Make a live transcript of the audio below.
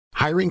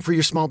Hiring for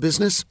your small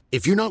business?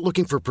 If you're not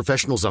looking for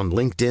professionals on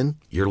LinkedIn,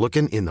 you're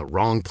looking in the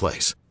wrong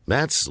place.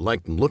 That's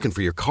like looking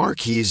for your car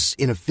keys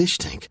in a fish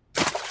tank.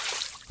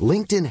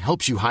 LinkedIn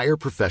helps you hire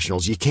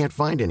professionals you can't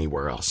find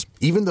anywhere else,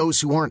 even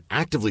those who aren't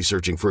actively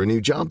searching for a new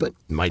job but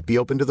might be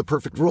open to the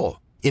perfect role.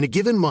 In a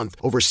given month,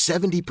 over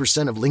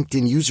 70% of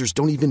LinkedIn users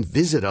don't even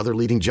visit other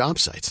leading job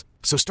sites.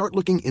 So start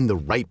looking in the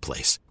right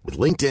place. With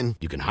LinkedIn,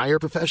 you can hire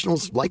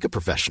professionals like a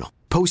professional.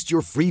 Post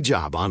your free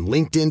job on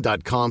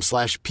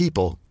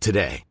linkedin.com/people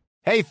today.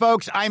 Hey,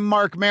 folks, I'm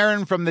Mark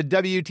Maron from the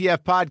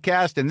WTF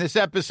Podcast, and this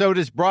episode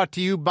is brought to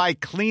you by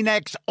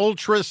Kleenex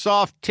Ultra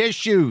Soft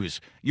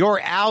Tissues,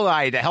 your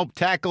ally to help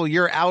tackle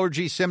your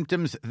allergy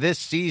symptoms this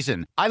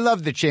season. I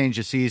love the change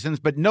of seasons,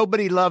 but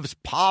nobody loves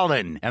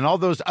pollen and all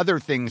those other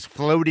things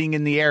floating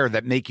in the air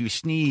that make you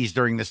sneeze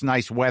during this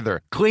nice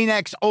weather.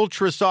 Kleenex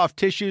Ultra Soft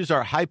Tissues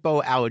are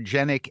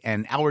hypoallergenic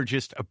and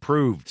allergist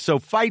approved, so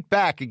fight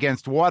back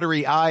against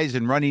watery eyes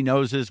and runny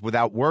noses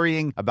without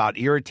worrying about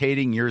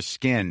irritating your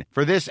skin.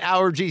 For this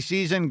allergy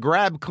season,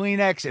 grab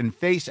Kleenex and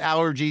face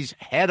allergies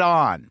head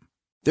on.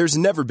 There's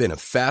never been a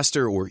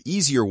faster or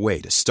easier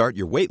way to start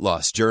your weight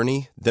loss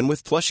journey than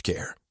with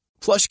PlushCare.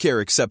 PlushCare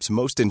accepts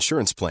most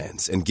insurance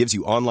plans and gives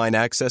you online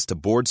access to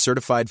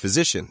board-certified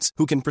physicians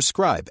who can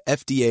prescribe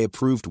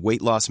FDA-approved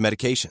weight loss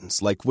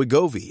medications like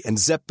Wegovy and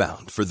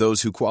Zepbound for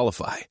those who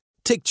qualify.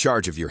 Take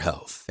charge of your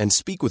health and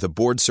speak with a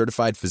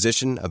board-certified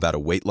physician about a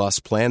weight loss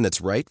plan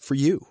that's right for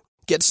you.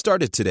 Get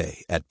started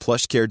today at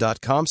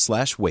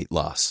plushcare.com/weight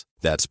loss.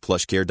 That's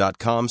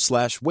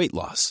plushcare.com/weight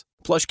loss.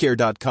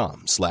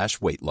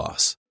 plushcare.com/weight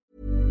loss.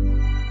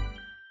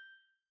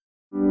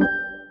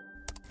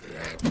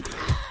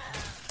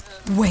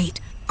 Wait,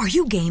 are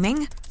you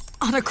gaming?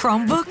 On a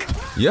Chromebook?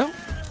 Yep.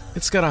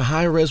 It's got a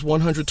high-res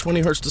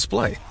 120Hz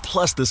display,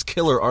 plus this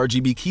killer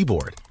RGB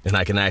keyboard. And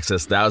I can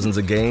access thousands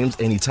of games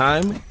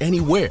anytime,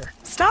 anywhere.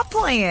 Stop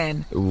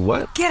playing.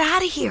 What? Get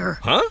out of here.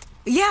 Huh?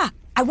 Yeah,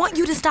 I want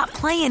you to stop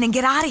playing and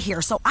get out of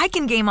here so I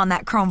can game on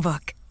that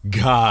Chromebook.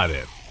 Got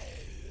it.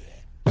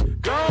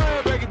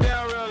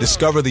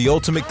 Discover the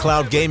ultimate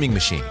cloud gaming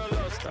machine,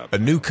 a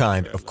new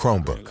kind of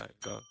Chromebook.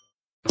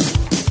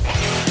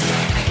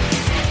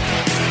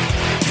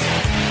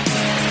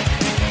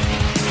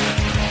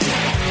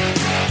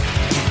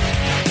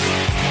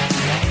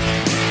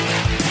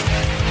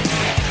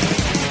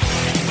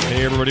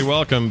 Hey everybody,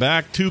 welcome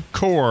back to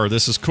Core.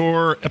 This is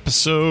Core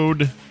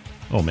episode,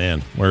 oh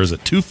man, where is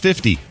it?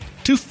 250.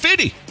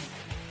 250!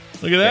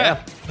 Look at that.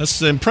 Yeah.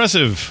 That's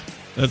impressive.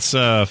 That's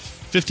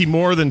 50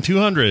 more than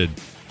 200.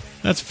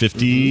 That's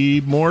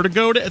 50 more to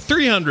go to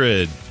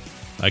 300.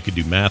 I could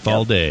do math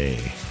all day.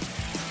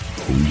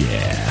 Oh,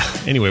 yeah.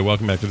 Anyway,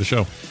 welcome back to the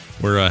show.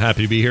 We're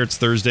happy to be here. It's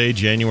Thursday,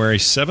 January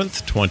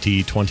 7th,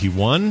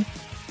 2021.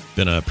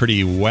 Been a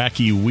pretty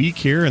wacky week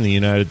here in the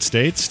United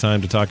States.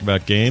 Time to talk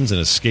about games and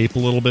escape a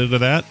little bit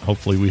of that.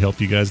 Hopefully we help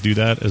you guys do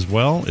that as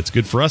well. It's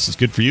good for us. It's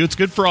good for you. It's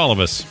good for all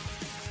of us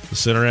to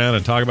sit around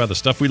and talk about the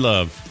stuff we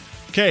love.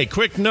 Okay,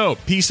 quick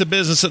note, piece of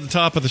business at the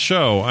top of the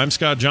show. I'm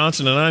Scott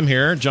Johnson, and I'm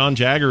here. John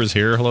Jagger is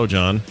here. Hello,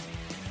 John.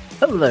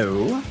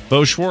 Hello.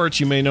 Bo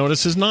Schwartz, you may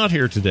notice, is not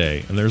here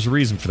today, and there's a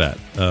reason for that.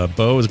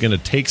 Bo is going to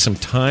take some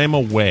time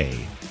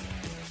away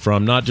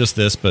from not just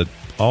this, but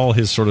all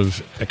his sort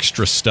of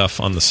extra stuff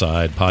on the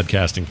side,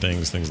 podcasting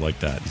things like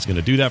that. He's going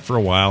to do that for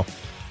a while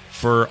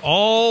for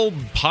all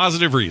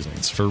positive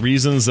reasons, for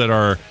reasons that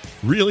are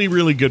really,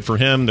 really good for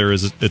him.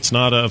 It's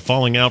not a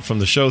falling out from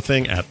the show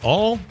thing at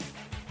all.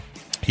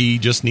 He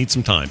just needs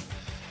some time,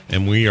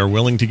 and we are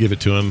willing to give it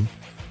to him,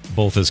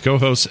 both as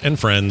co-hosts and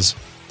friends,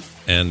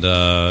 and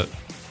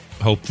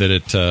hope that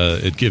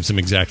it gives him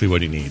exactly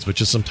what he needs, which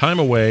is some time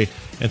away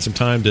and some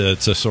time to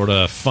sort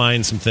of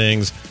find some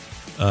things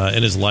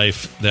in his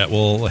life that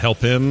will help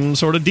him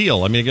sort of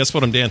deal. I mean, I guess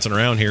what I'm dancing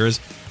around here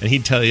is, and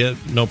he'd tell you,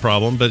 no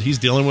problem, but he's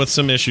dealing with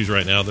some issues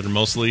right now that are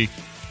mostly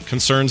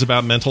concerns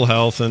about mental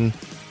health and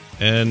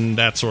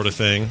that sort of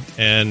thing,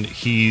 and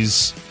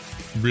he's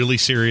really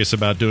serious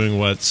about doing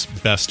what's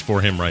best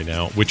for him right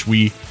now, which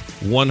we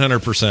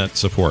 100%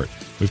 support.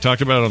 We've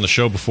talked about it on the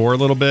show before a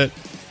little bit,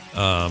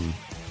 and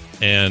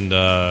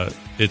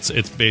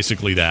it's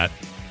basically that,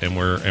 and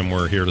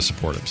we're here to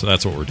support him. So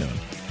that's what we're doing.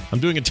 I'm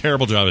doing a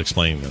terrible job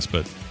explaining this,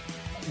 but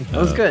that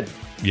was good.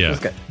 Yeah, that was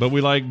good. But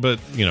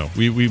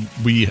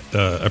we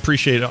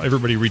appreciate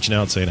everybody reaching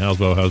out saying how's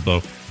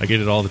Bo. I get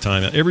it all the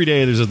time. Every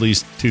day there's at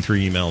least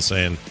 2-3 emails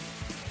saying,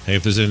 hey,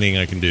 if there's anything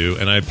I can do,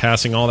 and I'm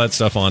passing all that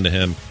stuff on to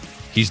him.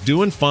 He's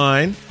doing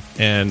fine,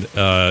 and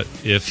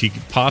if he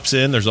pops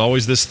in, there's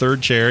always this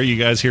third chair. You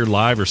guys here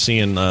live are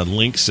seeing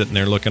Link sitting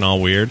there looking all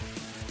weird,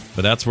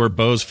 but that's where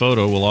Bo's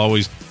photo will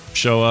always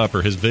show up,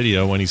 or his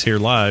video when he's here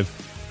live,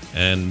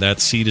 and that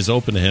seat is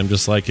open to him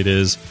just like it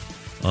is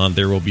on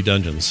There Will Be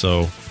Dungeons.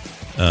 So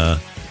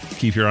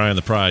keep your eye on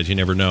the prize. You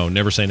never know.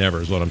 Never say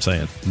never is what I'm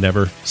saying.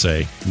 Never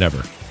say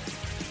never.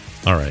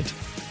 All right.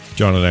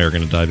 John and I are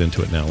going to dive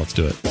into it now. Let's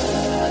do it.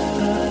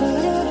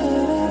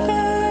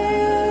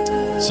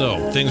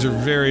 So, things are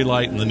very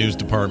light in the news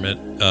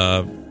department,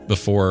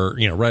 before,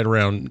 right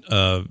around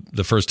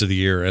the first of the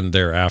year, and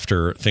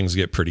thereafter things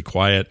get pretty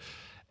quiet.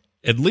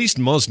 At least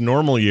most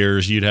normal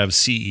years, you'd have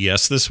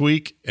CES this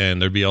week,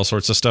 and there'd be all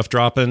sorts of stuff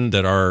dropping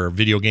that are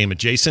video game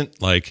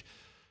adjacent, like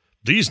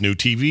these new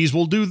TVs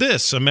will do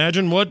this.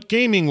 Imagine what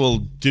gaming will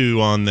do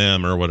on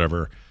them or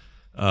whatever,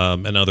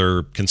 and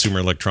other consumer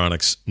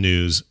electronics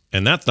news.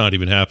 And that's not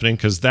even happening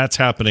because that's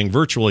happening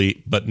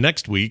virtually, but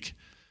next week.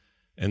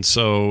 And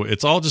so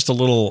it's all just a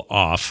little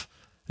off.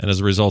 And as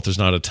a result, there's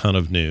not a ton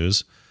of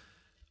news.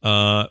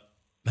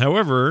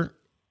 However,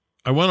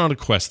 I went on a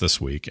quest this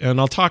week, and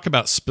I'll talk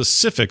about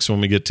specifics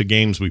when we get to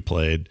games we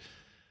played.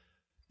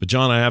 But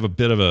John, I have a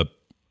bit of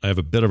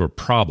a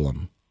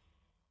problem,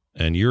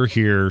 and you're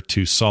here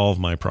to solve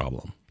my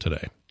problem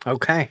today.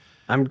 Okay,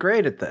 I'm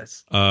great at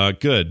this.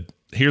 Good.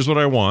 Here's what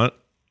I want.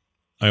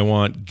 I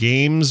want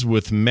games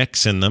with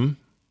mechs in them.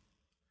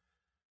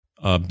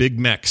 Big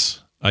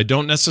mechs. I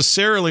don't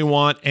necessarily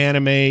want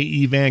anime,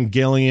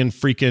 Evangelion,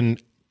 freaking,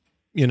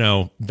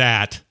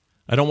 that.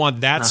 I don't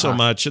want that so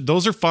much.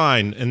 Those are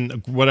fine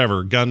and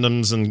whatever,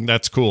 Gundams, and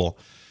that's cool.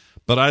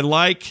 But I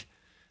like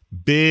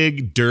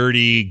big,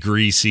 dirty,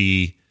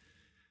 greasy,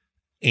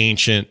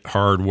 ancient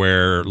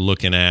hardware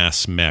looking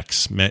ass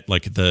mechs,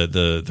 like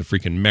the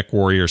freaking Mech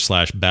Warrior /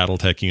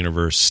 Battletech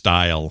Universe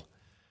style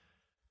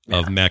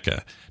of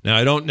mecha. Now,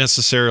 I don't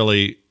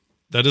necessarily,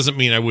 that doesn't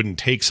mean I wouldn't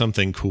take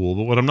something cool,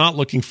 but what I'm not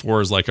looking for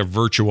is like a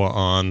Virtua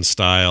On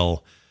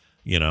style,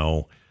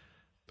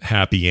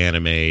 happy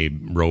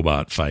anime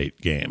robot fight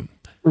game.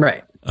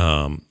 Right.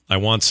 I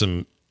want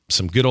some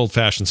good old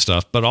fashioned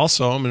stuff, but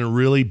also I'm in a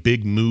really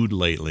big mood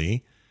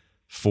lately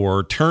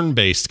for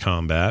turn-based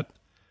combat.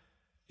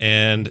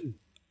 And,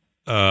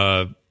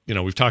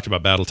 we've talked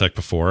about Battletech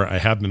before. I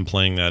have been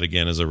playing that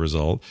again as a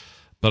result,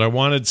 but I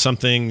wanted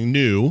something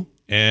new,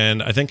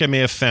 and I think I may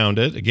have found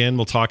it. Again,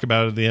 we'll talk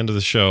about it at the end of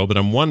the show, but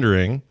I'm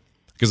wondering,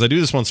 because I do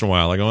this once in a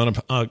while, I go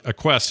on a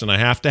quest and I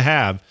have to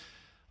have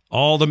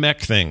all the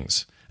mech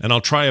things. And I'll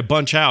try a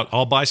bunch out.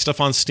 I'll buy stuff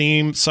on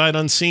Steam, sight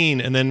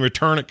unseen, and then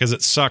return it because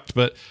it sucked.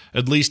 But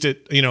at least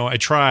I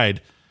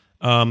tried.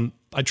 I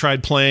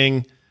tried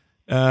playing,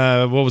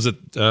 what was it?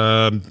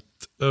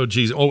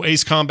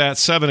 Ace Combat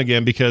 7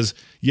 again, because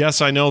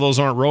yes, I know those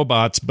aren't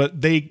robots,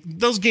 but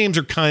those games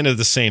are kind of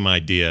the same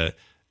idea,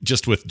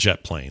 just with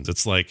jet planes.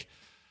 It's like,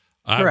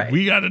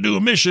 we got to do a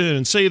mission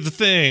and save the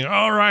thing.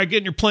 All right, get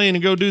in your plane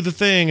and go do the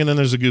thing. And then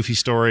there's a goofy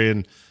story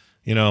and,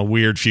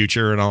 weird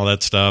future and all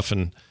that stuff.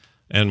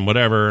 And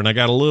whatever, and I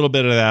got a little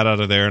bit of that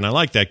out of there, and I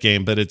like that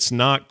game, but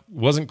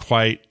wasn't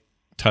quite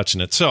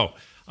touching it. So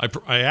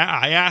I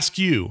ask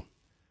you,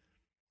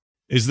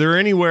 is there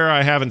anywhere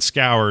I haven't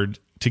scoured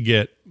to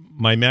get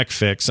my mech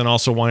fix, and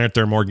also why aren't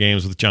there more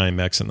games with giant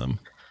mechs in them?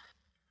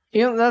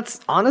 That's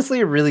honestly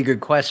a really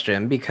good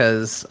question,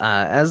 because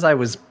as I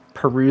was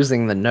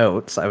perusing the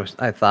notes,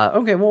 I thought,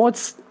 okay, well,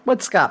 what's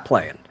Scott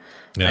playing?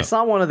 Yeah. I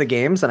saw one of the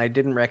games and I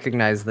didn't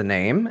recognize the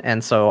name,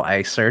 and so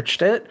I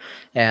searched it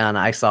and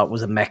I saw it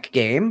was a mech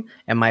game,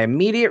 and my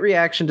immediate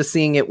reaction to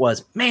seeing it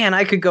was, man,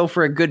 I could go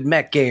for a good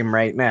mech game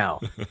right now.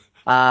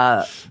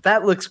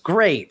 That looks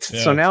great.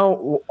 Yeah. So now,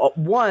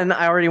 one,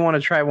 I already want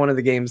to try one of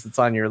the games that's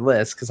on your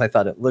list because I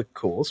thought it looked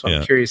cool, so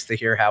I'm curious to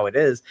hear how it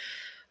is.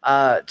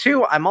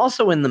 Two, I'm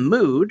also in the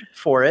mood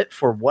for it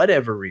for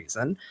whatever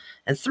reason.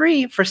 And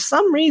three, for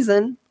some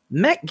reason,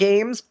 mech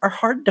games are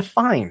hard to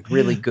find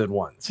really good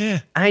ones.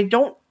 Yeah. I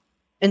don't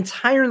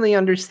entirely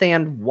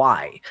understand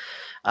why.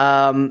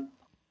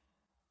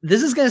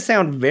 This is going to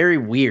sound very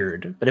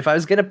weird, but if I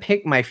was going to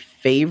pick my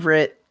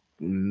favorite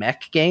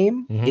mech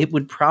game, it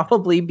would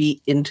probably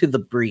be Into the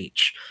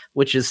Breach,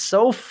 which is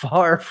so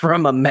far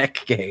from a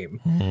mech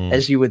game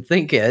as you would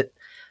think it.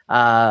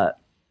 But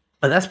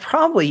that's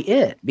probably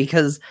it,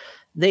 because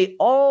they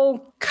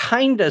all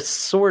kind of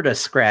sort of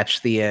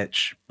scratch the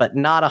itch, but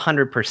not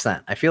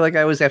 100%. I feel like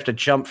I always have to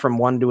jump from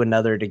one to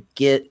another to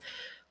get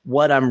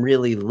what I'm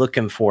really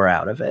looking for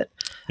out of it.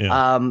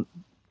 Yeah.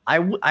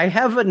 I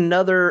have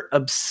another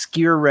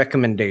obscure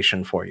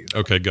recommendation for you.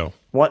 Okay, go.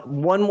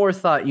 One more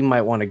thought you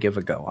might want to give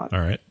a go on. All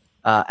right.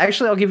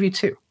 Actually, I'll give you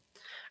two.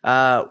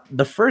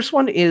 The first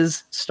one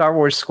is Star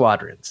Wars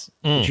Squadrons.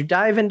 Did you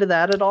dive into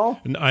that at all?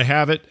 I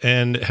have it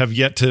and have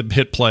yet to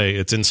hit play.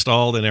 It's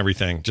installed and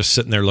everything, just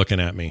sitting there looking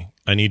at me.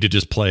 I need to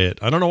just play it.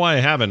 I don't know why I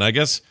haven't. I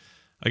guess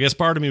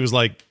part of me was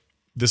like,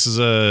 this is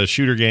a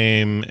shooter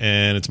game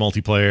and it's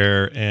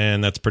multiplayer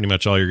and that's pretty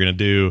much all you're going to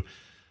do.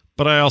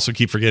 But I also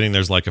keep forgetting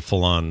there's like a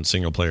full-on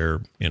single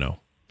player,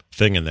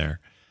 thing in there.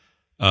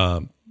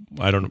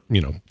 I don't,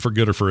 for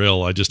good or for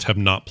ill, I just have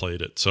not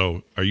played it.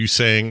 So are you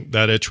saying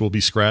that itch will be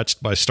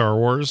scratched by Star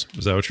Wars?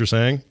 Is that what you're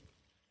saying?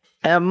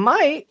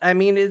 Might. I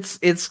mean,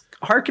 it's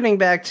hearkening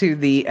back to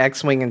the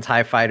X-Wing and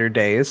TIE Fighter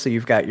days. So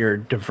you've got your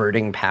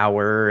diverting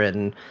power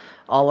and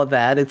all of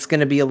that. It's going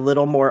to be a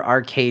little more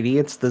arcadey.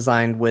 It's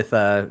designed with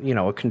a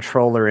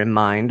controller in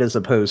mind as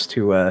opposed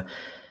to a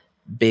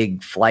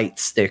big flight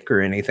stick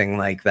or anything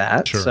like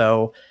that. Sure.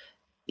 So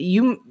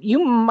you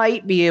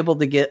might be able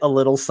to get a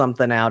little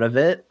something out of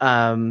it.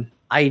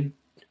 I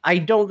I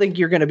don't think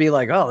you're going to be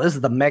like, oh, this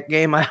is the mech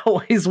game I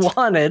always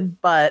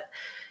wanted, but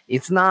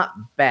it's not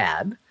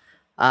bad.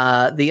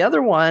 The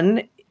other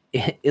one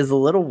is a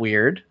little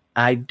weird.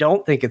 I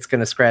don't think it's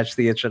going to scratch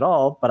the itch at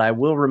all, but I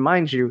will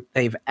remind you,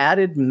 they've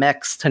added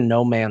mechs to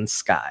No Man's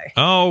Sky.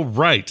 Oh,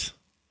 right.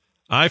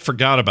 I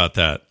forgot about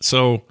that.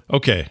 So,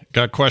 okay,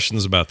 got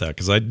questions about that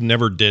because I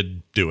never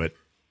did do it.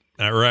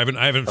 Or I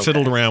haven't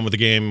fiddled around with the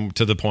game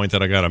to the point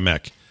that I got a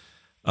mech.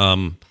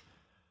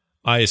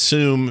 I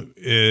assume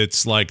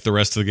it's like the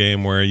rest of the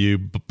game where you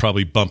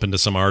probably bump into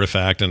some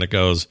artifact and it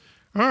goes,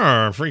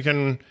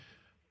 freaking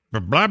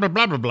blah, blah,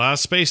 blah, blah, blah,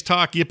 space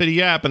talk, yippity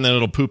yap, and then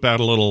it'll poop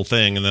out a little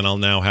thing, and then I'll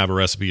now have a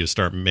recipe to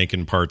start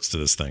making parts to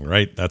this thing,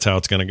 right? That's how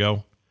it's going to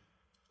go?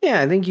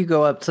 Yeah, I think you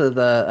go up to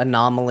the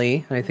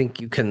anomaly. I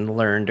think you can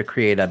learn to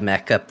create a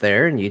mech up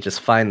there, and you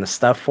just find the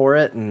stuff for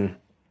it and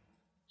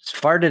just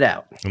fart it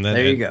out. And then,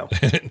 there you go.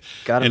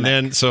 Got a and mech.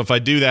 then, so if I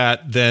do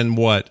that, then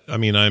what? I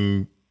mean,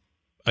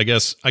 I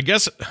guess,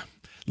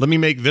 let me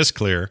make this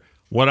clear.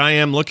 What I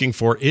am looking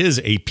for is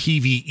a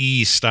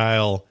PvE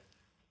style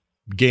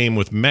game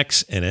with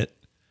mechs in it.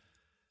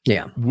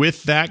 Yeah.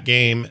 With that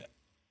game,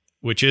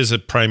 which is a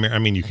primary, I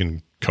mean, you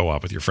can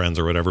co-op with your friends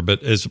or whatever,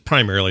 but is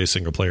primarily a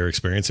single player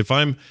experience. If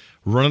I'm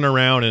running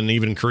around in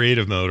even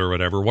creative mode or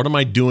whatever, what am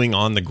I doing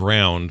on the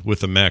ground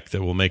with a mech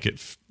that will make it,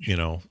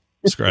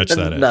 scratch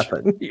that itch?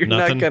 Nothing. You're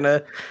Nothing? not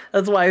gonna.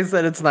 That's why I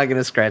said it's not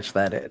gonna scratch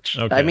that itch.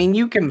 Okay. I mean,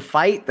 you can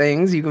fight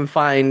things. You can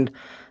find,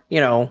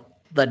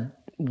 the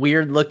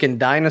weird looking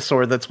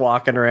dinosaur that's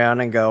walking around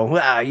and go,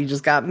 wow, you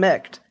just got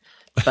mech'd.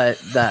 But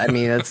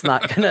it's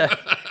not gonna.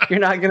 You're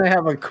not gonna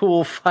have a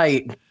cool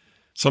fight.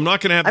 So I'm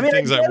not going to have the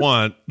things I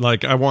want.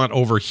 Like I want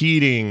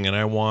overheating, and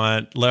I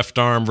want left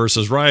arm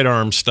versus right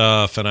arm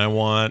stuff, and I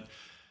want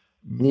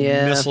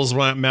missiles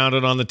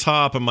mounted on the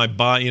top, and my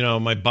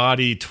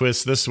body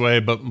twists this way,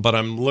 but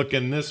I'm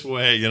looking this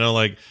way.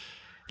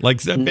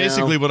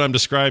 Basically what I'm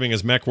describing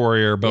is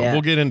MechWarrior. But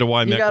we'll get into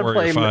why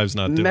MechWarrior 5 is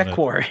not doing it.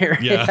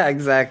 MechWarrior, yeah,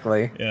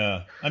 exactly.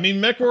 Yeah, I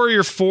mean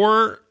MechWarrior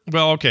 4.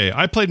 Well, okay,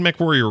 I played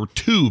MechWarrior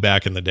 2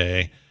 back in the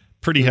day.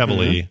 Pretty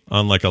heavily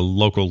on like a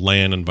local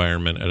LAN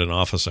environment at an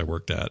office I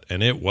worked at.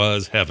 And it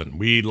was heaven.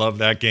 We loved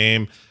that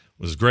game. It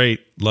was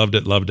great. Loved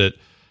it.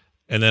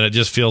 And then it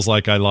just feels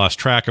like I lost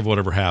track of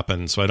whatever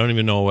happened. So I don't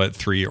even know what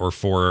 3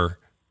 was.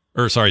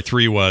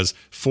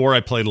 4,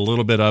 I played a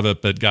little bit of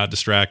it, but got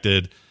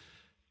distracted.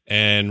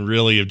 And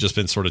really have just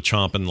been sort of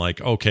chomping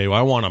like, okay, well,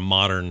 I want a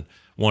modern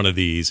one of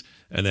these.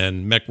 And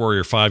then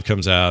MechWarrior 5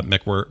 comes out,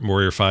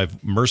 MechWarrior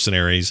 5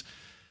 Mercenaries.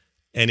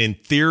 And in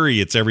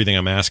theory, it's everything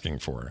I'm asking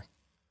for.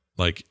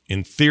 Like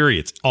in theory,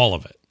 it's all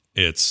of it.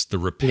 It's the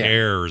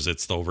repairs,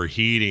 it's the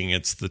overheating,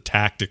 it's the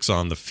tactics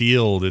on the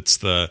field, it's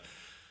the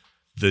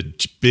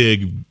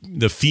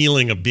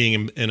feeling of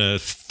being in a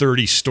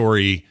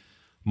 30-story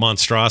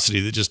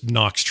monstrosity that just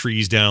knocks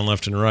trees down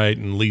left and right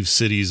and leaves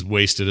cities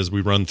wasted as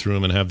we run through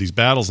them and have these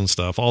battles and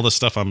stuff. All the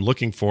stuff I'm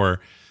looking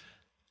for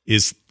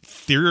is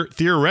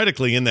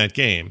theoretically in that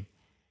game,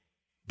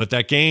 but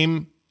that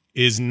game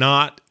is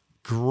not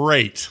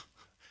great.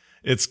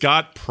 It's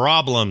got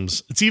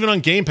problems. It's even on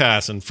Game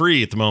Pass and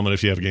free at the moment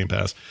if you have a Game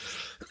Pass.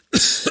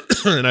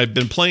 And I've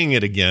been playing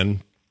it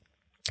again,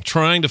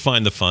 trying to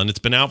find the fun. It's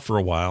been out for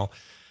a while.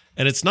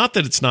 And it's not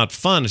that it's not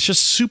fun. It's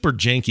just super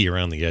janky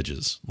around the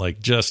edges. Like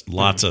just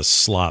lots of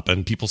slop.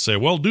 And people say,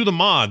 well, do the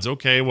mods.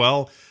 Okay,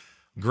 well,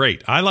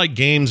 great. I like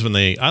games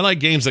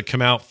that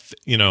come out,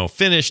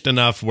 finished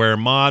enough where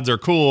mods are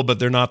cool, but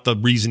they're not the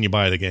reason you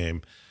buy the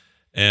game.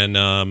 And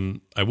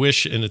I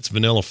wish in its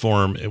vanilla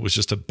form, it was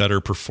just a better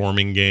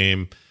performing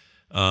game.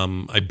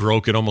 I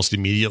broke it almost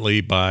immediately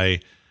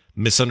by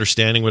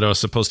misunderstanding what I was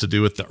supposed to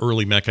do with the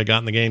early mech I got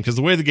in the game. Because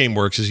the way the game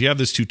works is you have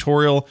this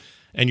tutorial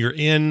and you're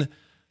in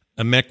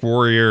a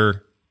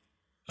MechWarrior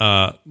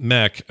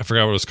mech. I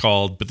forgot what it was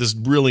called, but this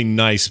really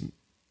nice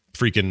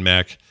freaking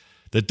mech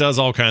that does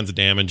all kinds of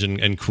damage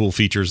and cool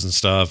features and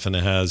stuff. And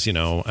it has,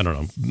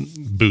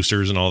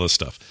 boosters and all this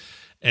stuff.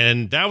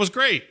 And that was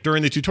great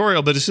during the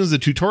tutorial, but as soon as the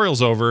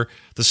tutorial's over,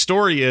 the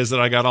story is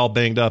that I got all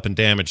banged up and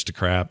damaged to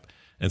crap.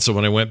 And so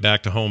when I went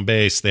back to home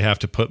base, they have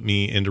to put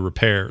me into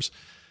repairs.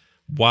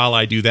 While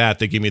I do that,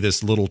 they give me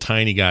this little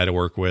tiny guy to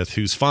work with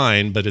who's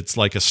fine, but it's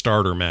like a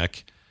starter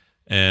mech.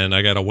 And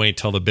I got to wait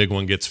till the big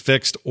one gets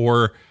fixed.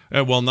 Or,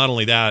 well, not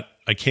only that,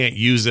 I can't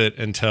use it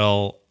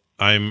until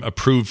I'm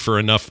approved for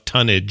enough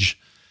tonnage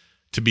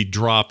to be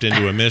dropped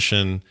into a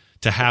mission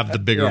to have the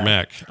bigger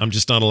mech. I'm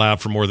just not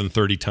allowed for more than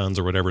 30 tons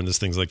or whatever, and this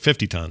thing's like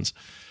 50 tons.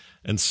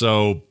 And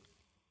so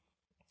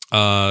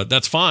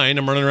that's fine.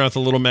 I'm running around with a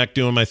little mech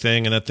doing my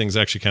thing, and that thing's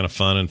actually kind of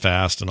fun and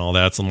fast and all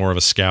that. It's more of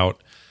a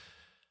scout.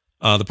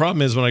 The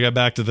problem is when I got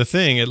back to the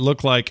thing, it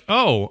looked like,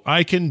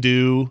 I can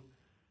do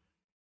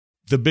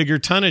the bigger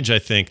tonnage, I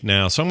think,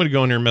 now. So I'm going to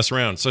go in here and mess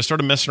around. So I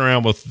started messing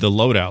around with the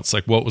loadouts,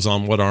 like what was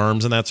on what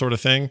arms and that sort of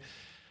thing.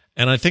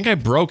 And I think I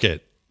broke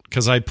it.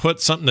 Because I put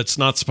something that's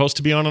not supposed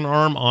to be on an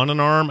arm on an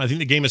arm. I think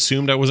the game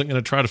assumed I wasn't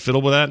going to try to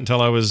fiddle with that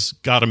until I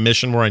got a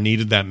mission where I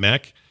needed that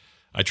mech.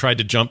 I tried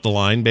to jump the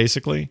line,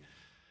 basically.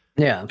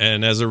 Yeah.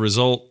 And as a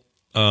result,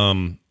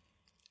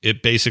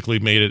 it basically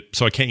made it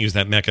so I can't use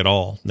that mech at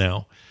all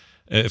now.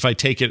 If I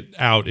take it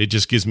out, it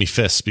just gives me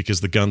fists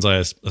because the guns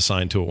I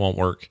assigned to it won't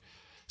work.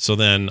 So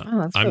then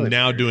I'm really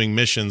now doing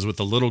missions with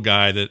the little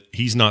guy that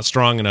he's not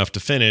strong enough to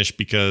finish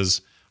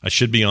because I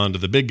should be on to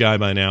the big guy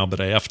by now, but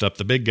I effed up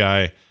the big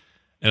guy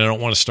and I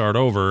don't want to start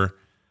over.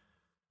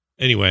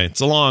 Anyway,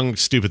 it's a long,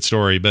 stupid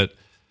story, but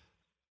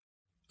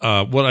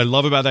what I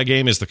love about that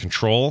game is the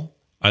control.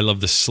 I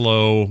love the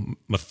slow,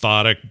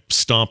 methodic,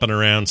 stomping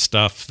around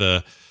stuff,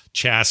 the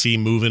chassis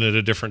moving in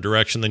a different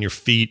direction than your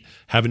feet,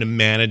 having to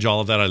manage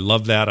all of that. I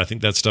love that. I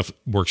think that stuff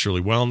works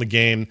really well in the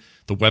game.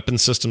 The weapon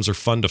systems are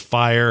fun to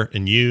fire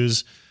and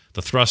use.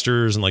 The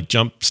thrusters and like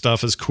jump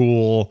stuff is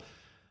cool.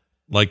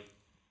 Like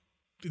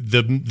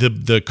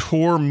the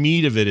core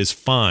meat of it is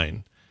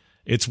fine.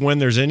 It's when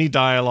there's any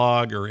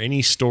dialogue or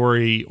any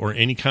story or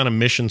any kind of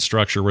mission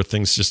structure where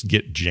things just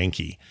get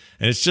janky.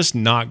 And it's just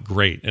not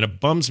great. And it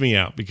bums me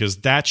out because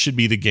that should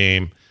be the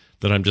game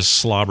that I'm just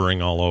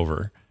slobbering all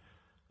over.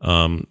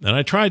 And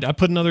I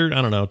put another,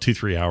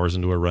 2-3 hours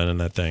into a run in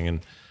that thing. And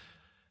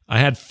I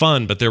had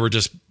fun, but there were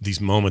just these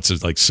moments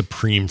of like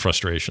supreme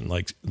frustration.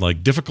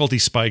 Like difficulty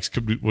spikes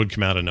would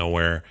come out of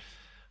nowhere.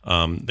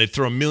 They'd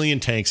throw a million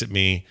tanks at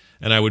me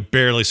and I would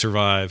barely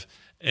survive.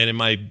 And in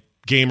my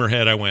gamer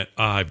head, I went,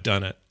 I've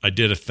done it. I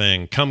did a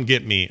thing. Come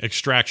get me.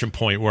 Extraction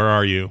point. Where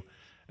are you?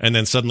 And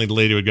then suddenly the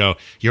lady would go,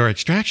 your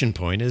extraction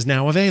point is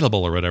now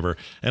available or whatever.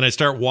 And I'd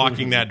start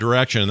walking that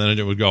direction. And then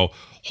it would go,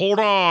 hold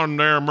on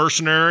there,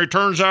 mercenary.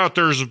 Turns out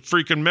there's a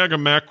freaking mega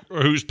mech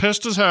who's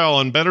pissed as hell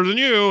and better than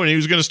you. And he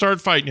was going to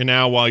start fighting you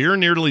now while you're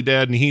nearly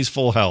dead and he's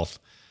full health.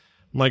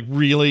 I'm like,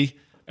 really?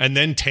 And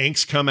then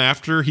tanks come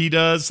after he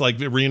does, like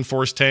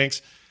reinforced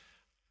tanks.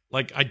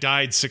 Like I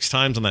died 6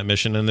 times on that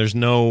mission and there's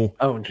no,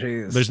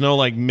 there's no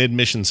like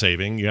mid-mission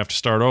saving. You have to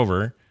start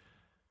over.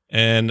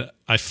 And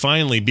I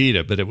finally beat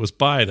it, but it was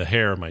by the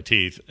hair of my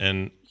teeth.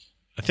 And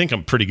I think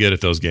I'm pretty good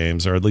at those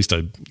games, or at least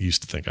I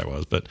used to think I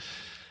was. But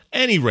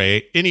at any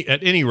rate,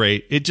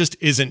 it just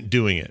isn't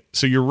doing it.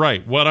 So you're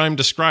right. What I'm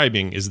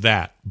describing is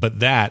that, but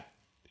that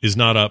is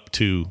not up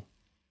to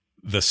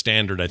the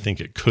standard I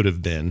think it could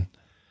have been.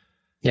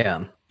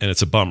 Yeah. And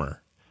it's a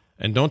bummer.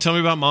 And don't tell me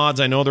about mods.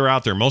 I know they're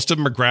out there. Most of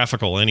them are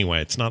graphical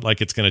anyway. It's not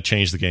like it's going to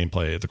change the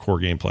gameplay, the core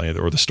gameplay,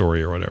 or the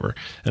story or whatever.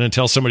 And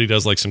until somebody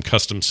does like some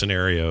custom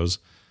scenarios,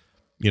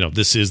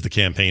 this is the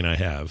campaign I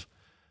have.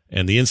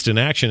 And the instant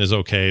action is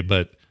okay,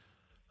 but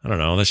I don't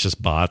know. That's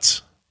just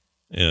bots.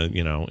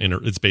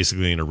 It's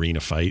basically an arena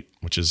fight,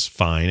 which is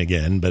fine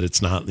again, but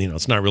it's not,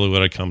 it's not really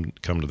what I come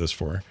to this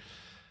for.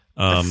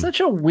 It's such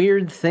a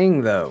weird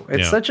thing, though.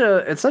 It's such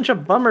a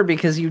bummer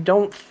because you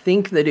don't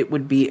think that it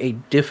would be a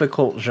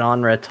difficult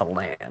genre to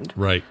land.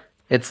 Right.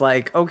 It's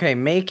like, okay,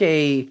 make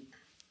a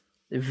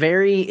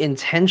very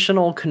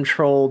intentional,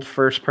 controlled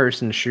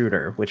first-person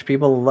shooter, which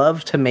people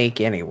love to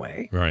make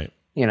anyway. Right.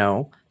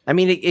 I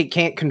mean, it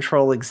can't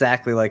control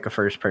exactly like a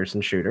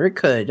first-person shooter. It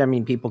could. I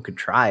mean, people could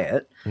try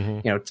it.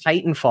 Mm-hmm.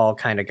 Titanfall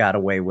kind of got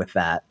away with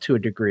that to a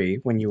degree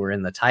when you were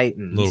in the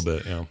Titans. A little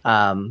bit,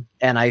 yeah.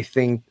 And I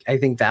think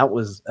that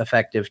was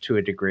effective to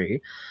a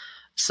degree.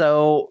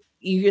 So,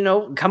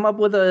 come up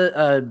with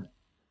a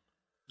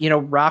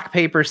rock,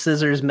 paper,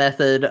 scissors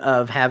method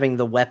of having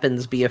the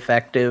weapons be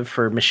effective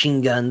for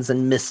machine guns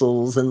and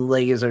missiles and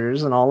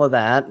lasers and all of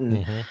that.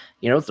 And,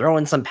 throw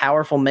in some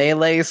powerful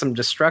melee, some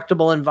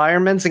destructible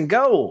environments and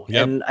go.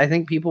 Yep. And I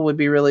think people would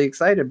be really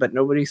excited, but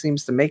nobody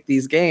seems to make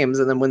these games.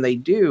 And then when they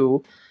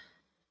do,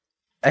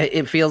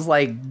 it feels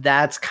like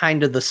that's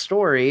kind of the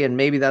story. And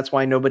maybe that's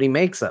why nobody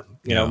makes them.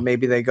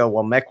 Maybe they go,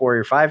 well,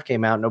 MechWarrior 5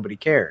 came out, nobody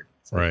cared.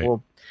 It's like, right.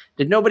 Well,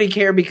 did nobody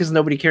care because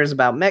nobody cares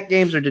about mech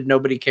games, or did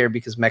nobody care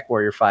because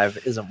MechWarrior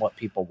 5 isn't what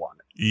people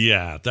wanted?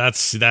 Yeah, that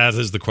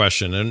is the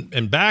question.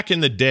 And back in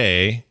the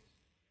day,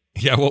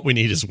 what we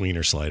need is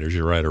wiener sliders.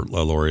 You're right,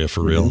 Aloria,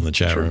 for real, in the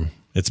chat room.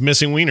 It's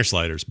missing wiener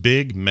sliders.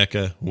 Big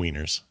mecha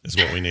wieners is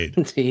what we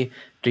need.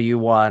 Do you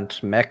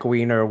want Mech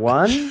Wiener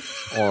 1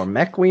 or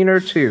Mech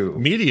Wiener 2?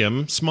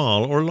 Medium,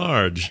 small, or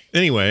large.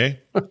 Anyway,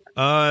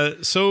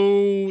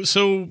 so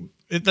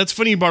that's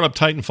funny you brought up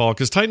Titanfall,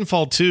 because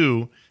Titanfall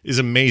 2 is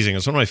amazing.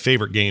 It's one of my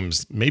favorite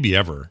games, maybe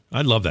ever.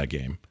 I love that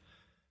game.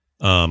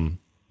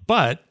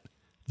 But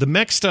the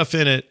mech stuff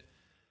in it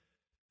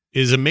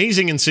is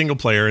amazing in single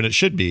player, and it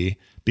should be,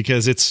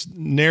 because it's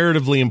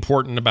narratively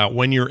important about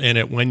when you're in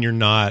it, when you're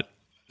not,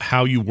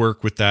 how you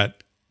work with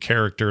that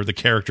character, the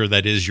character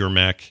that is your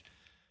mech.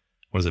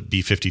 What is it,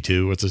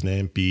 B-52? What's his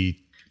name?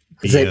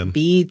 Is it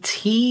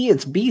BT?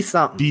 It's B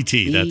something.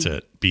 BT, that's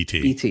it.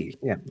 BT,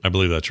 yeah. I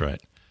believe that's right.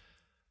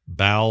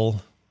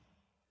 Bal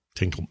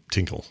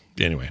Tinkle.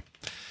 Anyway.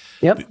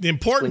 Yep. The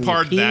important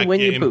part of that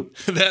game,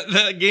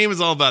 that game is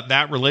all about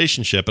that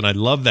relationship, and I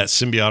love that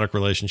symbiotic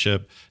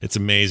relationship. It's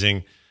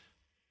amazing.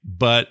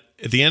 But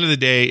at the end of the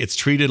day, it's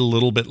treated a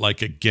little bit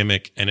like a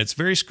gimmick, and it's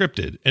very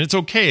scripted. And it's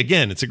okay.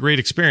 Again, it's a great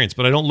experience,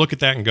 but I don't look at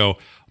that and go,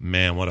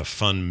 man, what a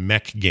fun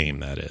mech game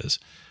that is.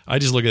 I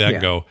just look at that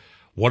and go,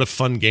 what a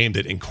fun game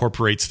that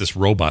incorporates this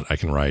robot I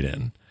can ride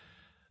in.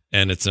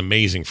 And it's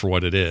amazing for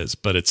what it is,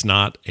 but it's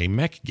not a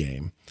mech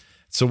game.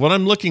 So what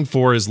I'm looking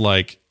for is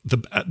like the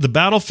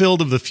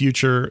battlefield of the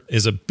future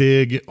is a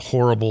big,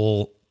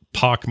 horrible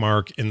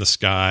pockmark in the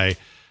sky,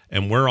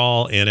 and we're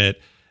all in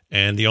it.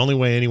 And the only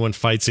way anyone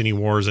fights any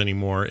wars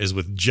anymore is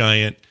with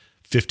giant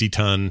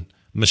 50-ton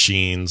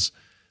machines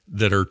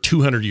that are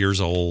 200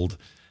 years old,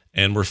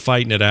 and we're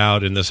fighting it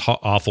out in this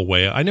awful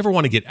way. I never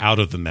want to get out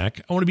of the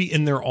mech. I want to be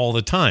in there all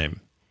the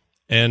time.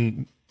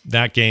 And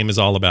that game is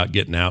all about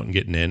getting out and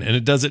getting in, and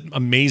it does it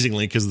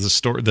amazingly because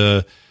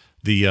the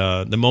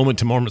moment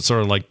to moment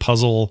sort of like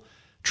puzzle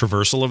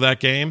traversal of that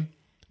game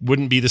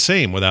wouldn't be the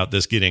same without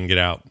this get in, get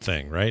out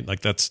thing, right? Like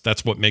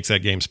that's what makes that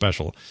game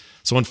special.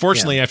 So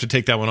unfortunately, I have to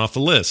take that one off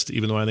the list,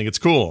 even though I think it's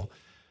cool.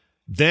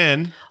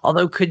 Then,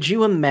 although, could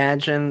you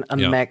imagine a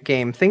mech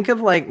game? Think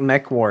of like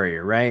Mech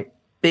Warrior, right?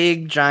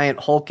 Big, giant,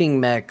 hulking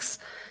mechs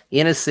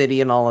in a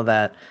city and all of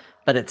that.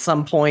 But at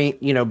some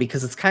point, you know,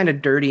 because it's kind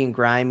of dirty and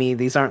grimy,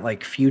 these aren't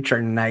like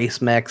future nice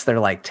mechs. They're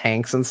like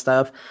tanks and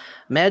stuff.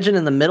 Imagine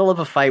in the middle of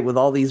a fight with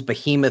all these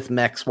behemoth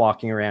mechs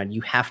walking around,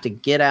 you have to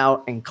get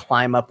out and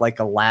climb up like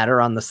a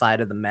ladder on the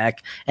side of the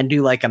mech and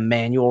do like a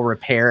manual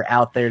repair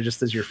out there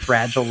just as your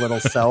fragile little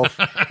self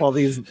while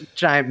these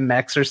giant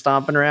mechs are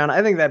stomping around.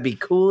 I think that'd be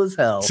cool as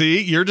hell.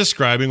 See, you're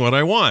describing what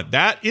I want.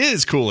 That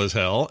is cool as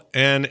hell.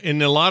 And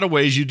in a lot of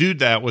ways, you do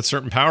that with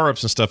certain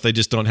power-ups and stuff. They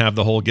just don't have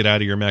the whole get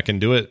out of your mech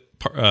and do it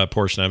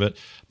portion of it.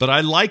 But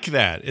I like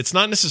that. It's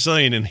not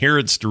necessarily an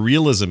adherence to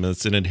realism.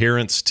 It's an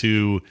adherence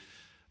to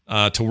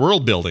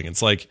world building.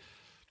 It's like,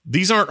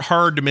 these aren't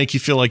hard to make you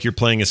feel like you're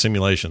playing a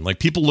simulation. Like,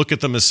 people look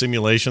at them as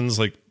simulations,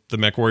 like the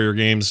Mech Warrior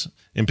games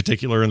in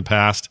particular in the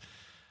past.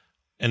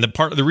 And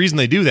the reason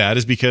they do that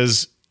is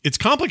because it's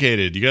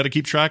complicated. You got to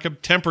keep track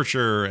of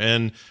temperature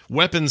and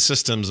weapon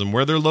systems and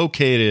where they're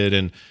located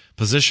and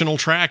positional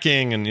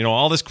tracking and, you know,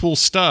 all this cool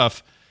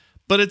stuff.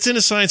 But it's in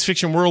a science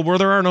fiction world where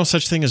there are no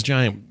such thing as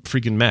giant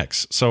freaking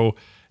mechs. So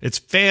it's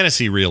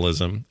fantasy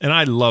realism, and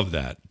I love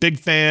that. Big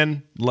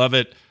fan, love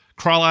it.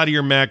 Crawl out of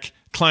your mech,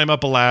 climb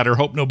up a ladder,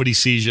 hope nobody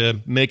sees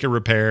you, make a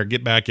repair,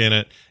 get back in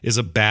it, is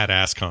a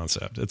badass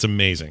concept. It's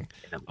amazing.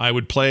 I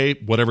would play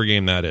whatever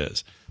game that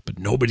is, but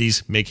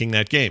nobody's making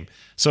that game.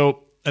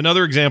 So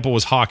another example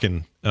was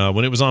Hawken.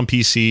 When it was on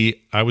PC,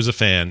 I was a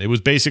fan. It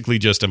was basically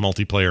just a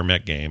multiplayer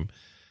mech game,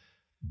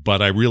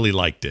 but I really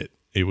liked it.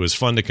 It was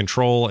fun to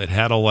control. It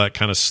had all that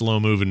kind of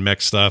slow-moving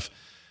mech stuff,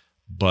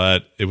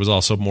 but it was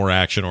also more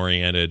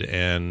action-oriented,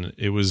 and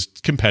it was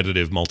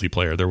competitive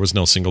multiplayer. There was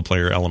no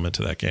single-player element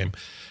to that game.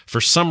 For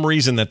some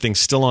reason, that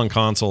thing's still on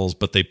consoles,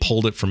 but they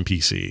pulled it from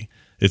PC.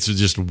 It's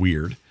just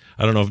weird.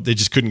 I don't know if they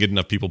just couldn't get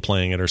enough people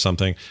playing it or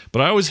something.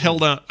 But I always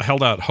held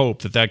out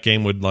hope that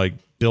game would like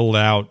build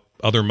out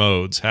other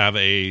modes, have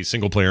a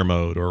single-player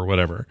mode or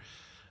whatever,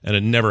 and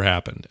it never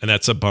happened. And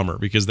that's a bummer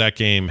because that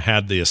game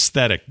had the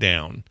aesthetic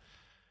down,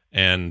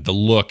 and the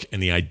look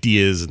and the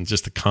ideas and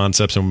just the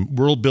concepts and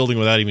world building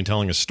without even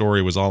telling a story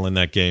was all in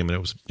that game,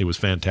 and it was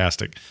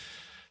fantastic.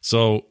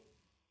 So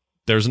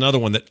there's another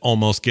one that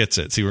almost gets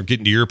it. See, we're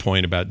getting to your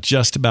point about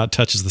just about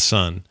touches the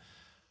sun,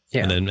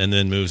 and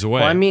then moves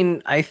away. Well, I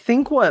mean, I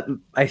think what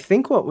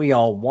we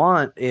all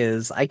want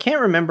is, I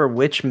can't remember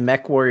which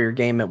Mech Warrior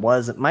game it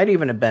was. It might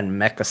even have been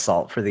Mech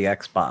Assault for the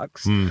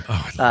Xbox.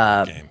 Oh, I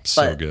love that game.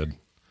 So good.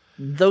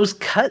 Those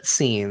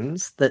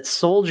cutscenes that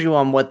sold you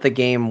on what the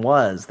game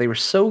was, they were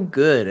so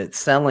good at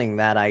selling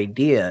that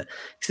idea.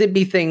 Because it'd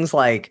be things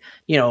like,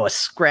 you know, a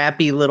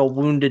scrappy little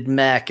wounded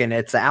mech, and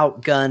it's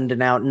outgunned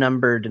and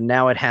outnumbered, and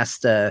now it has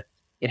to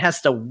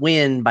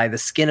win by the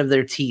skin of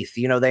their teeth.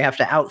 You know, they have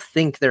to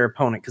outthink their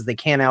opponent because they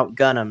can't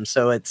outgun them.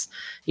 So it's,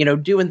 you know,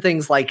 doing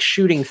things like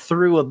shooting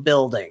through a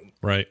building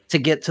to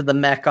get to the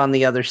mech on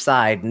the other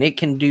side, and it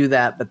can do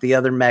that, but the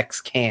other mechs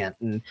can't.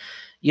 And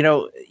you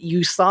know,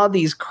 you saw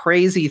these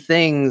crazy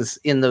things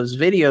in those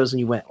videos and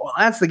you went, well,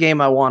 that's the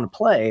game I want to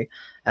play.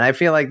 And I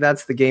feel like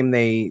that's the game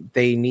they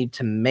need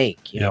to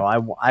make. You know,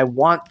 I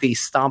want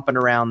these stomping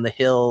around the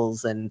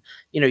hills and,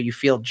 you know, you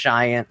feel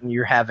giant and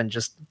you're having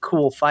just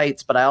cool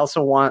fights. But I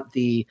also want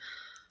the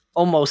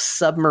almost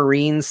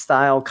submarine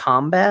style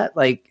combat.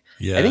 Like,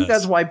 I think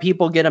that's why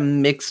people get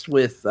them mixed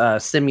with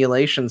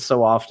simulation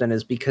so often,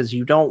 is because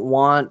you don't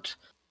want,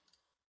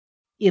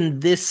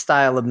 in this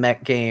style of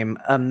mech game,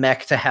 a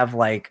mech to have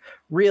like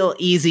real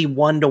easy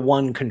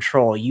 1-to-1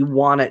 control. You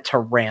want it to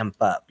ramp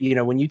up. You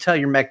know, when you tell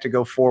your mech to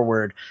go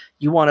forward,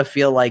 you want to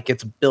feel like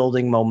it's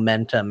building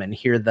momentum and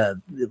hear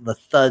the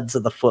thuds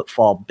of the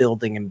footfall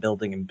building and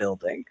building and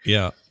building.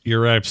 Yeah,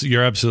 you're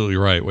absolutely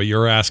right. What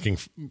you're asking,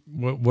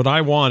 what I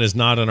want is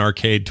not an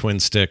arcade twin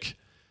stick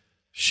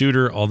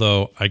shooter,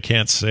 although I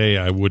can't say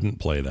I wouldn't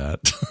play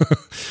that.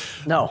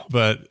 No.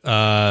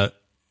 But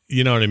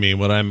you know what I mean?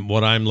 What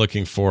I'm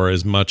looking for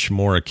is much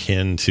more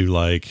akin to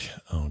like,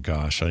 oh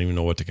gosh, I don't even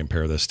know what to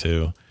compare this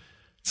to.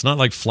 It's not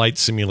like Flight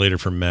Simulator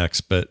for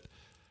mechs, but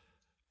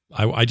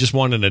I just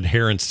want an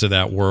adherence to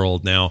that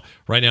world. Now,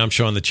 right now I'm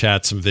showing the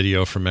chat some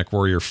video from Mech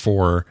Warrior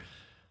 4.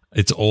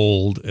 It's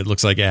old. It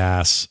looks like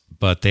ass,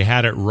 but they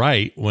had it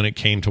right when it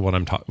came to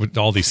what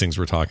all these things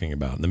we're talking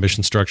about. And the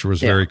mission structure was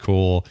very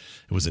cool.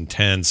 It was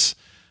intense.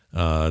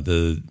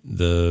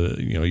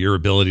 Your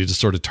ability to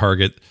sort of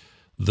target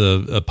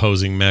the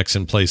opposing mechs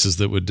in places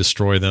that would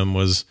destroy them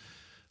was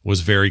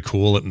very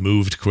cool. It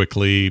moved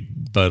quickly,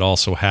 but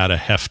also had a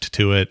heft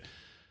to it.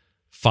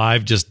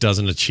 5 just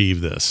doesn't achieve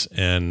this,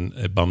 and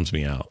it bums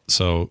me out.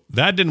 So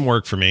that didn't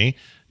work for me.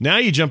 Now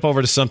you jump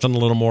over to something a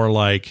little more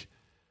like,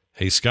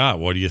 hey, Scott,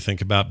 what do you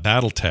think about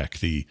BattleTech,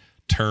 the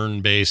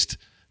turn-based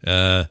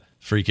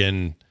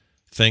freaking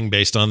thing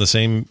based on the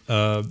same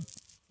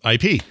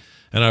IP?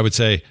 And I would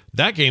say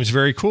that game's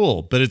very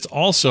cool, but it's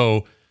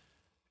also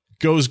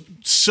goes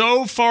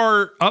so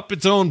far up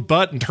its own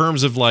butt in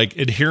terms of like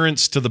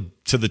adherence to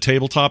the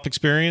tabletop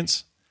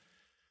experience.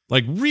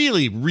 Like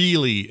really,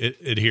 really it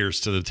adheres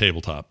to the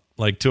tabletop,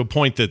 like to a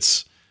point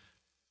that's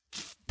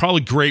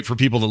probably great for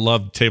people that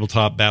love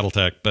tabletop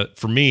BattleTech. But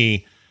for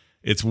me,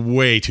 it's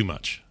way too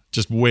much.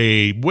 Just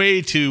way,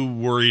 way too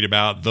worried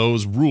about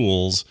those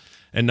rules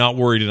and not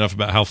worried enough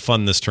about how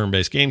fun this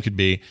turn-based game could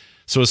be.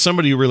 So as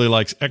somebody who really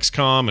likes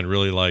XCOM and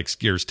really likes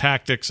Gears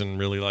Tactics and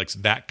really likes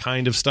that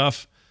kind of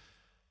stuff,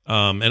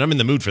 and I'm in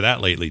the mood for that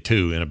lately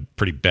too, in a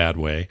pretty bad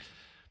way,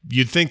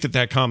 you'd think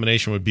that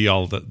combination would be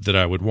all that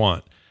I would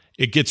want.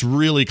 It gets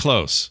really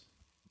close,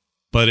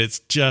 but it's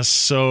just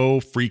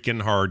so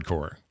freaking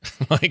hardcore.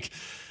 Like,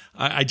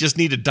 I just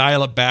need to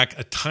dial it back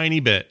a tiny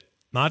bit.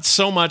 Not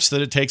so much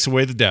that it takes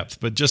away the depth,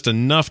 but just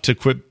enough to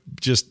quit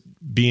just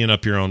being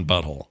up your own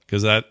butthole,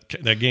 because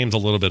that game's a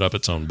little bit up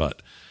its own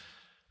butt.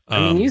 I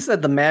mean, you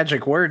said the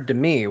magic word to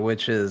me,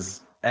 which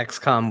is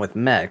XCOM with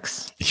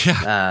mechs.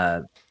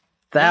 Yeah.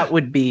 That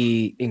would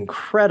be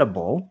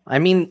incredible. I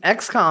mean,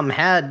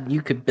 XCOM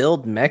you could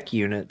build mech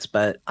units,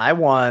 but I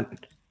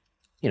want,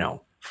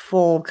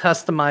 full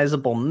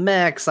customizable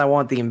mechs. I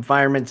want the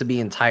environment to be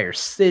entire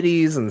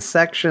cities and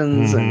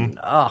sections, and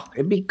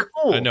it'd be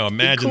cool. I know.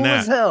 Imagine that.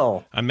 As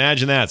hell.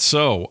 Imagine that.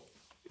 So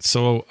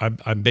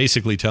I'm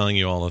basically telling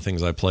you all the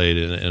things I played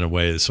in a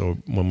way. So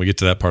when we get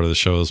to that part of the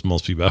show, it's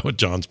mostly about what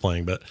John's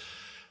playing. But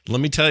let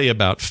me tell you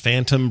about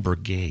Phantom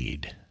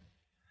Brigade.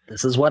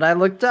 This is what I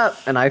looked up,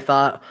 and I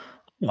thought,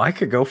 well, I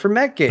could go for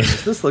mech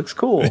games. This looks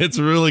cool. It's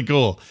really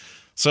cool.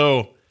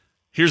 So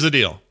here's the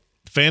deal.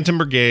 Phantom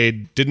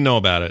Brigade, didn't know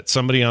about it.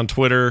 Somebody on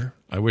Twitter,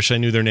 I wish I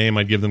knew their name.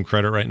 I'd give them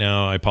credit right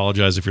now. I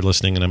apologize if you're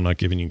listening and I'm not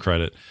giving you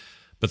credit.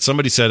 But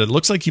somebody said, it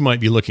looks like you might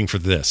be looking for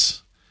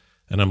this.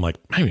 And I'm like,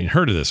 I haven't even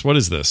heard of this. What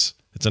is this?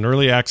 It's an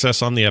early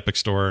access on the Epic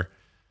Store.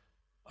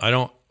 I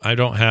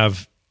don't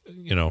have,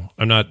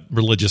 I'm not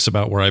religious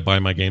about where I buy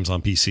my games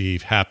on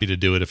PC. Happy to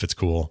do it if it's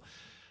cool.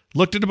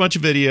 Looked at a bunch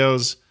of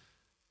videos.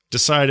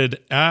 Decided,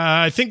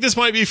 I think this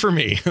might be for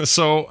me.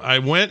 So I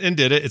went and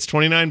did it. It's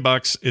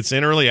 $29. It's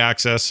in early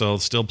access, so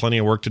still plenty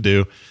of work to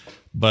do.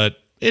 But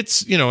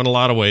it's, in a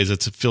lot of ways,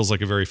 it feels like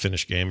a very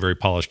finished game, very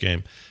polished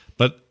game.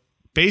 But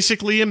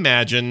basically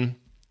imagine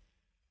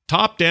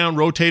top-down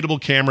rotatable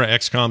camera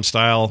XCOM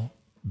style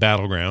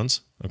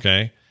battlegrounds,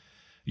 okay?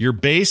 Your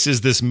base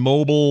is this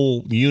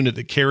mobile unit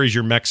that carries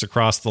your mechs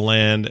across the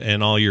land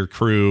and all your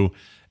crew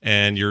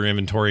and your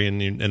inventory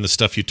and the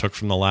stuff you took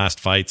from the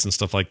last fights and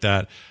stuff like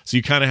that. So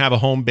you kind of have a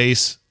home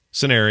base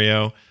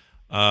scenario,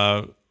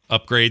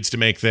 upgrades to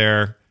make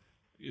there.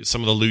 Some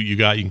of the loot you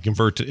got, you can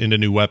convert into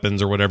new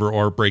weapons or whatever,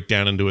 or break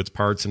down into its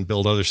parts and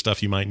build other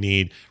stuff you might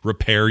need,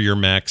 repair your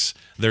mechs.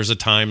 There's a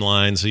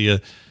timeline, so you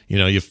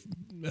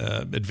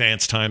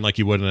advance time like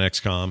you would in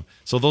XCOM.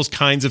 So those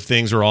kinds of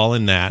things are all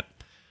in that.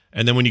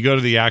 And then when you go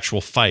to the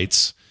actual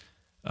fights,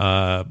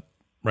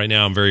 right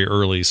now I'm very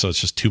early, so it's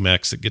just 2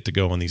 mechs that get to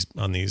go on these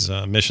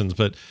missions.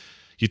 But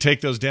you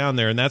take those down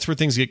there, and that's where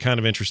things get kind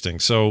of interesting.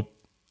 So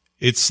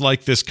it's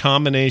like this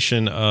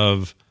combination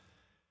of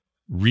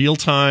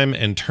real-time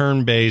and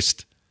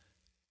turn-based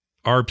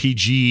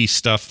RPG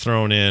stuff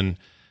thrown in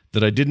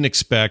that I didn't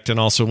expect. And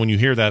also when you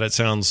hear that, it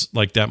sounds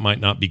like that might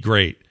not be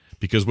great,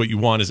 because what you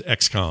want is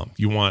XCOM.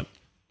 You want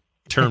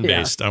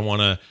turn-based. Yeah. I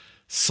want to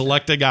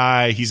select a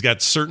guy. He's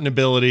got certain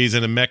abilities.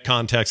 In a mech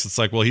context, it's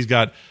like, well, he's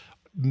got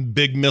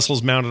big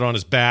missiles mounted on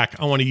his back.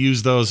 I want to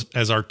use those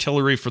as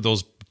artillery for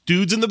those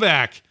dudes in the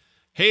back.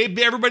 Hey,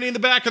 everybody in the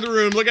back of the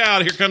room, look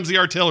out. Here comes the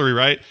artillery,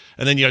 right?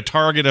 And then you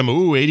target them.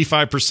 Ooh,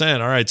 85%.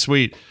 All right,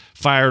 sweet.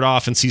 Fire it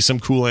off and see some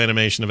cool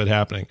animation of it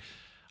happening.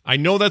 I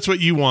know that's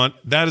what you want.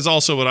 That is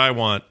also what I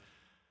want.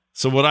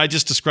 So what I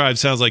just described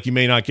sounds like you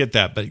may not get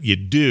that, but you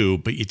do,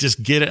 but you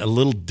just get it a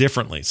little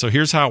differently. So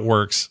here's how it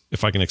works,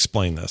 if I can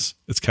explain this.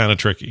 It's kind of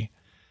tricky.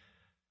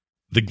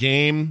 The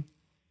game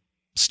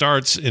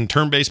starts in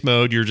turn-based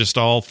mode. You're just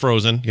all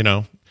frozen,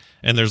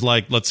 and there's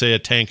like, let's say, a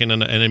tank and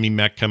an enemy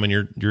mech coming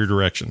your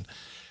direction.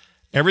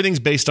 Everything's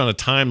based on a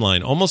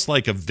timeline, almost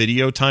like a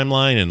video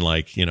timeline, and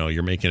like,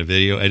 you're making a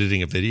video,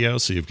 editing a video,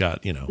 so you've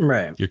got,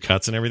 right, your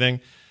cuts and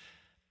everything.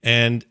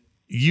 And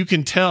you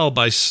can tell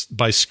by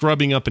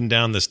scrubbing up and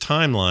down this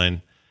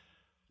timeline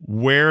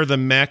where the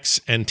mechs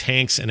and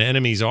tanks and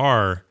enemies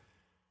are,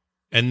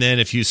 and then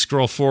if you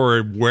scroll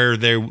forward, where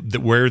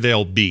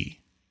they'll be.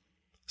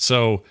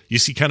 So you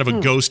see kind of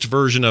a ghost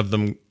version of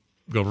them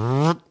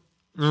go,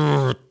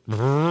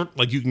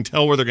 like you can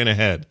tell where they're going to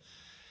head.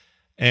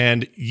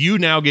 And you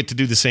now get to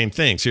do the same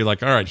thing. So you're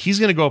like, all right, he's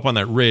going to go up on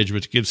that ridge,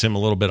 which gives him a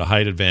little bit of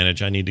height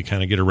advantage. I need to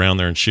kind of get around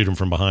there and shoot him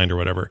from behind or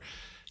whatever.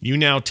 You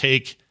now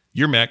take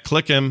your mech,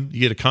 click him,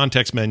 you get a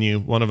context menu.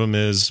 One of them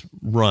is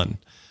run.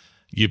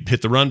 You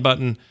hit the run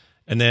button,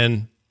 and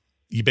then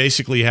you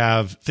basically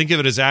think of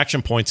it as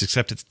action points,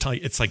 except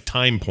it's like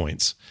time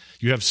points.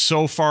 You have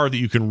so far that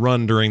you can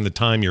run during the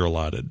time you're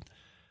allotted.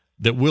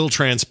 That will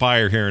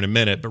transpire here in a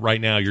minute, but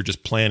right now you're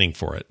just planning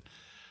for it.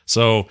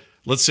 So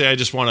let's say I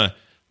just want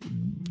to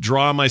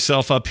draw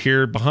myself up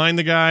here behind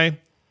the guy,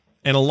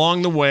 and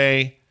along the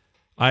way,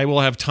 I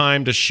will have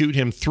time to shoot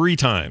him 3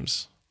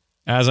 times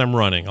as I'm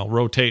running. I'll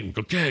rotate and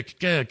go,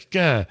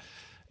 gah,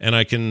 and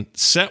I can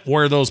set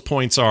where those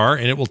points are,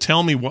 and it will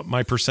tell me what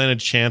my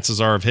percentage chances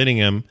are of hitting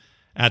him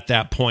at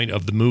that point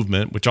of the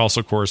movement, which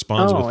also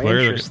corresponds with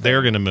where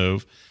they're going to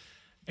move.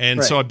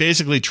 And so I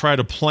basically try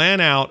to plan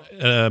out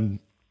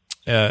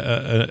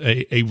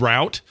a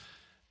route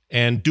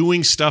and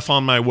doing stuff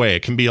on my way.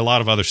 It can be a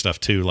lot of other stuff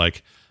too,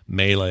 like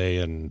melee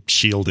and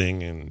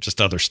shielding and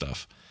just other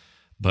stuff.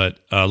 But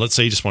let's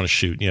say you just want to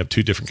shoot. You have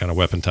 2 different kind of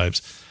weapon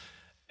types.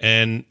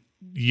 And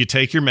you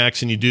take your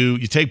mechs and you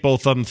take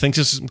both of them, think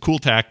of some cool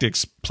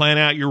tactics, plan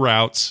out your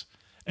routes.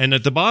 And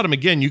at the bottom,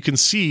 again, you can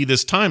see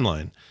this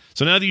timeline.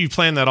 So now that you've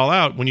planned that all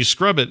out, when you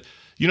scrub it,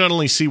 you not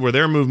only see where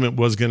their movement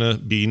was going to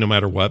be no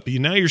matter what, but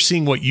now you're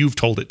seeing what you've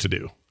told it to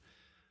do.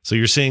 So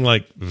you're seeing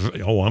like,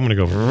 oh, I'm going to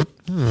go,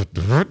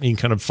 and you can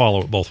kind of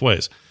follow it both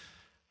ways.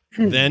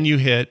 Then you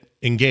hit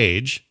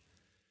engage,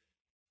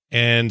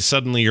 and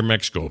suddenly your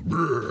mechs go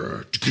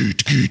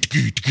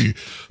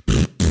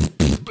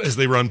as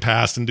they run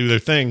past and do their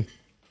thing.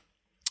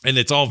 And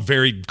it's all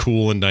very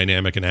cool and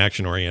dynamic and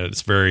action oriented.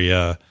 It's very,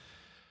 I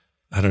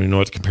don't even know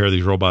what to compare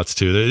these robots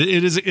to.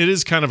 It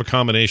is kind of a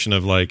combination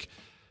of like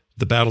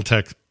the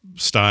BattleTech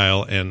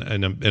style and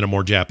a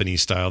more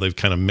Japanese style. They've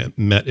kind of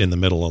met in the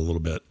middle a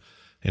little bit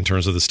in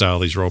terms of the style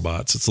of these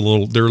robots. They're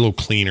a little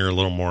cleaner, a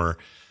little more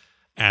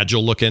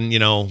agile looking,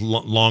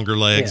 longer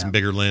legs and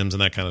bigger limbs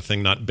and that kind of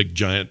thing, not big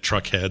giant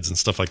truck heads and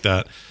stuff like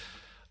that.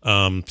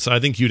 So I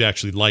think you'd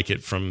actually like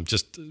it from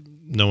just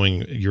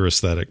knowing your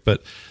aesthetic.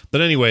 But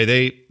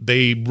anyway,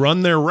 they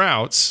run their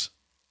routes,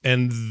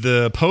 and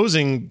the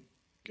opposing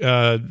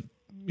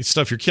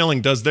stuff you're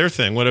killing does their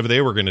thing, whatever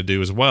they were going to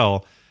do as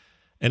well.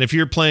 And if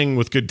you're playing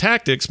with good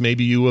tactics,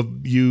 maybe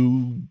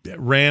you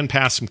ran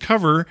past some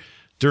cover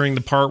during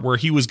the part where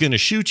he was going to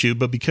shoot you,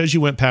 but because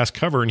you went past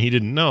cover and he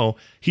didn't know,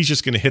 he's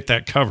just going to hit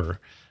that cover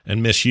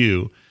and miss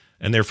you.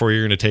 And therefore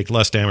you're going to take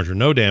less damage or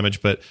no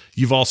damage, but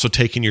you've also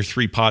taken your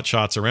 3 pot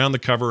shots around the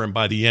cover. And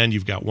by the end,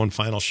 you've got one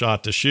final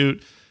shot to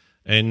shoot,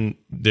 and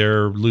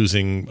they're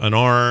losing an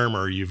arm,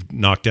 or you've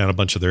knocked down a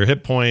bunch of their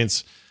hit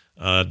points.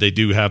 They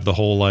do have the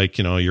whole,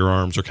 your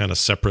arms are kind of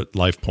separate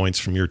life points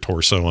from your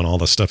torso and all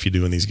the stuff you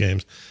do in these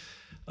games.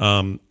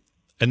 And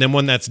then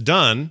when that's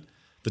done,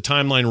 the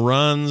timeline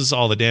runs,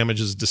 all the damage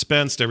is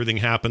dispensed, everything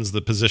happens,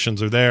 the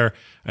positions are there,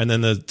 and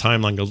then the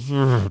timeline goes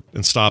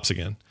and stops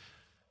again.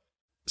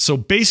 So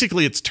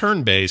basically it's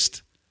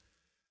turn-based,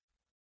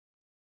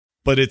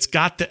 but it's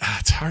got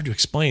it's hard to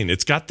explain.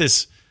 It's got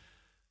this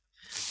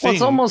thing. Well,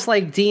 it's almost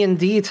like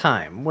D&D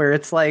time, where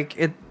it's like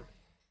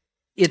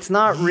it's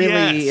not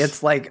really,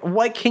 it's like,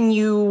 what can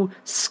you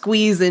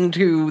squeeze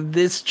into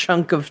this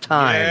chunk of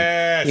time?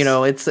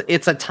 Yes.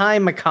 It's a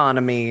time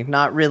economy,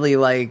 not really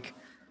like,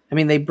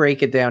 they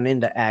break it down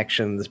into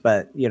actions,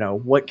 but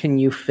what can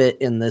you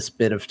fit in this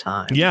bit of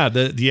time? Yeah,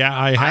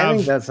 I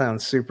think that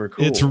sounds super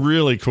cool. It's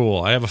really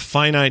cool. I have a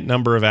finite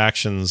number of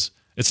actions.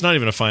 It's not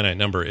even a finite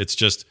number. It's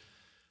just,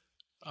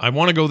 I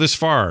want to go this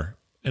far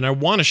and I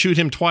want to shoot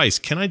him twice.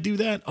 Can I do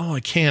that? Oh,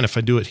 I can if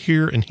I do it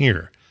here and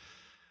here.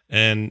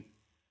 And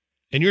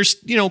you're,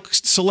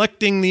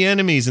 selecting the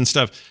enemies and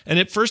stuff. And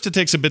at first it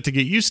takes a bit to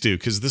get used to,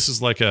 because this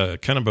is like a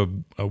kind of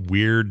a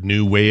weird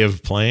new way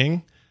of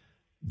playing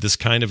this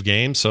kind of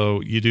game. So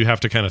you do have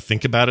to kind of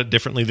think about it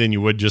differently than you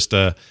would just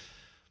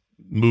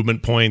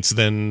movement points.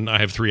 Then I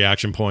have 3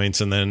 action points,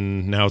 and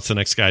then now it's the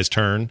next guy's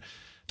turn. It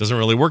doesn't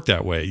really work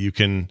that way. You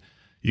can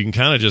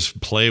kind of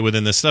just play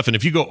within this stuff. And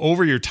if you go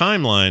over your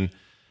timeline,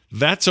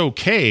 that's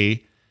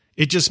okay.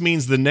 It just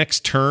means the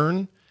next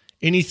turn,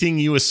 anything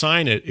you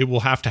assign it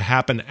will have to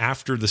happen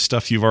after the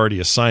stuff you've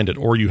already assigned it,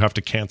 or you have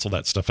to cancel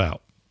that stuff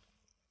out.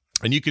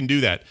 And you can do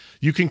that.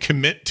 You can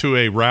commit to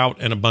a route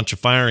and a bunch of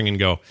firing and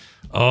go,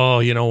 oh,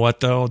 you know what,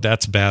 though?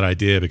 That's a bad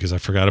idea because I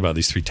forgot about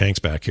these 3 tanks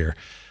back here.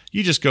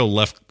 You just go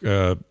right-click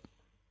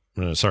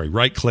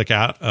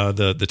out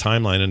the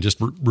timeline and just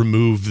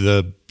remove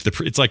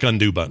it's like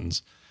undo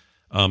buttons.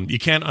 You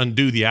can't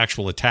undo the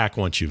actual attack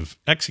once you've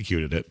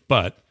executed it,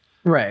 but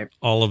right,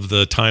 all of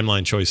the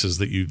timeline choices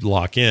that you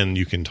lock in,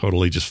 you can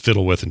totally just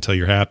fiddle with until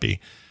you're happy.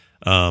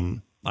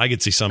 I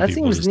could see some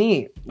people. That seems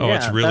neat. Oh, yeah,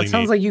 it's really neat. That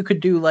sounds like you could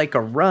do like a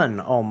run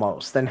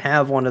almost, and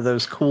have one of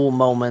those cool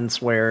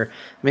moments where,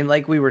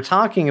 like we were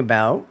talking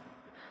about,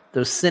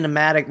 those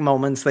cinematic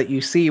moments that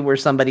you see where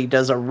somebody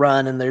does a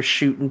run and they're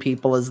shooting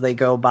people as they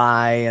go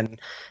by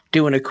and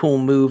doing a cool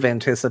move,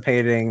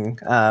 anticipating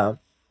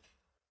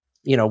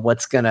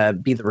what's going to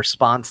be the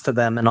response to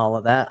them and all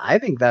of that. I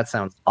think that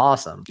sounds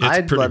awesome.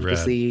 I'd love to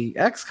see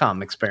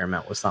XCOM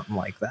experiment with something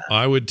like that.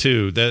 I would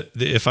too. That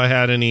if I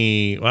had I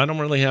don't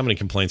really have any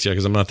complaints yet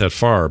because I'm not that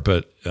far,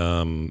 but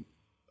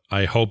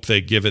I hope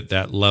they give it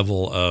that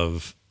level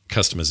of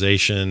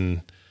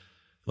customization.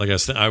 Like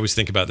I always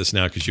think about this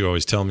now because you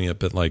always tell me it,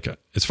 but like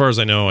as far as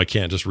I know, I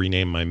can't just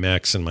rename my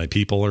mechs and my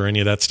people or any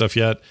of that stuff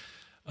yet.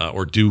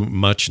 Or do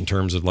much in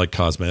terms of like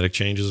cosmetic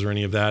changes or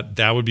any of that.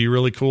 That would be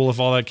really cool if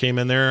all that came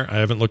in there. I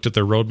haven't looked at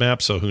their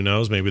roadmap, so who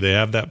knows? Maybe they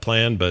have that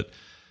plan, but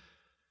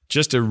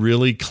just a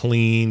really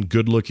clean,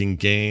 good-looking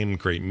game,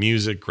 great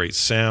music, great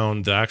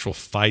sound. The actual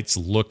fights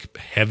look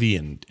heavy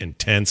and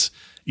intense,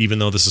 even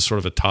though this is sort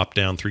of a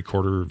top-down,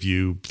 three-quarter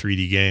view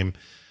 3D game.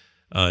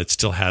 It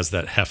still has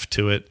that heft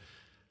to it.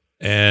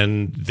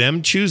 And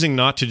them choosing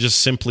not to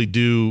just simply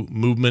do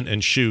movement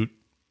and shoot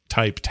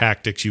type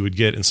tactics you would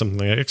get in something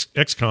like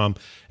XCOM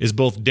is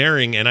both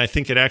daring, and I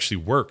think it actually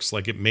works.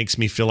 Like it makes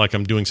me feel like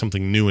I'm doing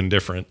something new and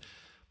different,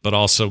 but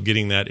also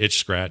getting that itch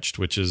scratched,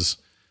 which is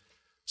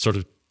sort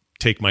of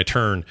take my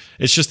turn.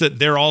 It's just that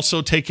they're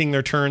also taking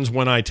their turns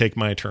when I take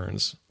my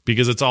turns,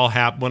 because it's all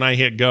when I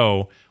hit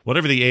go,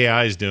 whatever the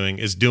AI is doing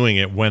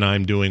it when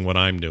I'm doing what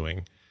I'm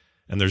doing.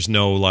 And there's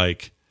no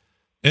like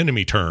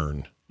enemy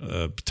turn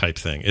type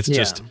thing. It's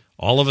just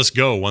all of us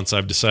go once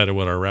I've decided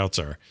what our routes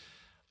are.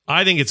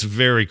 I think it's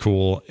very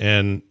cool,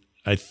 and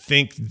I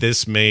think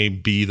this may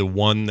be the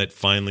one that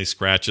finally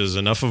scratches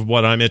enough of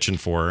what I'm itching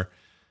for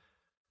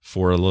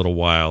a little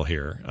while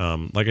here.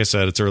 Like I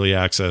said, it's early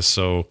access,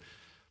 so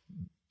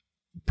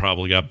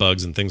probably got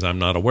bugs and things I'm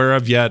not aware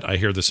of yet. I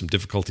hear there's some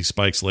difficulty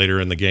spikes later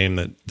in the game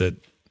that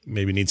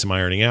maybe need some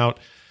ironing out.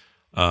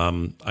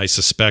 I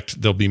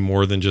suspect there'll be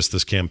more than just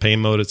this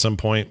campaign mode at some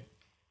point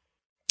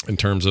in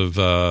terms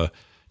of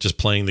just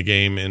playing the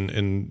game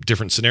in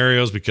different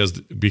scenarios, because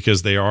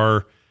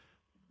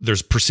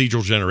there's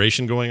procedural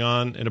generation going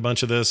on in a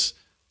bunch of this,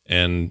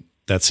 and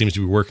that seems to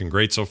be working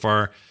great so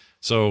far.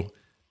 So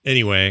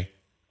anyway,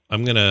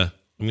 I'm gonna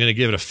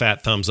give it a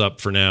fat thumbs up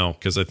for now,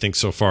 because I think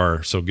so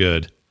far so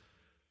good.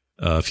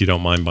 If you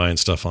don't mind buying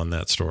stuff on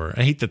that store,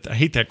 I hate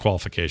that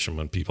qualification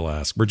when people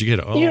ask, "Where'd you get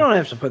it?" Oh. You don't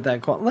have to put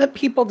that. Let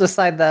people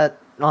decide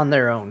that on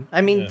their own.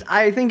 I mean,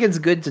 I think it's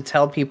good to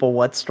tell people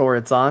what store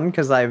it's on,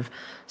 because I've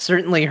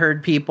certainly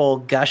heard people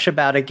gush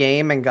about a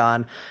game and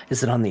gone,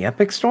 "Is it on the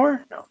Epic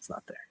Store? No, it's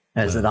not there.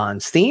 Is it on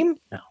Steam?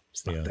 No,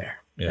 it's not there.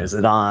 Yeah. Is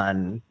it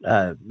on,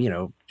 the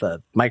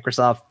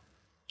Microsoft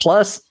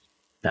Plus?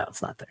 No,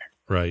 it's not there."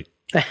 Right.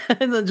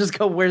 And then just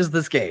go, "Where's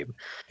this game?"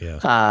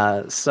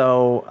 Yeah.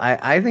 So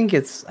I think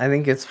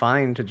it's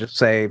fine to just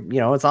say,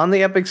 it's on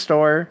the Epic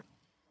Store.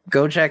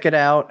 Go check it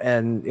out.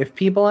 And if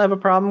people have a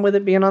problem with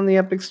it being on the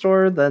Epic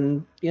Store,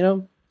 then,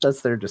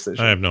 that's their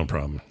decision. I have no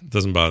problem. It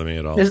doesn't bother me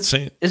at all. It's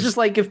just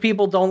like if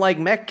people don't like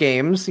mech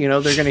games, they're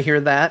going to hear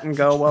that and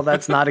go, "Well,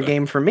 that's not a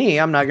game for me.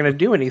 I'm not going to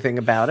do anything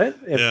about it."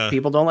 If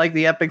people don't like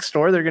the Epic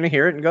Store, they're going to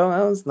hear it and go,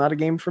 "Oh, it's not a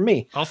game for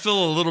me." I'll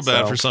feel a little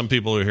bad for some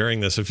people who are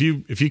hearing this. If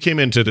you came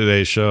into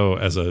today's show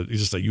as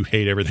just like you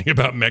hate everything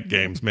about mech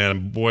games,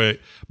 man, boy,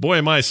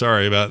 am I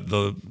sorry about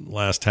the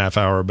last half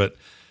hour. But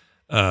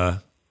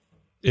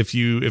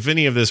if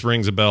any of this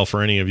rings a bell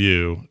for any of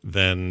you,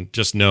 then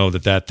just know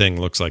that thing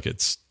looks like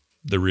it's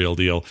the real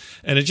deal.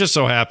 And it just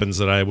so happens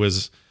that I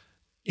was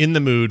in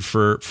the mood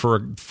for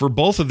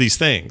both of these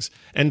things.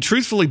 And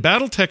truthfully,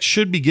 BattleTech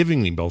should be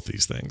giving me both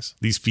these things,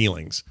 these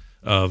feelings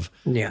of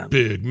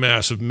big,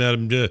 massive,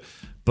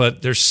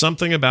 but there's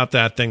something about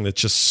that thing that's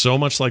just so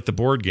much like the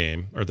board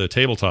game or the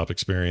tabletop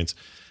experience,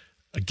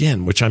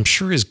 again, which I'm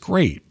sure is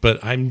great,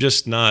 but I'm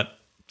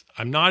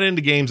not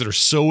into games that are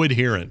so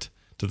adherent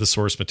to the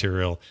source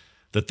material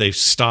that they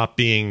stop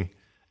being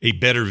a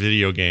better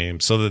video game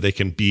so that they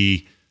can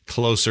be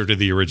closer to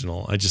the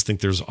original. I just think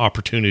there's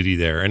opportunity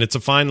there, and it's a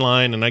fine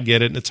line, and I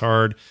get it, and it's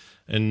hard,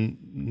 and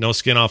no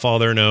skin off all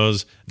their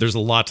nose. There's a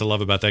lot to love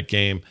about that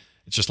game.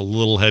 It's just a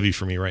little heavy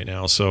for me right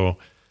now, so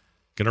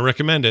gonna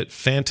recommend it.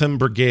 Phantom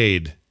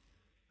Brigade,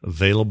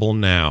 available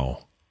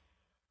now.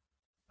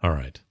 All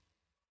right.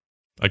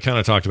 I kind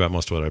of talked about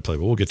most of what I played,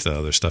 but we'll get to the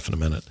other stuff in a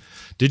minute.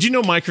 Did you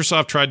know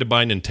Microsoft tried to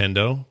buy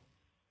Nintendo?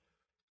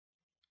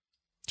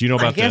 Do you know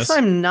about this? I guess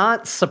I'm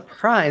not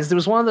surprised. It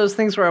was one of those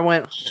things where I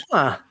went,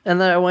 huh.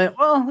 And then I went,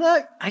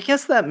 well, I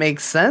guess that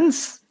makes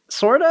sense.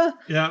 Sorta.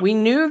 Yeah. We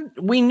knew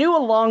a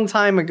long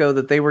time ago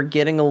that they were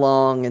getting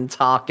along and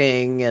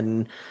talking,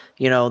 and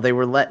they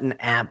were letting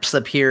apps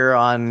appear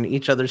on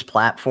each other's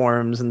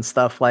platforms and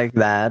stuff like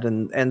that.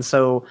 And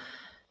so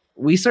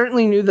we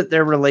certainly knew that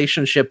their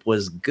relationship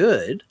was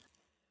good,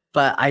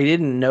 but I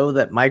didn't know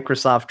that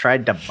Microsoft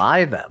tried to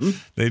buy them.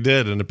 They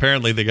did, and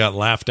apparently they got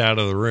laughed out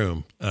of the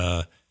room.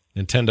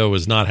 Nintendo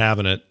was not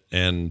having it,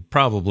 and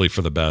probably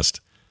for the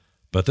best.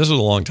 But this was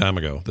a long time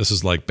ago. This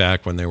is like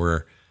back when they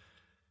were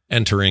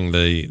entering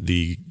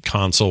the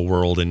console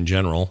world in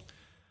general.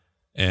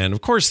 And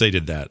of course they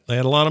did that. They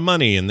had a lot of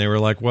money, and they were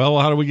like, well,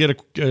 how do we get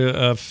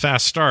a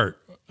fast start?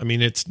 I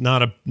mean, it's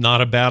not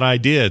a bad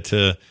idea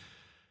to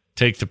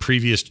take the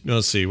previous,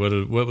 let's see, what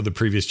would the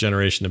previous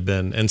generation have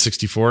been?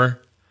 N64?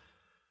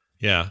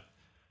 Yeah.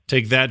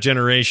 Take that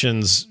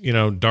generation's,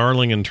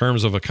 darling in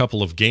terms of a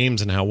couple of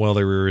games and how well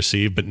they were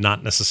received, but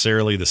not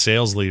necessarily the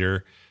sales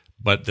leader,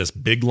 but this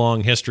big,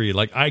 long history.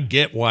 Like, I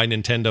get why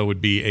Nintendo would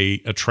be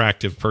a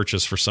attractive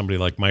purchase for somebody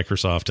like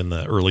Microsoft in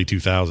the early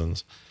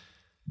 2000s.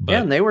 But,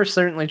 yeah, and they were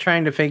certainly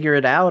trying to figure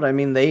it out. I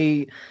mean,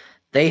 they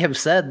have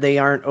said they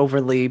aren't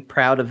overly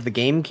proud of the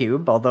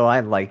GameCube, although I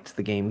liked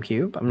the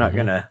GameCube. I'm not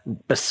going to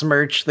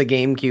besmirch the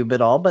GameCube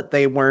at all, but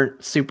they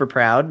weren't super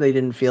proud. They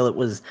didn't feel it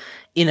was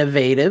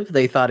innovative.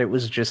 They thought it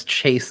was just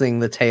chasing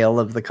the tail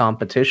of the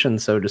competition,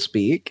 so to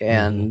speak.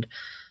 And,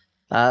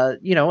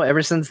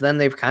 ever since then,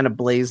 they've kind of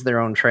blazed their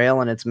own trail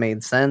and it's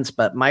made sense.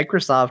 But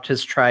Microsoft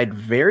has tried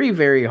very,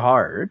 very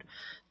hard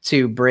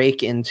to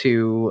break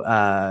into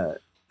a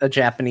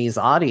Japanese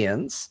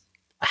audience.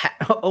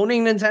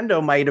 Owning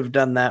Nintendo might have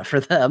done that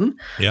for them.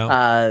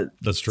 Yeah,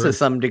 that's true to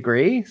some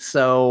degree.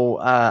 So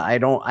I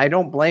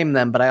don't blame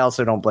them, but I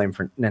also don't blame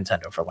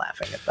Nintendo for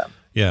laughing at them.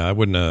 Yeah, I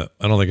wouldn't.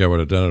 I don't think I would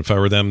have done it if I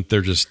were them.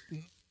 They're just.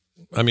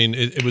 I mean,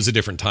 it was a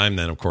different time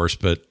then, of course,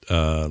 but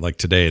like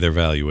today, their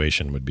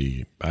valuation would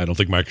be. I don't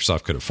think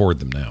Microsoft could afford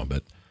them now,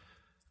 but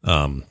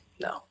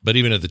no. But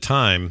even at the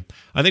time,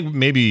 I think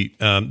maybe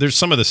there's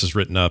some of this is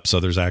written up, so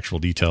there's actual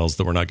details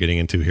that we're not getting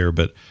into here,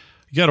 but.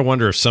 You got to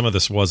wonder if some of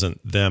this wasn't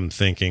them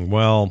thinking,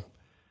 well,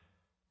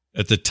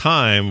 at the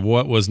time,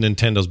 what was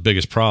Nintendo's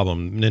biggest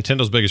problem?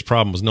 Nintendo's biggest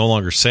problem was no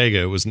longer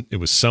Sega. It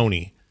was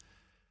Sony.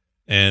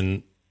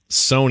 And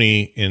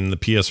Sony in the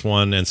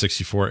PS1 and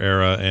 64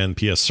 era and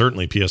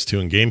certainly PS2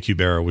 and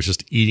GameCube era was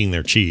just eating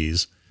their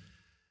cheese.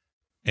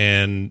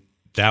 And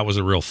that was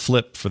a real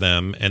flip for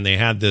them. And they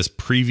had this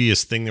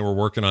previous thing they were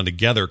working on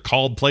together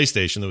called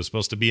PlayStation that was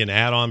supposed to be an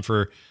add-on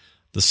for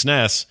the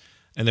SNES.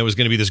 And there was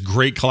going to be this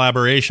great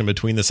collaboration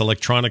between this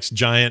electronics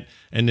giant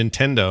and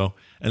Nintendo.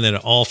 And then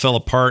it all fell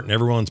apart and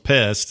everyone's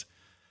pissed.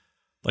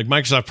 Like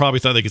Microsoft probably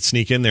thought they could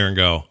sneak in there and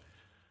go,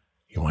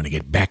 you want to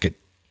get back at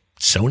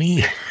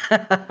Sony?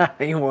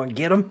 You want to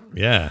get them?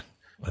 Yeah.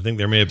 I think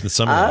there may have been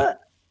some of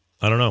that.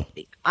 I don't know.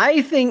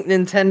 I think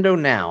Nintendo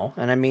now,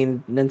 and I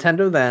mean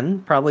Nintendo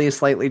then, probably a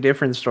slightly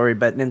different story,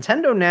 but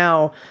Nintendo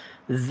now,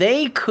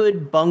 they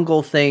could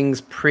bungle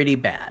things pretty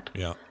bad.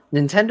 Yeah.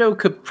 Nintendo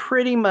could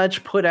pretty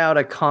much put out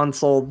a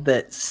console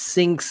that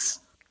sinks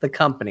the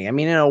company. I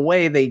mean, in a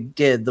way they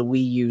did. The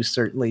Wii U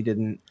certainly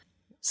didn't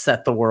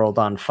set the world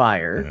on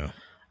fire.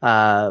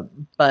 Yeah.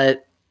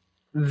 But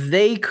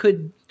they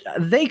could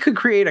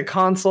create a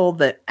console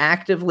that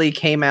actively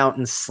came out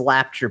and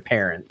slapped your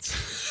parents.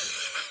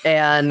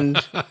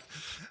 And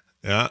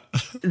yeah.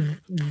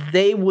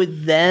 They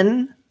would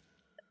then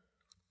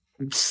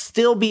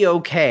still be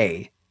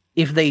okay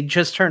if they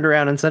just turned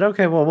around and said,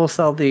 okay, well, we'll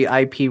sell the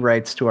IP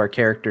rights to our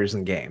characters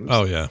and games.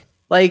 Oh, yeah.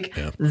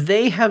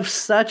 They have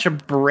such a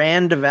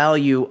brand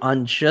value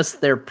on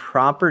just their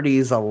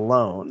properties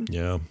alone.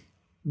 Yeah.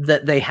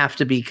 That they have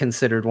to be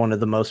considered one of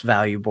the most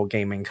valuable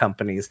gaming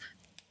companies,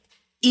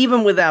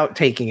 even without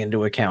taking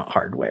into account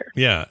hardware.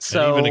 Yeah.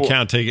 So and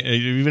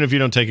even if you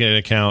don't take into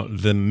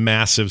account the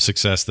massive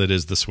success that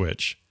is the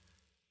Switch.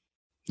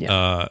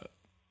 Yeah.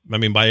 I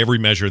mean, by every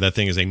measure, that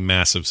thing is a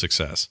massive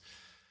success.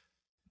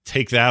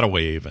 Take that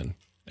away even,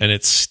 and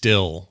it's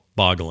still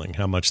boggling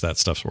how much that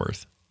stuff's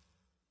worth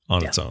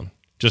on its own.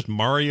 Just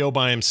Mario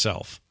by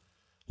himself.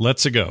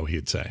 Let's go,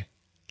 he'd say.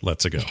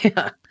 Let's go.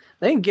 Yeah.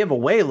 They can give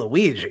away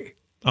Luigi.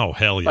 Oh,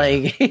 hell yeah.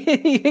 Like,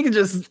 you can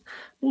just,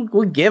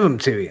 we'll give them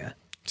to you.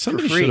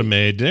 Somebody should have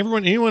made, did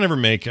anyone ever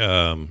make,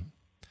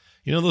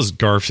 those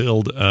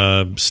Garfield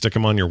stick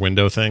them on your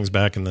window things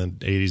back in the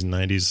 80s and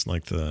 90s?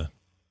 Like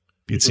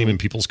you'd see them in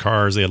people's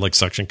cars. They had like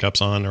suction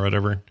cups on or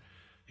whatever.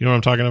 You know what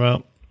I'm talking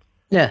about?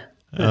 Yeah.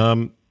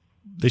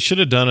 They should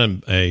have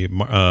done a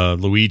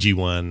Luigi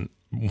one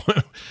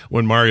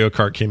when Mario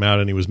Kart came out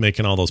and he was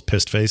making all those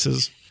pissed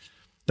faces.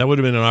 That would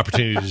have been an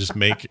opportunity to just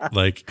make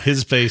like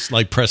his face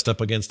like pressed up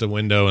against a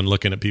window and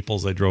looking at people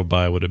as they drove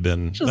by would have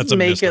been. Just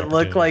make it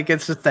look like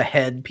it's just the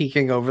head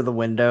peeking over the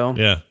window.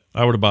 Yeah,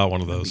 I would have bought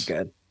one of those.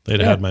 Good. They'd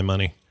have had my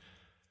money.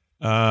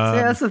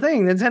 That's the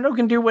thing. Nintendo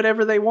can do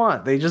whatever they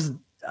want. They just,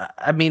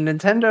 I mean,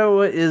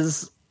 Nintendo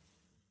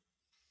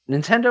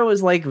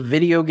is like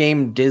video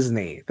game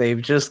Disney.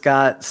 They've just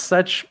got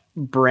such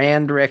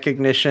brand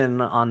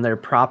recognition on their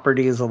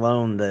properties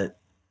alone that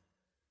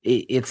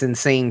it's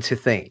insane to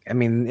think. I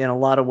mean, in a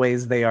lot of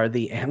ways, they are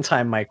the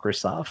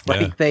anti-Microsoft.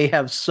 Like they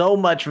have so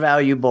much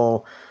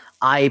valuable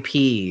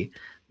IP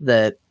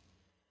that,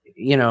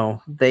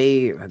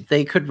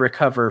 they could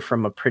recover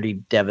from a pretty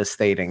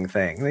devastating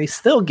thing. They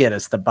still get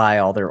us to buy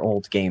all their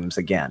old games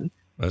again.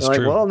 That's They're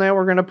true. Like, well, now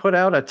we're going to put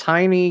out a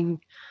tiny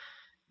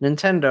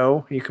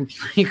Nintendo.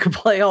 You can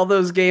play all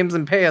those games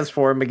and pay us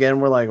for them again.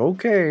 We're like,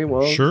 okay,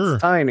 well, sure.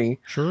 It's tiny.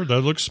 Sure,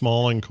 that looks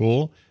small and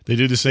cool. They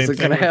do the same thing. Is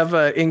it going to have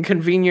an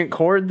inconvenient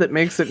cord that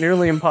makes it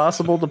nearly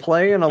impossible to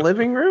play in a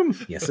living room?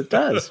 Yes, it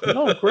does.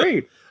 Oh,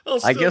 great.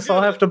 I guess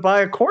I'll have to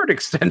buy a cord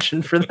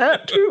extension for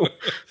that, too.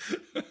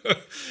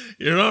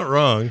 You're not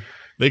wrong.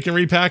 They can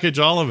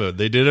repackage all of it.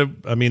 They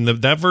did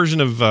that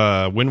version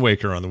of Wind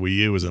Waker on the Wii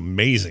U was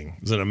amazing.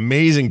 It was an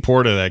amazing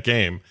port of that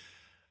game.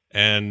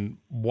 And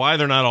why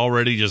they're not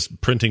already just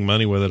printing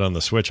money with it on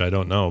the Switch, I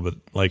don't know. But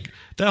like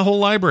that whole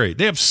library,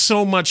 they have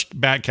so much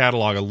back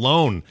catalog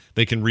alone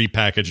they can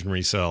repackage and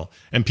resell,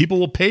 and people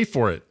will pay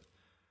for it.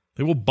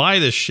 They will buy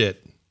this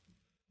shit.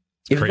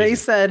 If they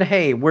said,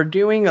 "Hey, we're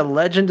doing a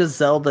Legend of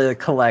Zelda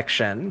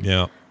collection,"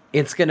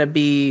 it's going to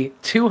be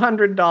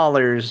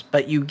 $200,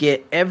 but you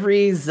get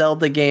every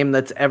Zelda game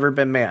that's ever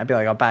been made, I'd be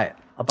like, "I'll buy it.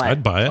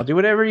 I'd buy it. I'll do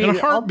whatever you." In a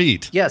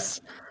heartbeat. Yes.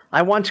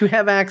 I want to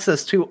have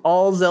access to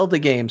all Zelda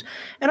games.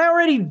 And I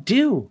already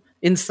do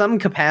in some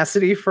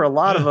capacity for a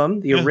lot of them.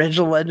 The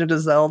original Legend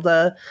of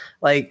Zelda.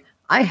 Like,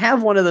 I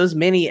have one of those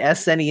mini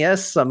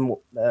SNES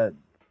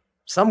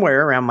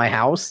somewhere around my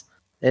house.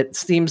 It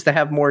seems to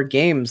have more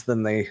games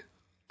than they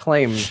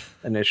claimed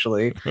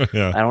initially.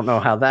 I don't know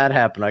how that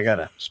happened. I got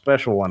a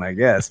special one, I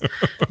guess.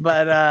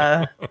 But,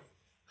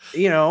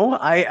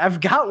 I've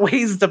got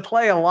ways to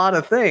play a lot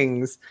of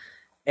things.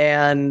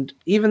 And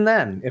even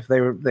then, if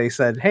they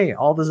said, "Hey,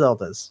 all the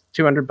Zeldas,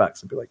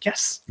 $200," I'd be like,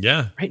 "Yes,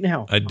 right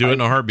now, I'd do it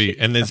in a heartbeat."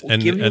 And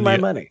give you my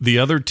money. The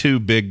other two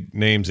big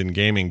names in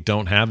gaming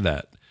don't have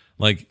that.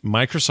 Like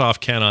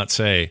Microsoft cannot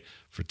say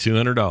for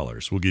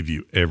 $200 we'll give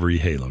you every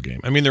Halo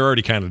game. I mean, they're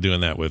already kind of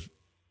doing that with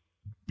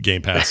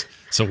Game Pass.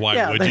 So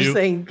why would you? They're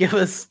saying give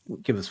us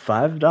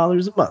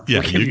 $5 a month.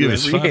 Yeah, you give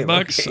us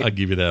 $5, I'll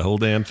give you that whole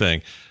damn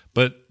thing.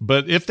 But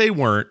if they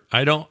weren't,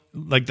 I don't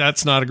like.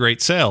 That's not a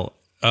great sale.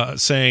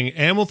 Saying,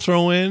 and we'll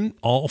throw in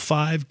all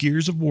 5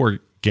 Gears of War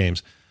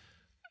games.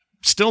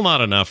 Still not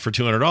enough for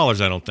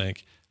 $200, I don't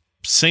think.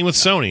 Same with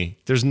Sony.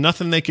 There's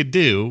nothing they could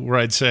do where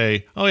I'd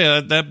say, "Oh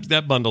yeah,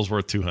 that bundle's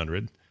worth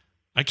 $200."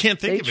 I can't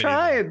think of it. They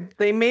tried.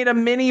 They made a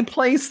mini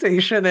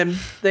PlayStation, and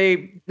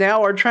they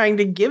now are trying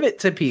to give it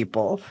to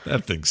people.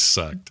 That thing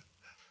sucked.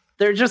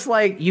 They're just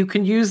like, you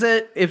can use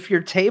it if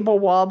your table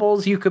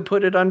wobbles, you could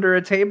put it under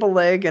a table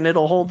leg and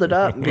it'll hold it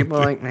up. And people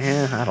are like,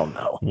 I don't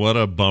know. What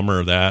a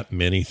bummer that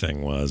mini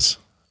thing was.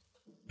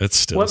 It's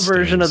still What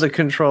version of the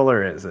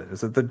controller is it?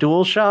 Is it the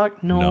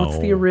DualShock? No, it's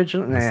the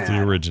original. It's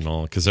the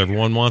original, because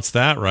everyone wants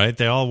that, right?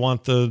 They all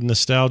want the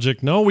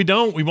nostalgic. No, we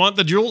don't. We want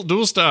the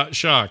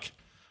DualShock.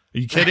 Are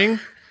you kidding?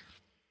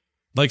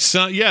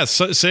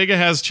 Sega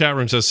has, chat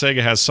room says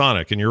Sega has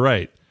Sonic, and you're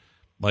right.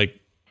 Like,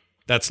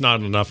 that's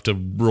not enough to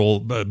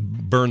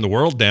burn the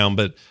world down,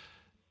 but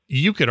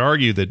you could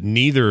argue that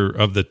neither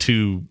of the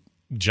two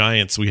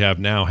giants we have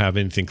now have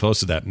anything close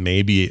to that.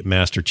 Maybe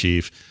Master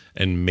Chief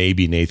and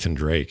maybe Nathan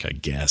Drake, I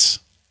guess.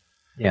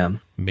 Yeah.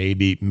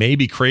 Maybe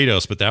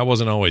Kratos, but that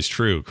wasn't always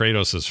true.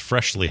 Kratos is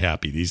freshly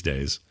happy these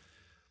days.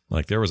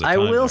 Like there was a time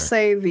I will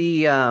say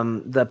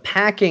the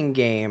packing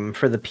game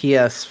for the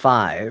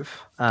PS5.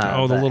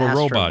 The little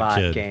robot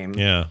kid game.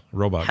 Yeah,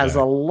 robot has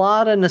a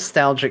lot of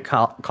nostalgic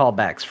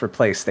callbacks for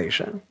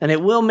PlayStation, and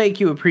it will make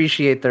you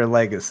appreciate their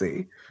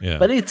legacy. Yeah.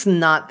 But it's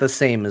not the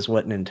same as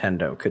what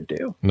Nintendo could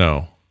do.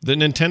 No. The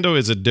Nintendo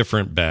is a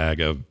different bag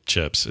of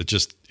chips. It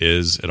just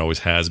is. It always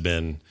has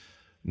been.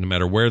 No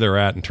matter where they're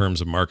at in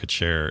terms of market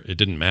share, it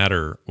didn't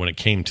matter when it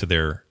came to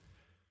their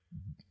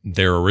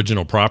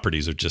original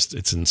properties.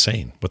 It's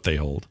insane what they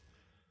hold.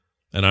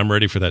 And I'm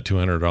ready for that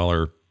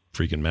 $200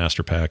 freaking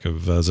master pack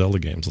of Zelda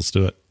games. Let's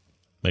do it.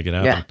 Make it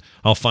happen. Yeah.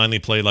 I'll finally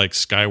play like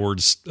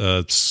Skyward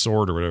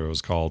Sword or whatever it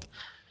was called.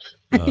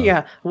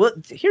 Yeah. Well,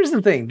 here's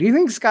the thing. Do you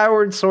think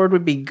Skyward Sword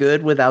would be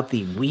good without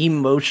the Wii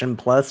Motion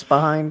Plus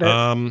behind it?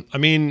 I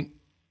mean,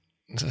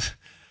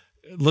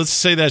 let's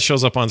say that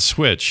shows up on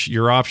Switch.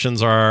 Your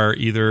options are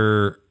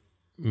either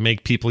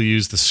make people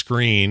use the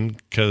screen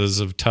because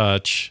of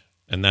touch,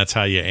 and that's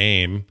how you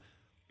aim,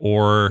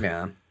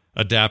 or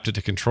adapt it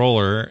to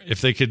controller.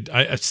 If they could,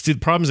 I see the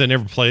problem is I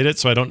never played it,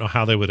 so I don't know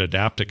how they would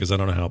adapt it because I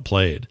don't know how it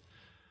played.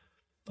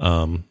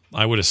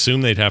 I would assume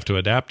they'd have to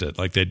adapt it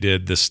like they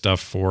did this stuff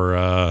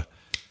for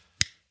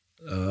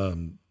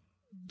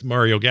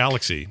Mario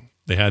Galaxy.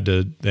 They had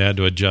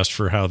to adjust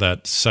for how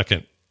that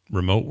second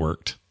remote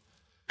worked,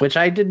 which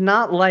I did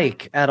not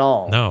like at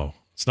all. No,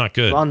 it's not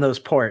good on those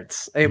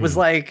ports. It was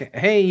like,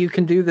 hey, you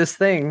can do this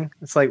thing.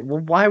 It's like,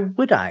 well, why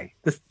would I?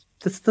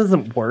 This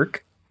doesn't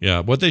work. Yeah,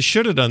 what they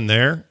should have done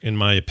there, in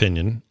my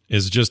opinion,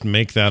 is just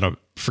make that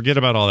forget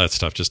about all that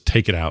stuff. Just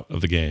take it out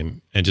of the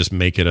game and just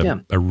make it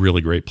a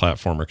really great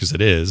platformer, because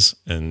it is,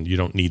 and you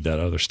don't need that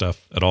other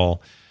stuff at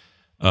all.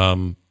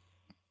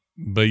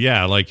 But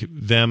yeah, like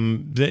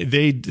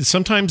they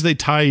sometimes they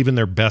tie even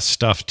their best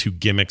stuff to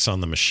gimmicks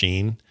on the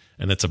machine,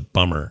 and that's a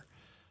bummer,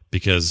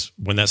 because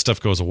when that stuff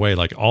goes away,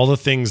 like all the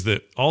things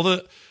that all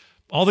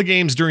the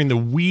games during the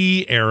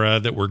Wii era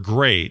that were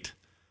great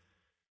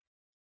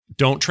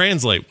don't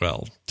translate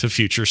well to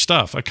future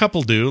stuff. A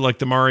couple do, like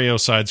the Mario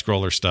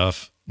side-scroller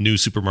stuff, new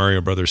Super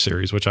Mario Brothers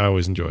series, which I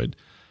always enjoyed.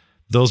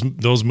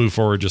 Those move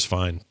forward just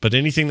fine. But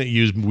anything that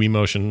used Wii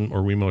Motion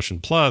or Wii Motion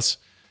Plus,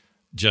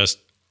 just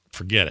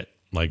forget it.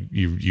 Like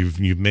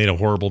you've made a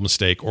horrible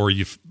mistake, or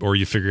you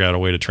figure out a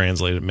way to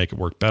translate it and make it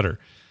work better.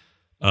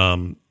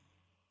 Same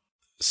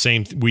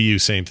Wii U,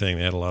 same thing.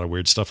 They had a lot of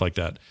weird stuff like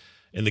that.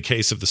 In the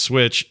case of the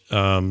Switch,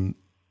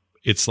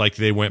 it's like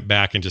they went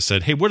back and just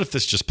said, hey, what if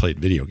this just played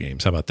video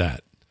games? How about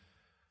that?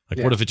 Like,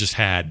 what if it just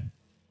had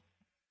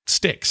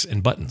sticks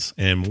and buttons.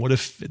 And what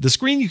if the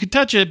screen, you could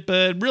touch it,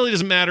 but it really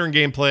doesn't matter in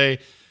gameplay.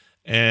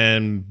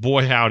 And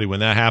boy, howdy,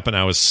 when that happened,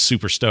 I was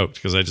super stoked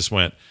because I just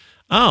went,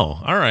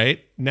 oh, all right,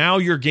 now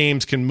your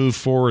games can move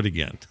forward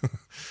again.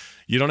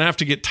 You don't have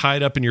to get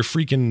tied up in your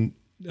freaking,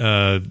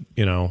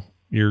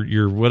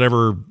 your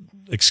whatever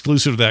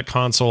exclusive to that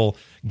console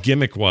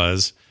gimmick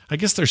was. I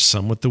guess there's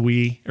some with the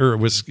Wii, or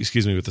with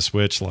the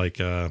Switch, like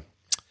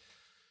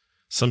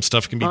some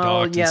stuff can be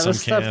docked. Yeah, and some the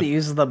stuff can't. that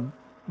uses the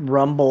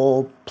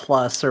Rumble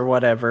Plus or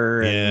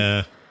whatever.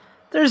 Yeah.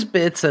 There's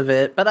bits of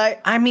it, but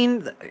I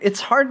mean, it's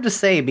hard to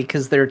say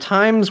because there are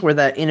times where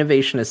that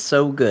innovation is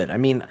so good. I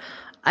mean,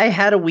 I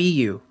had a Wii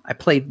U. I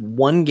played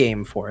one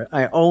game for it.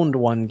 I owned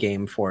one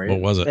game for it. What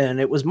was it? And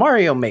it was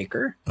Mario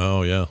Maker.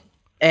 Oh, yeah.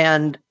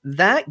 And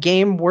that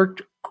game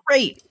worked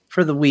great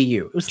for the Wii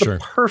U. It was the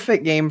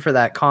perfect game for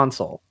that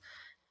console.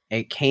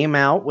 It came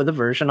out with a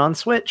version on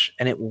Switch,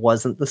 and it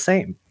wasn't the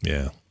same.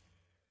 Yeah.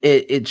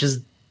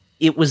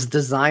 It was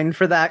designed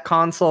for that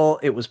console.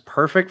 It was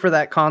perfect for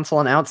that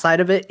console, and outside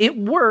of it, it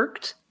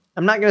worked.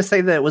 I'm not going to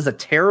say that it was a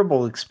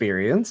terrible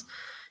experience.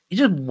 It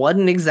just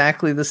wasn't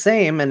exactly the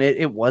same, and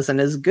it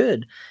wasn't as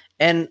good.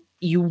 And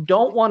you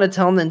don't want to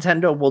tell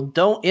Nintendo, well,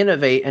 don't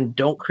innovate and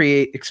don't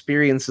create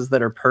experiences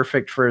that are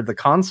perfect for the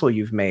console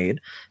you've made.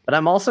 But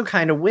I'm also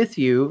kind of with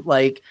you,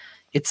 like,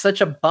 it's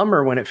such a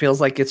bummer when it feels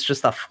like it's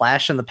just a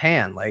flash in the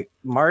pan. Like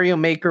Mario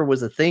Maker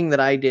was a thing that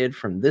I did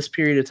from this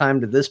period of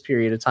time to this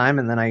period of time,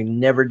 and then I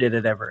never did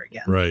it ever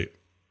again. Right.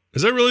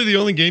 Is that really the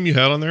only game you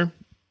had on there?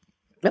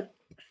 Yep.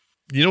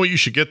 You know what you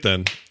should get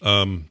then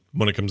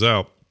when it comes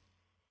out?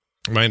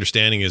 My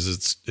understanding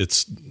is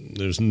it's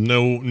there's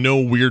no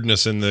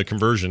weirdness in the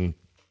conversion.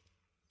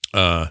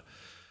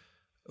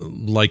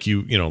 Like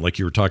you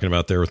were talking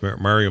about there with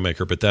Mario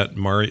Maker, but that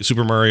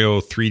Super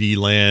Mario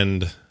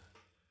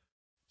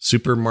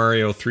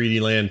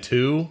 3D Land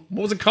 2.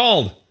 What was it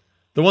called?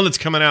 The one that's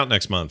coming out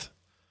next month.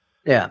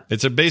 Yeah.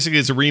 It's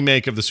a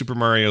remake of the Super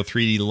Mario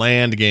 3D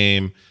Land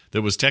game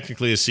that was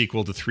technically a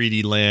sequel to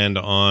 3D Land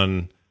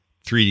on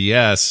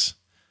 3DS.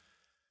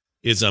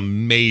 It's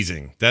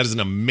amazing. That is an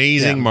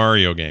amazing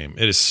Mario game.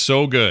 It is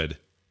so good.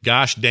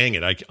 Gosh dang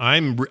it.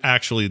 I'm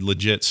actually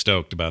legit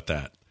stoked about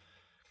that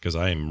because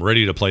I am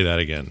ready to play that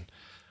again.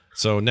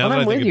 So now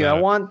that I'm with you, I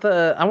want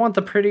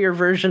the prettier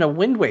version of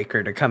Wind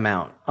Waker to come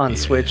out on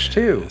Switch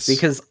too,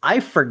 because I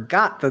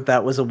forgot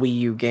that was a Wii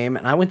U game,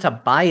 and I went to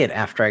buy it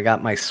after I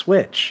got my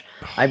Switch.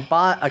 I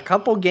bought a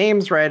couple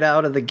games right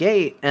out of the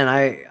gate, and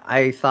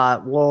I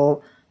thought,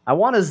 well, I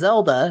want a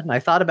Zelda, and I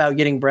thought about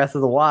getting Breath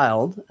of the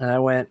Wild, and I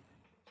went,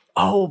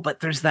 oh, but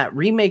there's that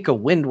remake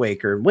of Wind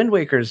Waker. Wind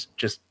Waker's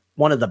just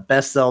one of the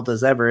best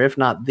Zeldas ever, if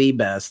not the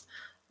best.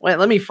 Wait,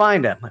 let me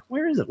find it. I'm like,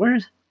 where is it?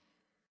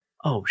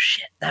 Oh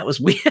shit, that was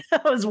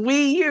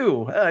Wii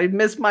U. I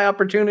missed my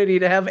opportunity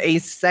to have a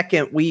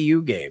second Wii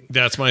U game.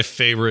 That's my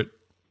favorite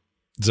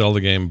Zelda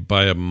game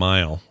by a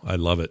mile. I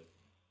love it.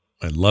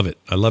 I love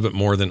it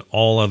more than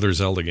all other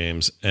Zelda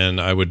games,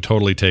 and I would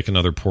totally take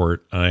another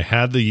port. I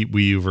had the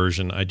Wii U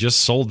version. I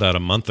just sold that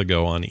a month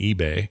ago on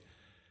eBay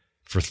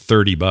for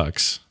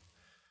 $30,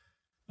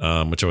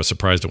 which I was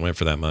surprised it went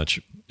for that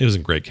much. It was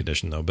in great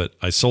condition though, but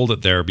I sold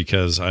it there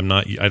because I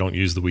don't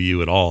use the Wii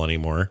U at all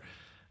anymore.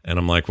 And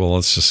I'm like, well,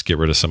 let's just get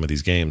rid of some of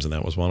these games. And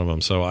that was one of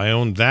them. So I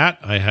owned that.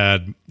 I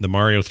had the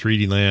Mario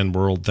 3D Land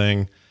World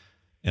thing.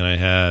 And I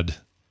had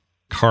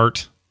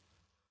Kart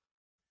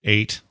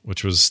 8,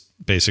 which was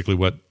basically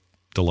what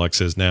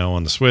Deluxe is now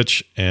on the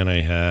Switch. And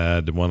I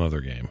had one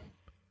other game.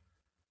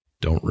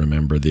 Don't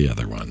remember the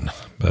other one.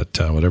 But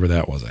whatever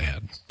that was, I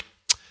had.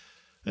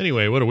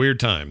 Anyway, what a weird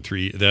time.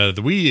 The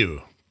Wii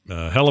U.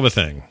 Hell of a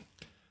thing.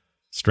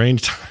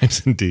 Strange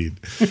times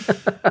indeed.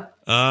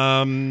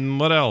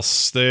 What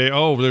else?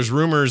 There's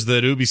rumors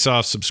that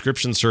Ubisoft's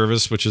subscription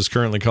service, which is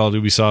currently called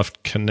Ubisoft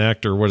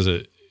Connect, or what is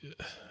it?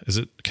 Is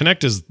it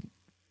Connect is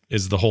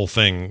the whole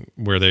thing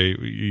where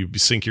you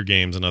sync your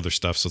games and other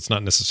stuff. So it's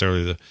not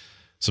necessarily the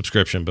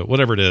subscription, but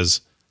whatever it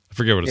is, I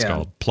forget what it's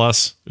called.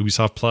 Plus,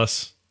 Ubisoft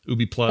Plus,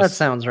 Ubi Plus. That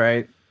sounds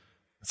right.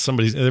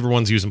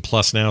 Everyone's using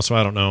Plus now, so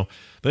I don't know.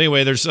 But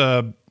anyway, there's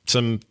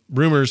some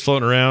rumors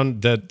floating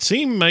around that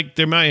seem like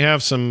they might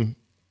have some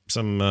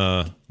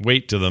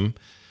weight to them,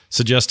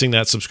 suggesting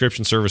that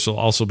subscription service will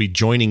also be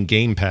joining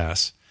Game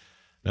Pass.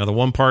 Now, the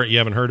one part you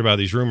haven't heard about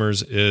these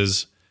rumors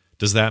is,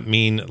 does that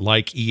mean,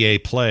 like EA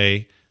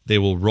Play, they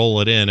will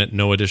roll it in at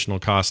no additional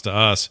cost to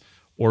us,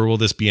 or will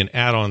this be an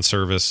add-on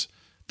service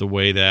the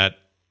way that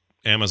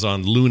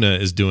Amazon Luna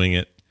is doing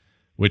it,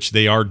 which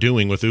they are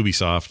doing with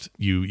Ubisoft?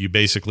 You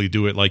basically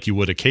do it like you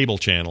would a cable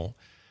channel,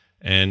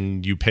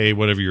 and you pay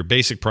whatever your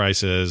basic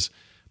price is,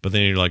 but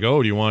then you're like,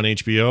 oh, do you want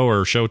HBO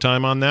or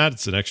Showtime on that?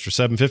 It's an extra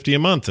 $7.50 a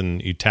month, and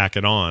you tack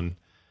it on.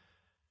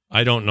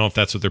 I don't know if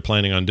that's what they're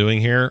planning on doing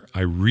here.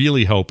 I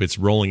really hope it's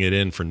rolling it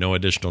in for no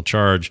additional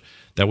charge.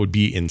 That would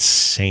be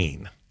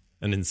insane.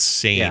 An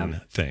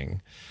insane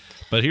thing.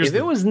 But if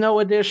it was no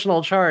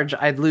additional charge,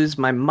 I'd lose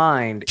my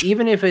mind.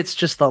 Even if it's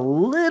just a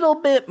little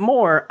bit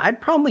more,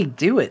 I'd probably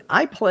do it.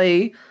 I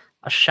play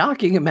a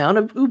shocking amount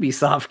of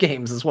Ubisoft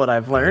games is what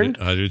I've learned.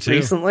 I do too.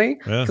 Recently.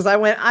 Because I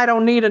went, I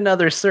don't need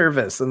another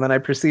service. And then I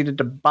proceeded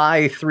to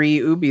buy 3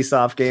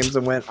 Ubisoft games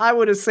and went, I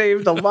would have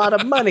saved a lot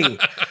of money.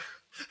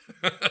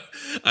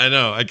 I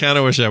know. I kind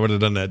of wish I would have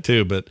done that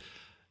too. But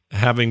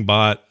having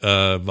bought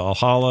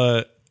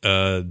Valhalla,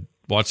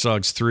 Watch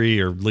Dogs 3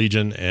 or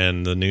Legion,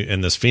 and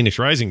this Phoenix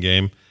Rising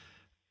game,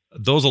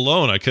 those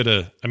alone, I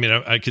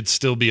could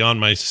still be on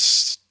my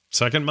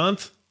second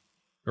month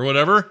or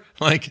whatever.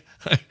 Like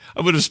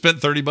I would have spent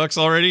 $30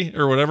 already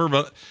or whatever,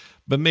 but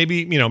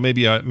maybe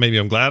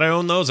I'm glad I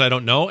own those. I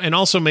don't know. And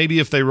also maybe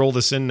if they roll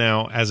this in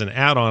now as an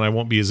add-on, I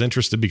won't be as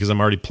interested because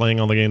I'm already playing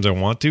all the games I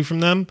want to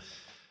from them.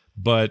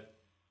 But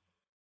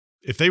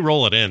if they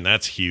roll it in,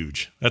 that's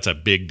huge. That's a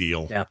big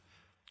deal. Yeah.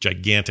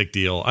 Gigantic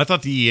deal. I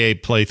thought the EA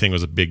Play thing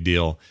was a big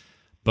deal,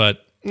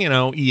 but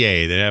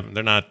EA, they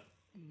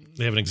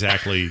haven't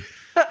exactly.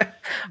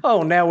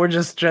 Oh, now we're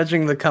just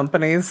judging the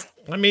companies.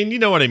 I mean, you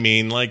know what I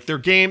mean? Like their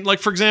game, like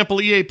for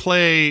example, EA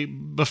Play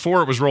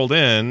before it was rolled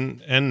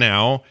in and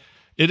now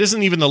it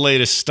isn't even the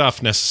latest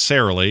stuff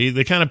necessarily.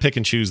 They kind of pick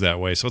and choose that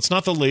way. So it's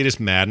not the latest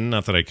Madden.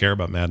 Not that I care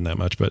about Madden that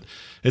much, but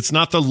it's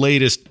not the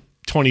latest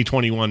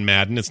 2021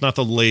 Madden. It's not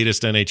the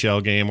latest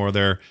NHL game or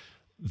their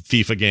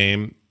FIFA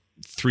game,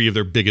 3 of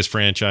their biggest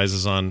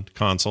franchises on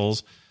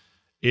consoles.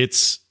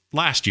 It's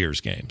last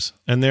year's games.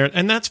 And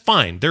that's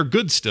fine. They're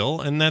good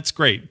still, and that's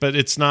great. But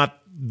it's not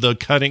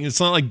it's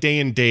not like day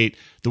and date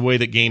the way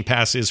that Game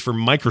Pass is for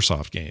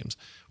Microsoft games,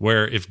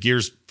 where if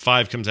Gears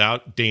 5 comes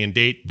out, day and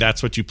date,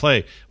 that's what you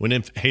play.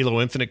 When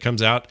Halo Infinite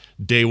comes out,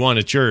 day one,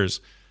 it's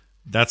yours.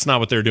 That's not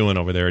what they're doing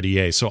over there at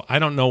EA. So I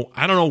don't know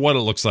what it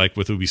looks like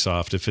with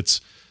Ubisoft, if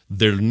it's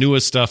their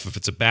newest stuff, if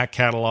it's a back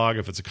catalog,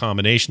 if it's a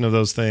combination of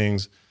those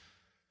things.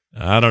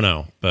 I don't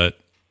know, but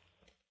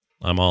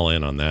I'm all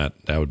in on that.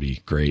 That would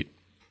be great.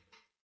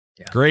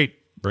 Yeah. Great.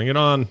 Bring it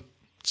on.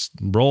 Let's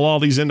roll all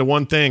these into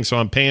one thing. So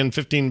I'm paying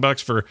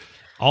 $15 for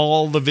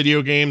all the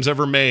video games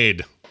ever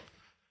made.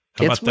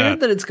 It's weird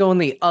that it's going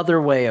the other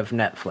way of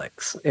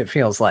Netflix. It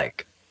feels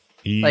like.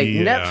 Like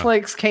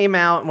Netflix came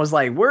out and was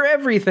like, we're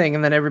everything.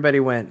 And then everybody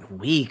went,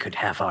 we could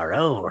have our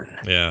own.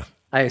 Yeah.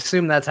 I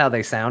assume that's how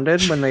they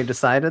sounded when they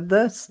decided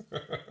this.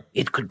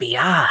 It could be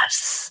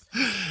us.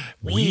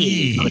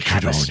 We could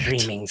have a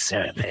streaming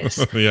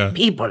service. Yeah.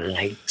 People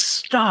like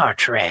Star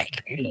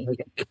Trek.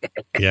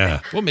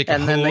 Yeah. We'll make a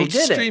whole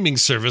streaming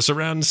service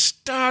around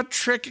Star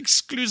Trek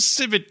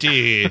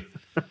exclusivity.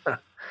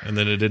 And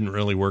then it didn't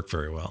really work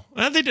very well.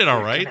 They did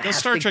all right. The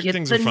Star Trek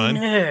things are fun.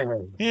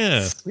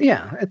 Yeah.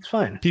 Yeah, it's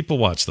fine. People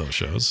watch those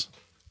shows.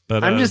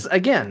 But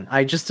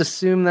I just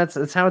assume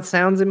that's how it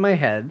sounds in my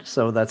head,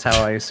 so that's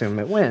how I assume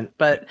it went.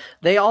 But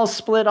they all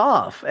split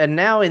off, and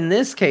now in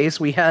this case,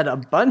 we had a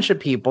bunch of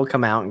people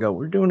come out and go,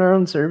 "We're doing our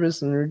own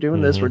service, and we're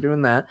doing this, we're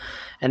doing that,"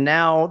 and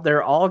now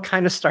they're all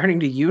kind of starting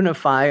to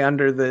unify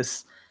under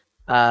this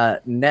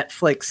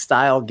Netflix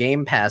style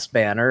Game Pass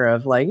banner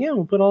of like, yeah,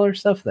 we'll put all our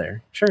stuff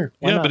there. Sure,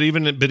 why not? But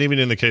even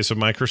in the case of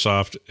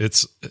Microsoft,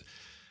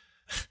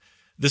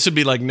 this would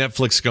be like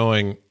Netflix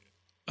going,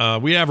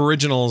 we have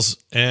originals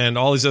and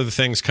all these other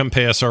things. Come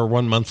pay us our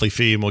 1 monthly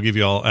fee and we'll give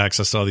you all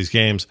access to all these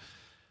games.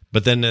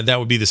 But then that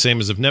would be the same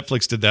as if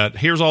Netflix did that.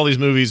 Here's all these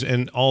movies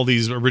and all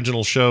these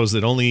original shows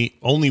that only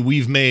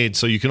we've made,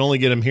 so you can only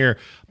get them here.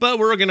 But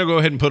we're going to go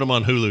ahead and put them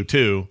on Hulu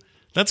too.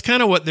 That's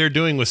kind of what they're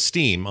doing with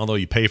Steam, although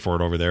you pay for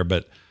it over there.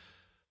 But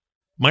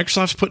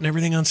Microsoft's putting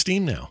everything on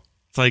Steam now.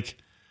 It's like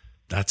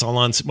that's all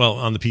on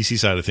the PC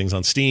side of things,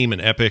 on Steam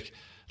and Epic.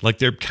 Like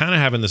they're kind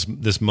of having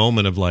this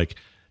moment of like,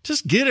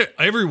 just get it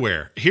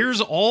everywhere. Here's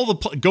all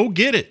go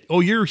get it. Oh,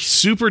 you're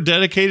super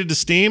dedicated to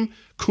Steam?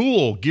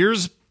 Cool.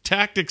 Gears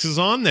Tactics is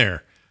on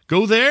there.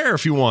 Go there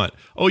if you want.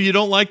 Oh, you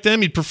don't like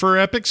them? You'd prefer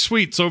Epic?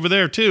 Sweet. It's over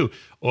there too.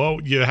 Oh,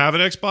 you have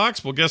an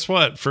Xbox? Well, guess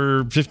what?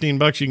 For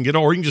 $15 you can get it,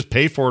 or you can just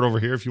pay for it over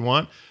here if you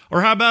want.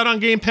 Or how about on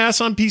Game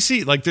Pass on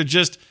PC? Like they're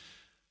just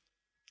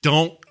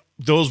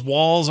those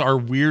walls are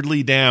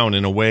weirdly down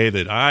in a way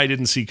that I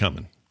didn't see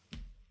coming.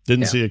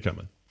 Didn't see it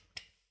coming.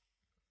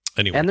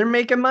 Anyway. And they're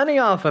making money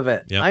off of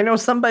it. Yep. I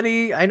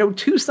know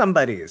two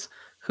somebodies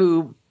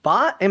who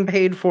bought and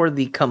paid for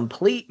the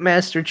complete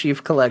Master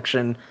Chief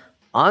Collection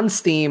on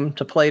Steam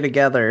to play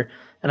together.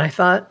 And I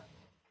thought,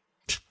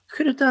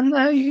 could have done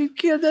that. You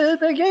get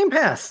the Game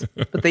Pass.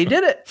 But they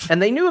did it.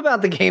 And they knew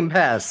about the Game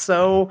Pass.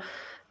 So,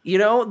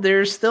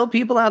 there's still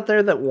people out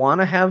there that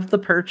want to have the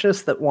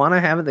purchase, that want to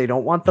have it. They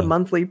don't want the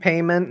monthly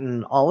payment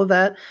and all of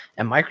that.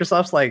 And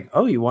Microsoft's like,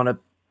 oh, you want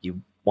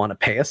to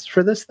pay us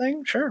for this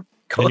thing? Sure.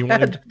 Go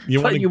ahead.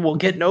 You will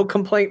get no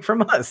complaint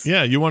from us.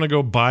 Yeah, you want to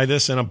go buy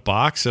this in a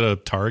box at a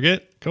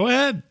Target? Go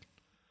ahead.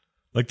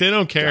 Like they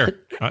don't care.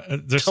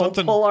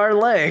 Don't pull our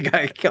leg.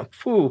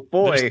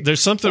 Boy. There's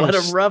something. What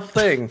a rough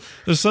thing.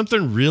 There's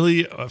something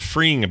really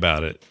freeing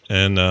about it,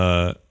 and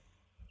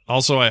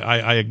also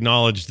I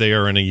acknowledge they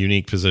are in a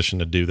unique position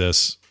to do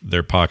this.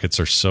 Their pockets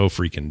are so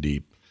freaking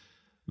deep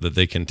that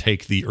they can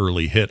take the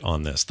early hit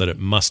on this. That it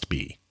must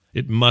be.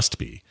 It must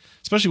be.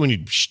 Especially when you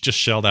just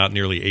shelled out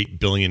nearly $8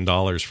 billion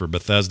for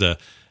Bethesda,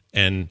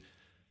 and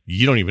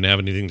you don't even have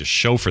anything to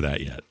show for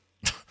that yet.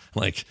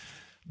 Like,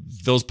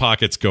 those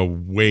pockets go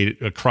way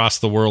across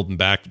the world and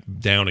back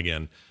down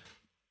again.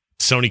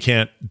 Sony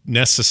can't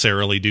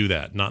necessarily do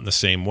that, not in the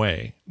same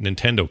way.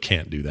 Nintendo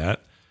can't do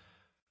that.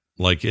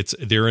 Like,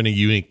 they're in a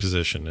unique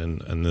position,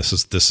 and this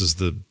is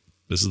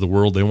the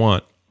world they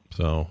want.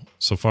 So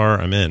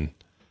far I'm in.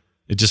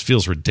 It just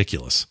feels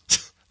ridiculous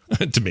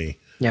to me.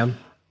 Yeah.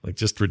 Like,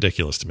 just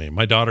ridiculous to me.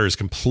 My daughter is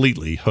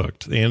completely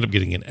hooked. They end up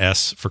getting an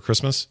S for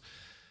Christmas.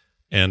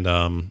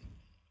 And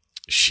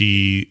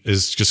she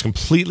is just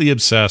completely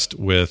obsessed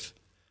with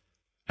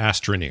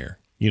Astroneer.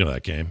 You know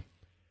that game.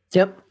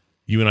 Yep.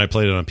 You and I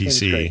played it on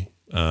PC.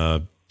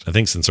 I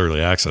think since early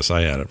access,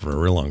 I had it for a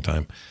real long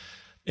time.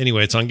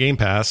 Anyway, it's on Game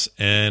Pass,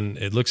 and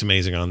it looks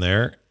amazing on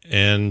there.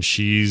 And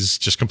she's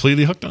just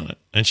completely hooked on it.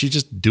 And she's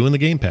just doing the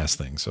Game Pass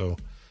thing. So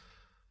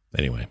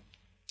anyway,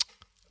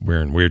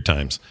 we're in weird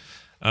times.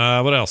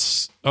 What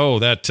else? Oh,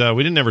 that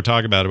we didn't ever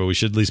talk about it, but we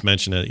should at least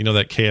mention it. You know,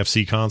 that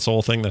KFC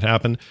console thing that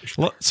happened?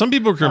 Well, some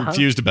people were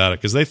confused about it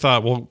because they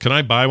thought, well, can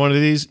I buy one of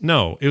these?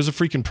 No, it was a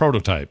freaking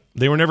prototype.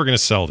 They were never going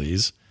to sell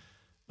these.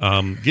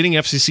 Getting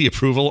FCC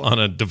approval on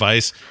a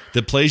device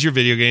that plays your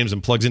video games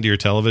and plugs into your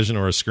television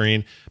or a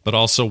screen, but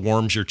also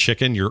warms your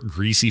chicken, your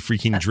greasy,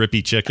 freaking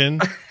drippy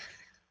chicken,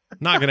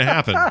 not going to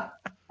happen.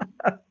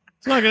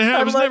 It's not going to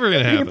happen. It's never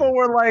going to happen. People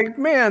were like,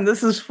 man,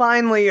 this is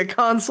finally a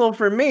console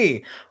for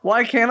me.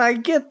 Why can't I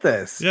get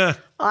this? Yeah.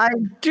 I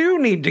do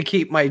need to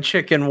keep my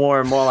chicken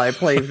warm while I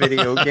play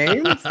video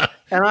games.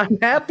 And I'm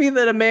happy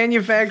that a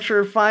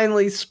manufacturer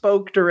finally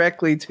spoke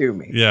directly to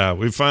me. Yeah,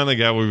 we finally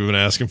got what we've been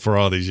asking for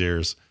all these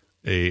years.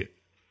 A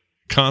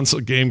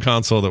game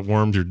console that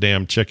warmed your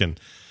damn chicken.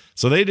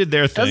 So they did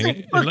their thing.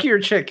 Doesn't cook your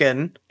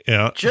chicken.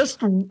 Yeah.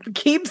 Just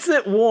keeps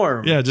it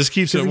warm. Yeah, just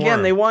keeps it warm.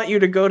 Again, they want you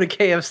to go to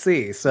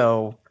KFC,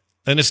 so...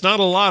 And it's not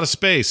a lot of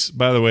space,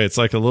 by the way. It's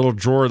like a little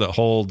drawer that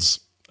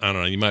holds, I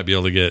don't know, you might be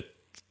able to get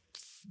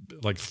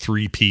like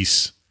three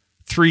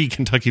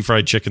Kentucky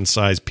Fried Chicken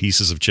size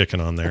pieces of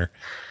chicken on there.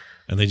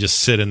 And they just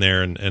sit in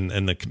there and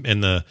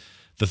the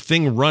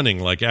thing running,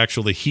 like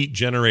actually heat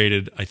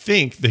generated, I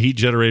think the heat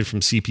generated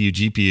from CPU,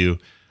 GPU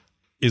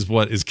is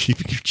what is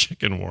keeping your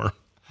chicken warm.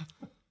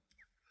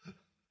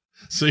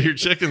 So your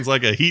chicken's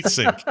like a heat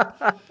sink,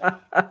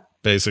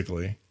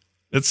 basically.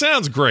 It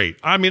sounds great.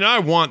 I mean, I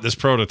want this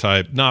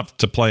prototype, not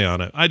to play on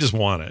it. I just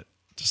want it,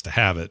 just to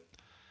have it.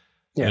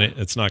 Yeah. And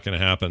it's not going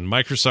to happen.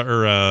 McDonald's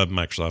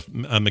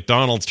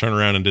turned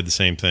around and did the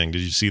same thing. Did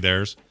you see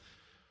theirs?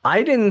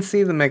 I didn't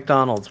see the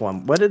McDonald's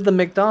one. What did the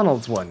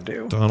McDonald's one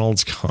do?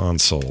 McDonald's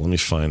console. Let me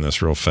find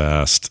this real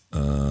fast.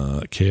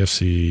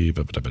 KFC,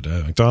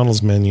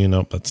 McDonald's menu.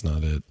 Nope, that's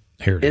not it.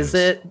 Here it is.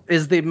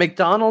 Is the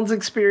McDonald's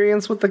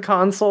experience with the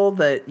console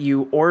that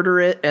you order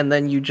it and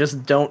then you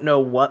just don't know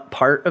what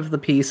part of the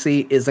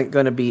PC isn't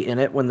going to be in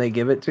it when they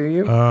give it to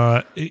you?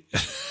 I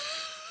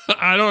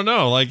don't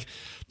know. Like,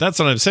 that's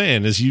what I'm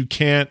saying is you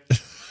can't.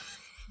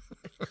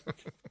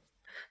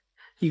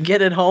 You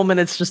get it home and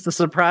it's just a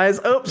surprise.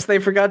 Oops, they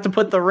forgot to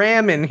put the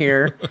RAM in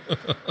here.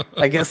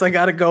 I guess I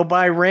got to go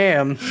buy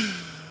RAM.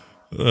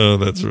 Oh,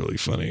 that's really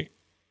funny.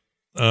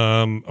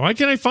 Why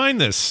can't I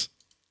find this?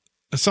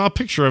 I saw a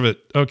picture of it.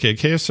 Okay,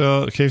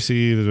 KFC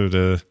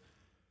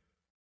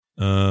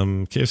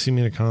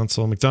made a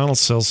console. McDonald's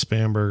sells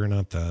Spam Burger.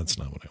 Not that. That's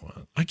not what I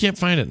want. I can't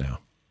find it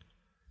now.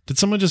 Did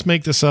someone just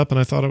make this up and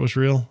I thought it was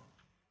real?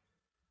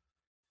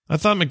 I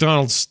thought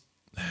McDonald's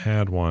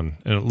had one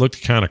and it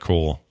looked kind of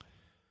cool,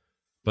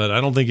 but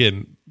I don't think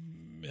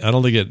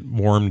it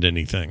warmed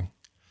anything.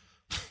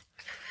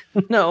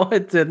 No,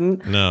 it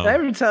didn't. No. Did I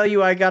ever tell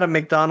you I got a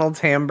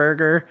McDonald's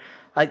hamburger?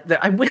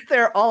 I went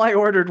there, all I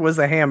ordered was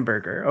a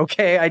hamburger,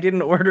 okay? I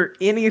didn't order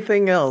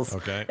anything else.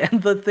 Okay.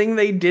 And the thing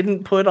they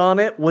didn't put on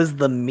it was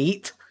the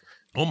meat.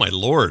 Oh, my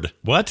Lord.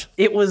 What?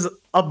 It was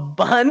a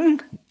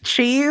bun,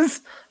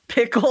 cheese,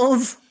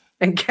 pickles,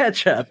 and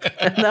ketchup.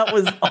 And that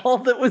was all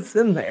that was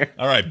in there.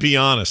 All right, be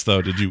honest,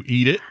 though. Did you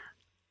eat it?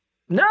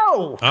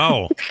 No.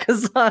 Oh.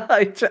 Because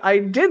I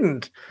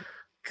didn't.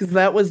 Because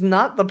that was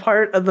not the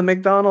part of the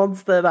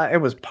McDonald's that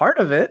it was part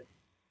of it.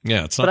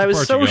 Yeah, it's not. But I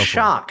was so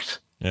shocked.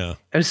 Yeah.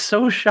 I was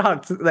so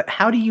shocked that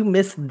how do you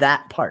miss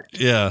that part?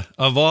 Yeah.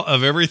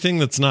 Of everything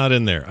that's not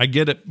in there. I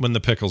get it when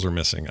the pickles are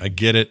missing. I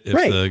get it if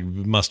the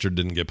mustard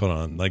didn't get put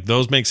on. Like,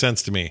 those make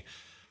sense to me.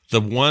 The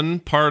one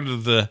part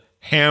of the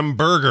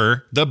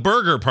hamburger, the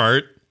burger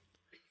part,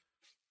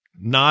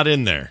 not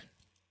in there.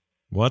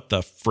 What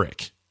the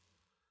frick?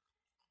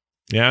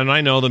 Yeah, and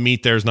I know the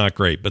meat there's not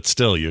great, but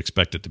still you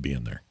expect it to be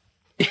in there.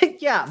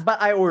 Yeah,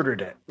 but I ordered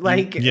it.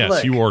 Like, yes,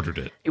 look, you ordered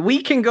it.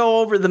 We can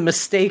go over the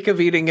mistake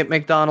of eating at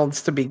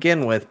McDonald's to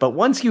begin with, but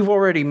once you've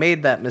already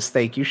made that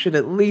mistake, you should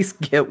at least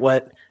get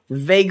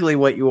vaguely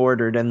what you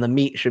ordered, and the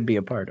meat should be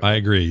a part of it. I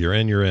agree. You're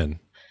in.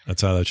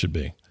 That's how that should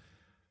be.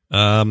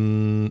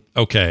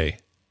 Okay.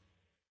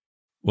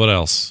 What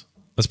else?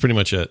 That's pretty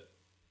much it.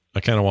 I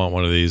kind of want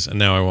one of these, and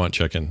now I want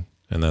chicken,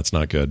 and that's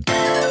not good.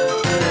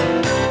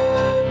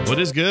 What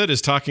is good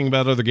is talking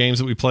about other games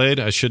that we played.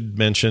 I should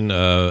mention,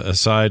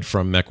 aside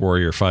from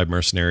MechWarrior 5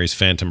 Mercenaries,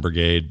 Phantom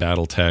Brigade,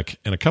 Battletech,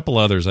 and a couple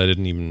others I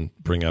didn't even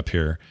bring up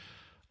here,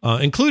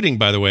 including,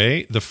 by the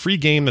way, the free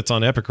game that's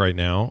on Epic right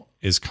now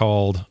is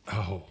called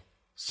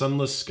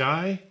Sunless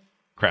Sky?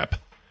 Crap.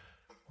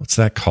 What's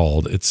that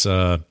called? It's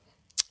a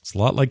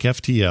lot like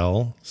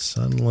FTL.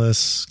 Sunless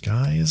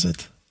Sky, is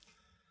it?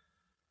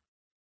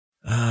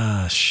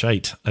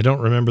 Shite. I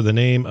don't remember the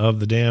name of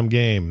the damn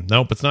game.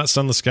 Nope, it's not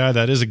Sunless Sky.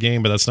 That is a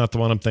game, but that's not the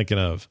one I'm thinking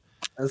of.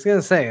 I was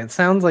gonna say, it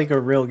sounds like a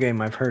real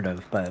game I've heard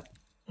of, but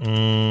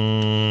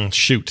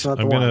shoot.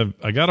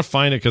 I gotta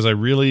find it because I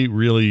really,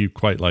 really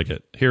quite like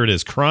it. Here it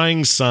is.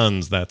 Crying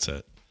Suns. That's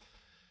it.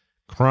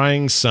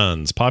 Crying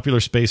Suns. Popular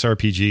space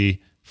RPG.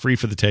 Free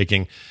for the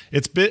taking.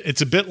 It's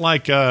a bit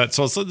like this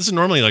is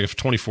normally like a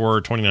 $24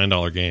 or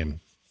 $29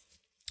 game.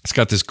 It's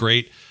got this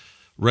great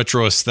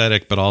retro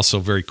aesthetic, but also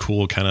very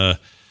cool kind of,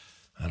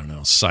 I don't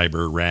know,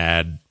 cyber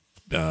rad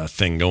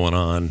thing going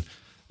on.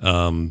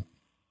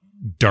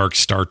 Dark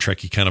Star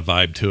Trek-y kind of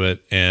vibe to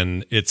it.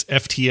 And it's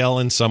FTL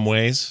in some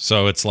ways.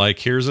 So it's like,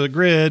 here's a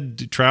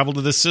grid, travel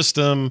to this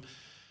system,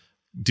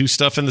 do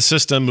stuff in the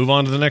system, move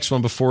on to the next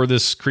one before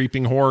this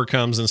creeping horror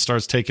comes and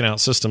starts taking out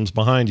systems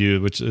behind you,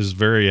 which is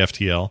very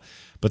FTL.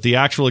 But the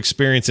actual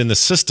experience in the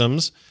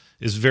systems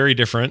is very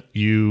different.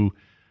 You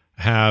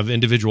have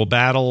individual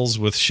battles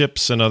with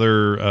ships and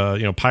other,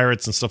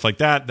 pirates and stuff like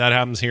that. That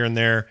happens here and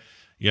there.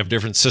 You have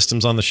different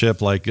systems on the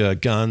ship, like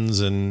guns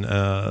and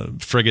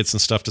frigates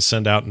and stuff to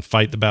send out and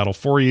fight the battle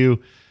for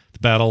you. The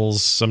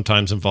battles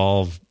sometimes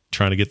involve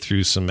trying to get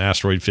through some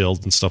asteroid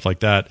fields and stuff like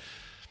that.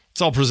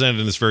 It's all presented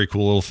in this very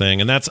cool little thing.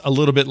 And that's a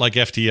little bit like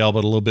FTL,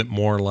 but a little bit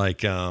more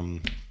like, I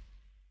don't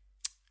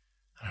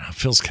know, it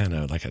feels kind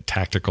of like a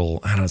tactical,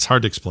 I don't know, it's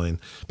hard to explain.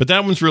 But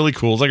that one's really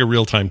cool. It's like a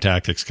real-time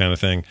tactics kind of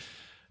thing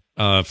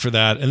for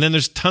that. And then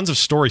there's tons of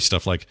story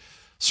stuff like,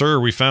 sir,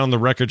 we found the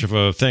wreckage of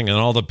a thing, and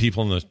all the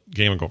people in the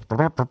game go,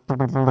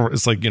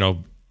 it's like,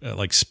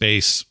 like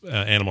space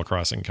Animal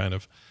Crossing kind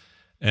of.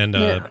 And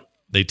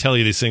they tell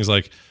you these things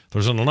like,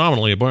 there's an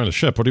anomaly aboard the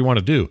ship. What do you want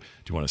to do? Do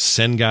you want to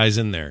send guys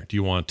in there? Do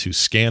you want to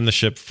scan the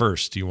ship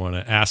first? Do you want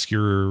to ask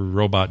your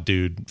robot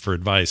dude for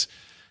advice?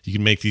 You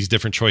can make these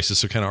different choices,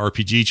 so kind of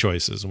RPG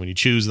choices. And when you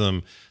choose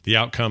them, the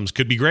outcomes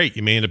could be great.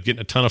 You may end up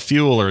getting a ton of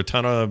fuel or a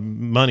ton of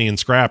money and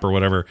scrap or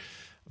whatever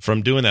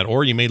from doing that.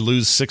 Or you may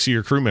lose 6 of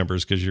your crew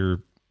members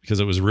because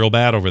it was real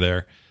bad over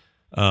there.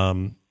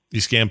 You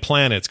scan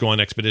planets, go on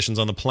expeditions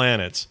on the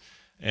planets,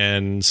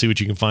 and see what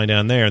you can find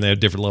down there. And they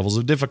have different levels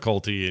of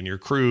difficulty, and your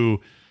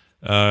crew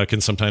can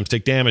sometimes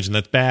take damage, and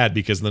that's bad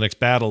because in the next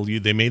battle you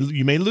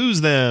may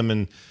lose them.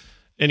 And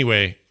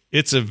anyway,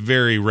 it's a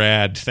very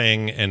rad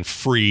thing and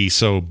free,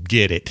 so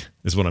get it,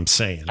 is what I'm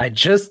saying. I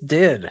just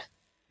did.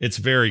 It's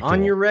very cool.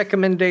 On your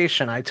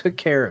recommendation, I took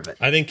care of it.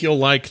 I think you'll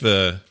like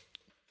there's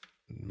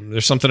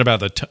something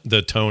about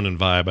the tone and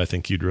vibe I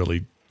think you'd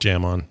really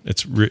jam on.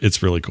 It's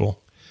really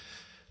cool.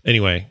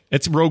 Anyway,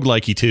 it's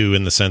roguelike-y too,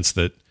 in the sense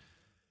that,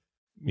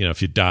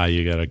 if you die,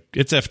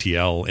 it's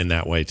FTL in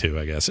that way too,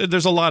 I guess.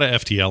 There's a lot of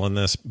FTL in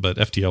this, but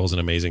FTL is an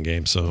amazing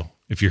game. So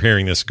if you're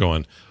hearing this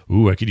going,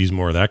 ooh, I could use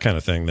more of that kind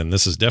of thing, then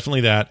this is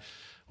definitely that,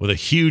 with a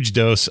huge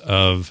dose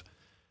of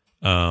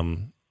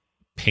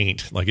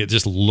paint. Like, it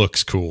just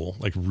looks cool,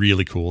 like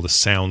really cool. The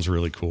sound's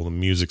really cool. The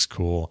music's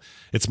cool.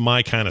 It's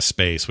my kind of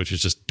space, which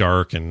is just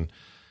dark and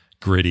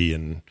gritty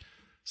and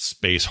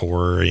space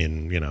horror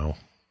and,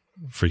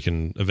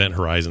 freaking Event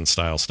Horizon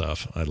style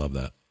stuff. I love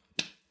that.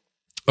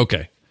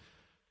 Okay.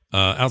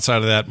 Outside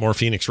of that, more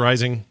Phoenix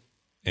Rising,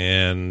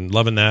 and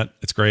loving that.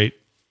 It's great.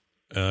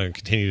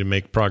 Continue to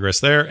make progress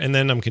there. And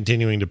then I'm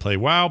continuing to play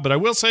WoW, but I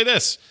will say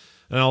this,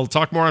 and I'll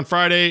talk more on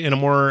Friday in a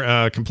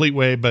more complete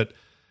way, but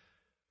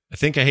I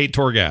think I hate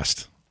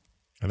Torghast.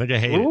 I think I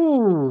hate it.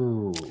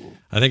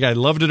 I think I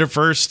loved it at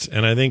first,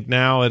 and I think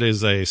now it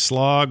is a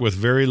slog with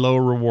very low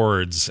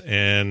rewards,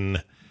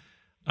 and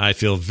I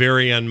feel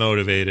very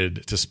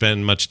unmotivated to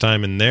spend much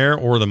time in there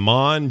or the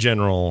Maw in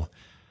general.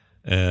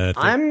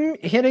 I'm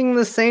hitting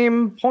the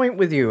same point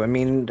with you. I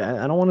mean,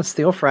 I don't want to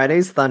steal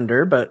Friday's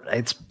thunder, but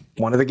it's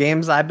one of the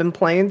games I've been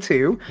playing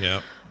too.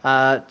 Yeah.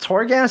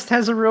 Torghast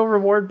has a real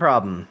reward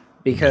problem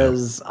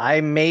because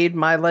I made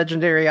my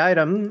legendary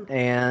item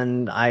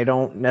and I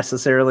don't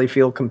necessarily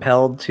feel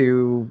compelled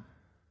to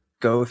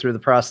go through the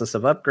process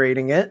of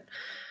upgrading it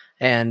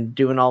and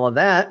doing all of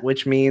that,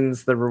 which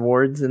means the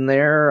rewards in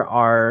there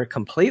are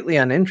completely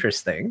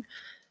uninteresting.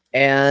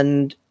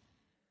 And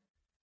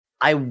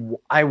I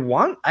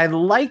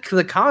like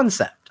the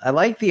concept. I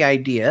like the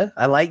idea.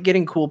 I like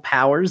getting cool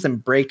powers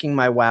and breaking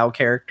my WoW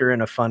character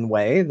in a fun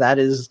way.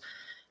 That's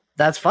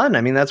fun.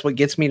 I mean, that's what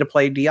gets me to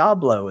play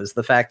Diablo, is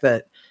the fact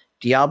that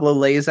Diablo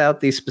lays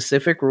out these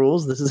specific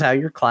rules. This is how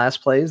your class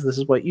plays. This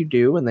is what you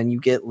do. And then you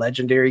get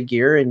legendary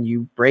gear and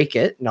you break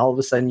it. And all of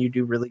a sudden you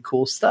do really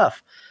cool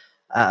stuff.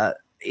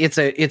 It's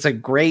a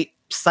great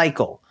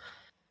cycle.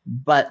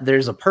 But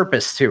there's a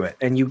purpose to it,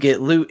 and you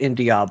get loot in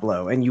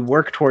Diablo, and you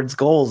work towards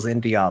goals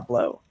in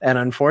Diablo. And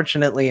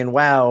unfortunately in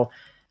WoW,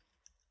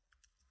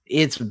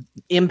 its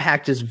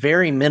impact is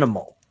very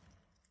minimal.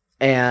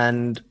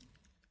 And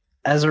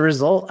as a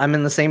result, I'm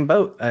in the same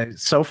boat.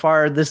 So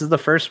far, this is the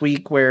first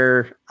week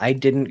where I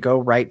didn't go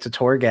right to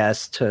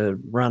Torghast to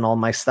run all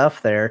my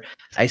stuff there.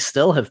 I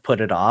still have put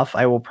it off.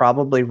 I will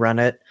probably run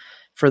it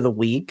for the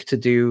week to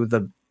do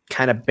the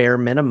kind of bare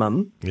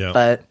minimum. Yeah.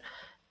 But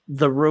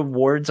the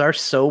rewards are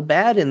so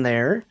bad in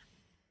there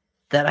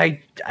that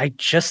I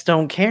just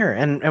don't care.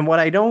 And what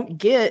I don't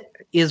get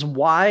is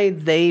why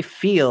they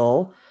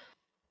feel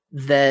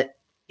that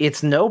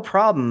it's no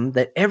problem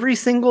that every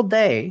single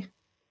day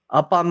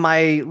up on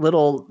my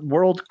little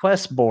World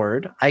Quest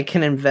board, I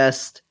can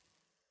invest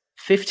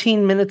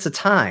 15 minutes of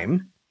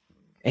time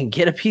and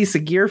get a piece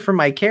of gear for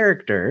my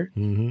character.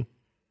 Mm-hmm.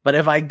 But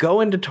if I go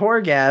into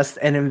Torghast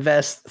and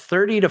invest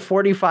 30 to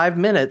 45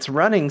 minutes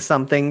running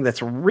something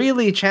that's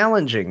really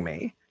challenging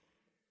me,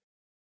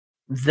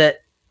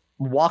 that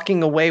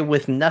walking away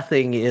with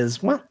nothing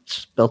is, well, it's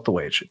just built the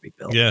way it should be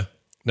built. Yeah.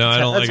 No, I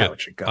don't like how it.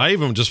 should go. I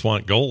even just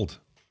want gold.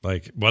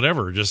 Like,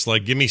 whatever. Just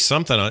like, give me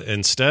something.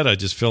 Instead, I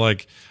just feel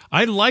like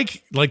I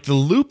like the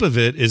loop of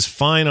it is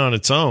fine on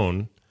its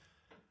own.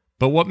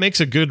 But what makes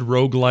a good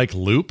roguelike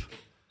loop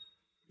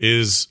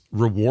is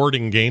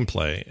rewarding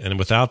gameplay. And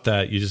without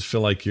that, you just feel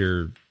like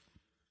you're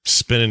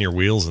spinning your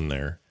wheels in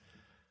there.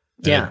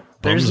 Yeah.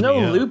 There's no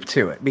loop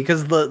to it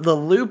because the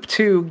loop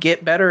to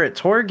get better at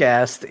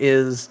Torghast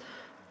is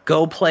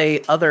go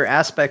play other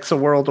aspects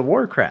of World of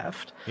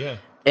Warcraft. Yeah.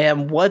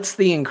 And what's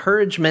the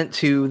encouragement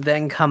to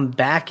then come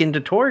back into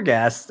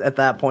Torghast at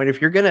that point?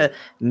 If you're going to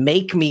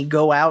make me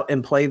go out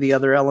and play the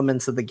other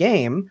elements of the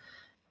game,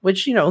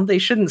 which, they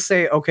shouldn't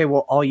say, okay,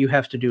 well, all you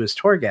have to do is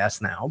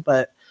Torghast now.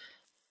 But,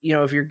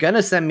 if you're going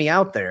to send me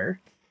out there,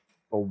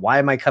 well, why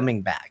am I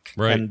coming back?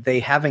 Right. And they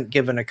haven't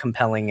given a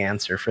compelling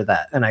answer for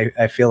that. And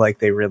I feel like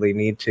they really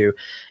need to.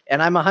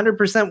 And I'm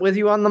 100% with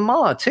you on the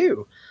Maw,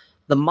 too.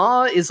 The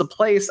Maw is a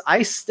place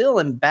I still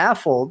am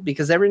baffled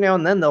because every now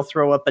and then they'll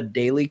throw up a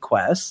daily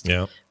quest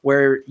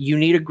where you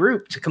need a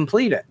group to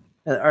complete it.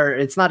 Or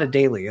it's not a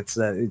daily,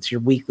 it's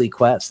your weekly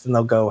quest. And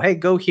they'll go, hey,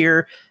 go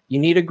here. You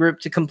need a group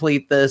to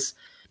complete this.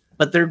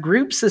 But their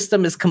group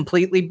system is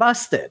completely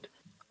busted.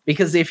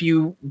 Because if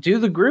you do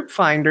the group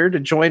finder to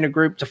join a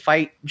group to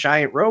fight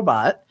Giant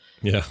Robot,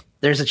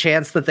 there's a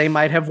chance that they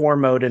might have war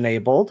mode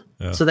enabled.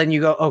 Yeah. So then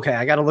you go, okay,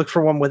 I got to look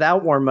for one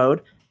without war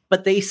mode.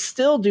 But they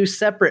still do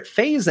separate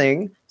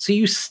phasing, so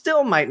you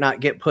still might not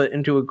get put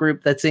into a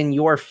group that's in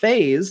your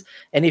phase.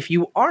 And if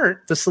you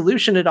aren't, the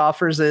solution it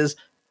offers is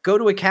go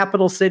to a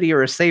capital city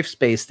or a safe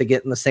space to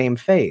get in the same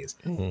phase.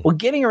 Mm-hmm. Well,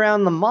 getting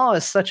around the Maw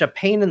is such a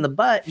pain in the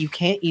butt, you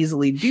can't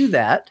easily do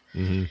that.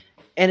 Mm-hmm.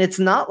 And it's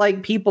not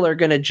like people are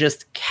going to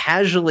just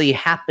casually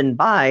happen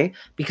by,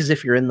 because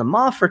if you're in the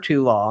Maw for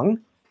too long,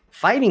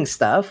 fighting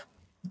stuff,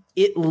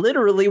 it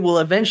literally will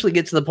eventually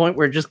get to the point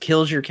where it just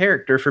kills your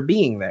character for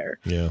being there.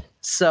 Yeah.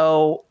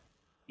 So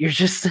you're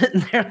just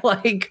sitting there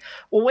like,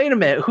 well, wait a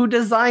minute. Who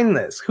designed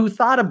this? Who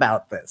thought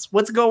about this?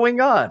 What's going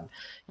on?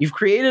 You've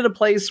created a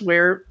place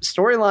where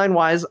storyline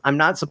wise, I'm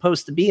not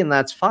supposed to be, and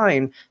that's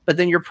fine. But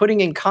then you're putting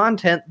in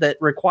content that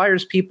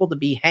requires people to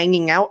be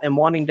hanging out and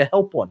wanting to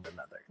help one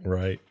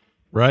another.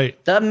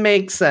 Right. Doesn't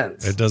make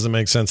sense. It doesn't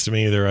make sense to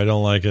me either. I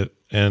don't like it.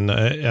 And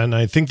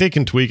I think they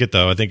can tweak it,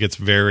 though. I think it's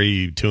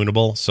very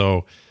tunable.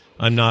 So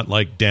I'm not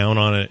like down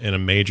on it in a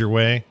major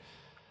way.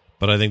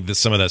 But I think that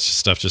some of that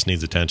stuff just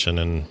needs attention,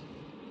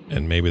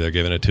 and maybe they're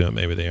giving it to it,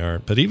 maybe they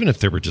aren't. But even if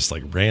there were just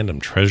like random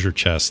treasure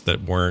chests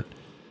that weren't,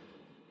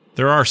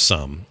 there are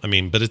some. I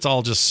mean, but it's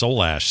all just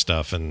Soul Ash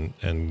stuff and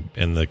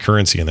the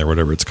currency in there,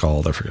 whatever it's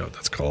called. I forget what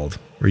that's called.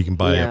 Where you can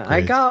buy upgrades.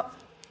 I got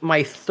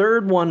my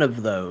third one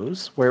of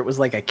those where it was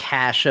like a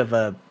cache of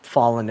a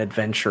fallen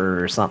adventurer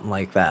or something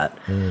like that.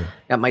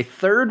 Got my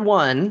third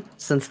one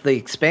since the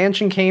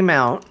expansion came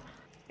out,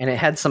 and it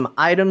had some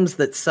items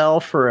that sell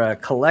for a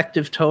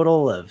collective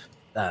total of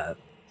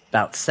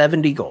about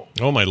 70 gold.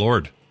 Oh my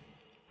lord,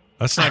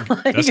 that's not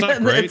that's not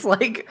great. It's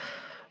like,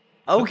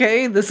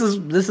 okay, this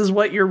is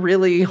what you're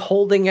really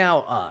holding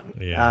out on.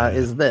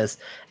 Is this?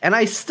 And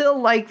I still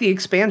like the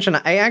expansion.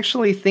 I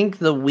actually think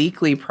the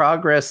weekly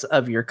progress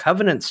of your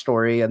Covenant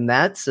story and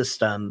that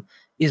system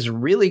is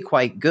really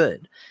quite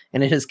good,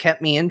 and it has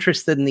kept me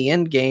interested in the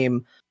end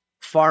game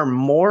far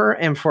more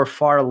and for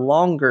far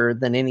longer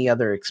than any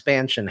other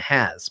expansion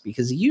has.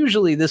 Because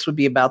usually this would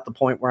be about the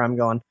point where I'm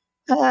going,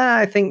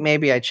 I think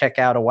maybe I check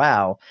out a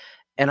WoW,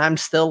 and I'm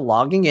still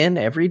logging in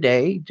every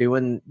day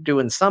doing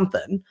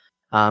something.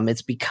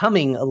 It's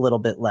becoming a little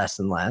bit less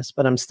and less,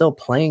 but I'm still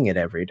playing it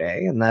every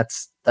day, and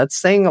that's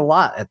saying a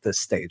lot at this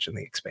stage in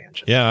the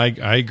expansion. Yeah,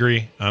 I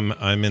agree. I'm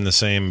in the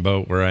same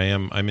boat where I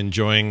am. I'm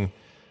enjoying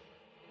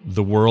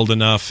the world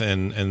enough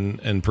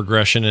and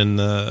progression in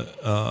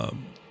the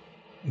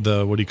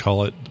what do you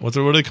call it? What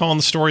are they calling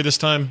the story this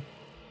time?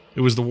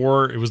 It was the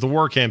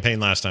war campaign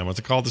last time. What's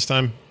it called this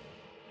time?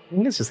 I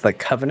think it's just the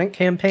Covenant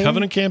campaign.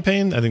 Covenant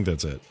campaign? I think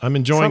that's it. I'm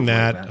enjoying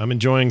that. Like that. I'm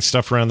enjoying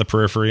stuff around the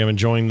periphery. I'm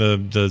enjoying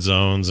the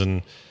zones,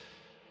 and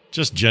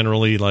just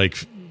generally,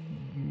 like,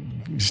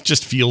 it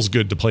just feels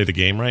good to play the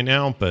game right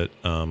now. But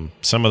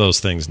some of those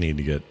things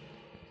need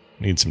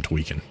some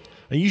tweaking.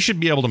 And you should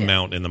be able to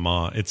mount in the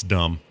Maw. It's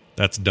dumb.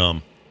 That's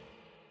dumb.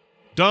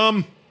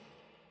 Dumb.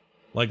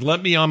 Like,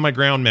 let me on my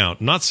ground mount.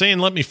 I'm not saying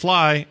let me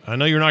fly. I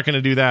know you're not going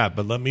to do that,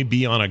 but let me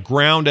be on a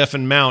ground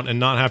effing mount and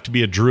not have to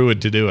be a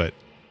druid to do it.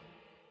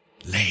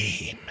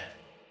 Lame.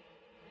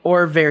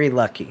 Or very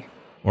lucky.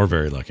 Or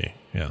very lucky,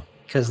 yeah.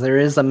 Because there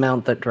is a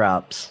mount that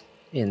drops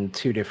in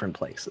 2 different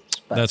places.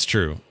 But that's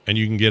true. And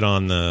you can get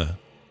on the...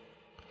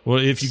 Well,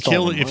 if you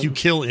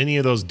kill any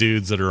of those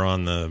dudes that are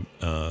on the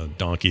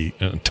donkeys.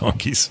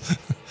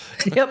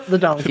 Yep, the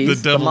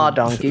donkeys. The Maw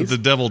donkeys. The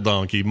devil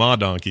donkey, Maw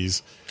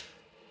donkeys.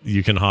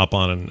 You can hop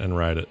on and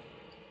ride it.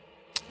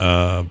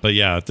 But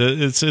yeah,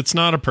 it's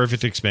not a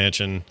perfect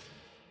expansion.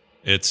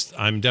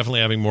 I'm definitely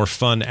having more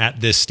fun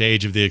at this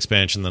stage of the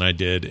expansion than I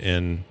did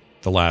in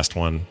the last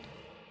one.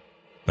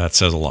 That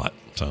says a lot.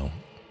 So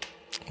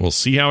we'll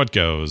see how it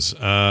goes.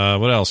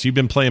 What else? You've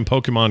been playing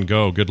Pokemon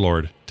Go. Good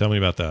Lord. Tell me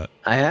about that.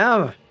 I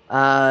have.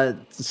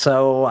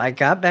 So I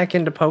got back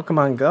into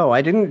Pokemon Go.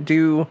 I didn't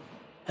do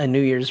a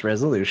New Year's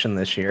resolution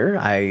this year.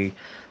 I,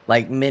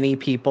 like many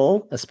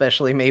people,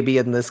 especially maybe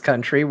in this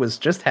country, was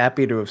just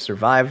happy to have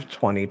survived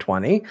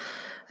 2020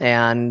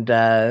 and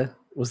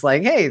was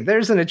like, hey,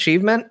 there's an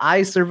achievement.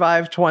 I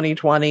survived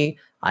 2020.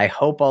 I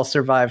hope I'll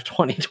survive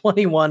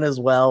 2021 as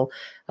well.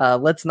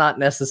 Let's not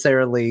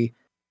necessarily,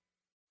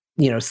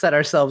 set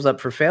ourselves up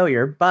for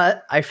failure.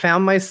 But I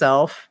found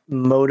myself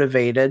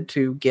motivated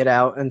to get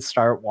out and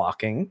start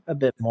walking a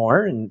bit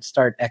more and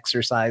start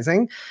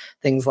exercising,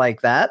 things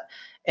like that.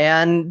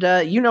 And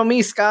you know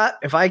me, Scott,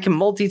 if I can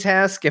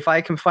multitask, if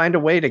I can find a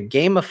way to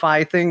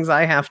gamify things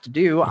I have to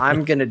do,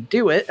 I'm going to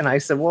do it. And I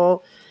said,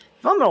 well,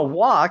 if I'm going to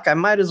walk, I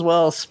might as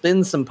well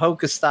spin some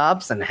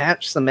Pokestops and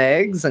hatch some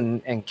eggs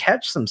and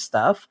catch some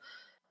stuff.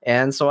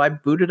 And so I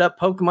booted up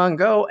Pokemon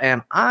Go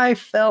and I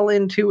fell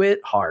into it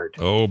hard.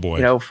 Oh,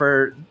 boy.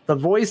 For the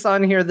voice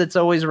on here that's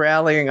always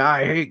rallying,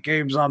 I hate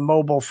games on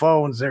mobile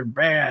phones. They're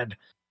bad.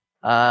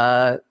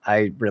 I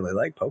really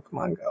like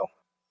Pokemon Go.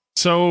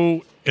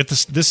 So at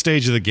this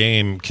stage of the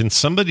game, can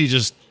somebody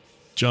just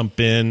jump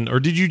in? Or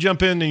did you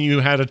jump in and you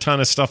had a ton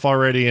of stuff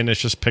already and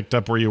it's just picked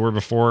up where you were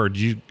before? Or do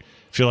you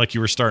feel like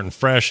you were starting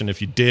fresh? And if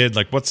you did,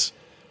 like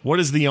what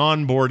is the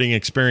onboarding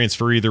experience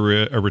for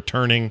either a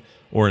returning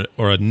or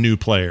a new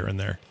player in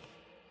there?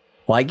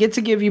 Well, I get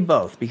to give you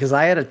both because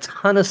I had a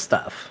ton of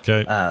stuff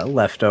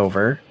left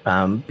over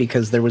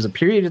because there was a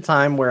period of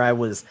time where I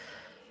was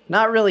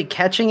not really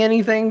catching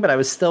anything, but I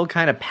was still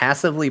kind of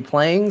passively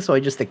playing. So I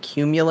just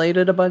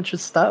accumulated a bunch of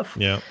stuff.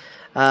 Yeah.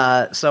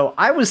 So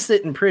I was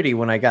sitting pretty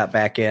when I got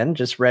back in,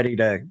 just ready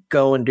to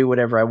go and do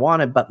whatever I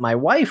wanted. But my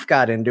wife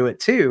got into it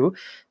too,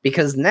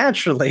 because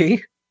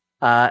naturally,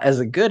 as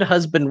a good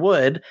husband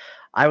would,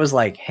 I was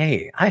like,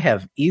 hey, I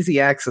have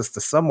easy access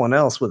to someone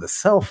else with a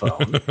cell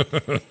phone.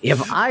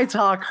 If I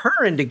talk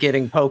her into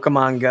getting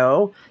Pokemon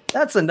Go,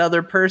 that's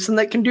another person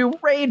that can do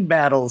raid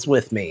battles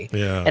with me.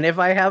 Yeah. And if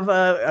I have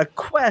a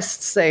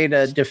quest, say,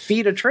 to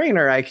defeat a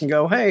trainer, I can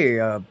go, hey,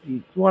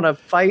 you want to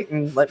fight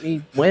and let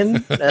me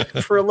win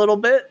for a little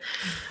bit?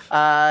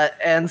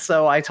 And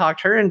so I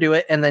talked her into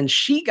it, and then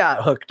she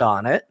got hooked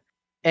on it.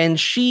 And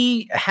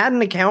she had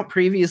an account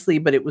previously,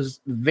 but it was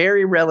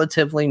very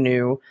relatively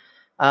new.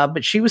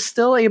 But she was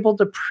still able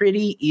to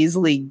pretty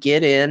easily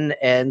get in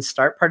and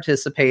start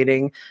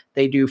participating.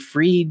 They do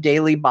free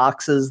daily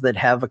boxes that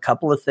have a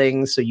couple of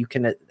things, so you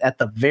can at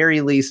the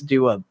very least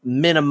do a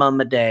minimum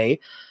a day.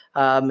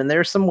 And there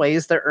are some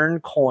ways to earn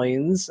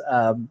coins.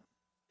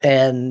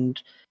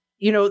 And,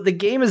 the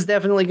game is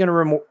definitely going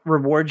to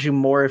reward you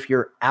more if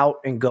you're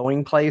out and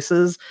going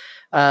places.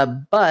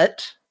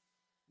 But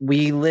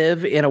we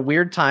live in a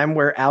weird time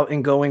where out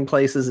and going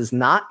places is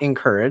not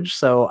encouraged.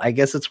 So I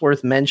guess it's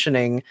worth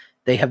mentioning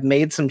they have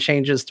made some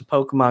changes to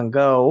Pokemon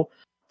Go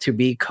to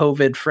be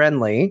COVID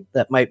friendly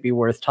that might be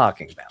worth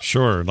talking about.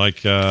 Sure.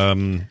 Like,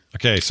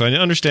 okay, so I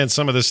understand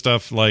some of this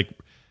stuff like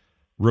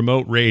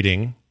remote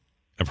raiding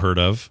I've heard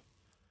of.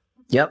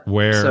 Yep.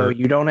 So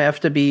you don't have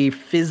to be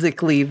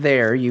physically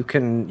there. You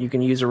can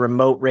use a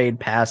remote raid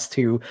pass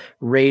to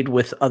raid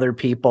with other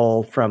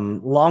people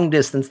from long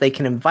distance. They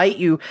can invite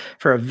you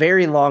for a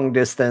very long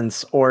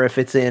distance, or if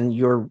it's in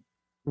your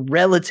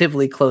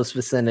relatively close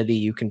vicinity,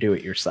 you can do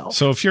it yourself.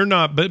 So if you're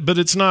not, but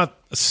it's not,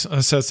 so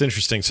that's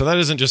interesting. So that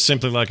isn't just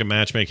simply like a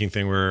matchmaking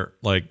thing where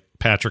like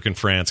Patrick and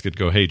France could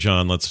go, hey,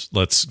 John,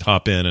 let's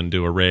hop in and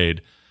do a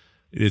raid.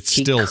 It's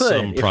still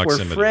some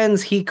proximity. If we're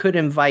friends, he could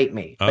invite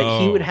me, but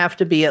he would have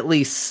to be at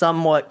least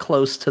somewhat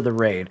close to the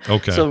raid.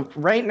 Okay. So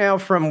right now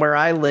from where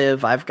I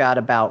live, I've got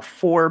about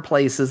 4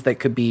 places that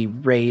could be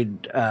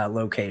raid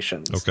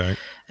locations. Okay.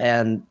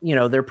 And,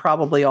 they're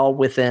probably all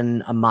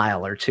within a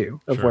mile or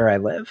two of where I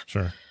live.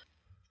 Sure.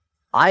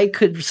 I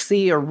could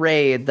see a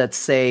raid that's,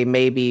 say,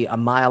 maybe a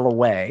mile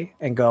away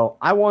and go,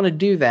 I want to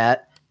do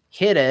that,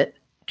 hit it,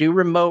 do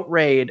remote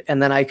raid,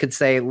 and then I could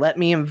say, let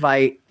me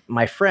invite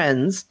my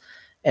friends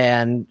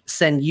and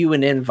send you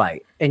an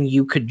invite, and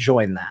you could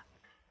join that.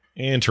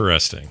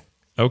 Interesting.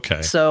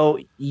 Okay. So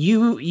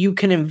you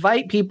can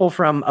invite people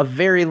from a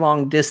very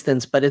long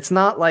distance, but it's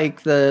not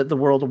like the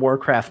World of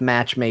Warcraft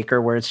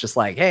matchmaker where it's just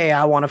like, hey,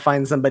 I want to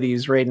find somebody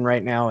who's raiding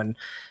right now and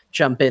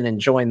jump in and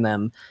join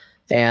them.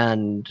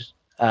 And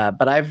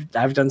but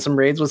I've done some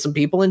raids with some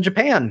people in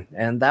Japan,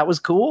 and that was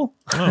cool.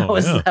 Oh,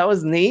 that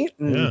was neat.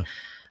 And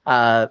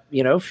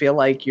feel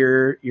like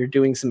you're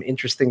doing some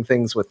interesting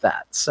things with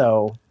that.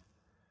 So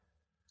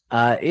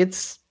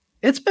it's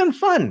been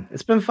fun.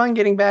 It's been fun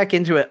getting back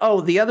into it. Oh,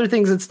 the other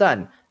things it's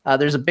done.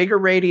 There's a bigger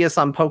radius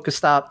on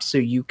Pokestop, so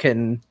you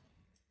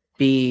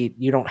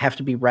don't have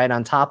to be right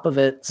on top of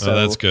it. So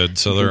that's good.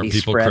 So there are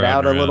people spread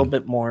out around. A little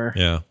bit more.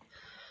 Yeah.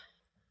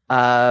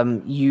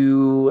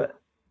 You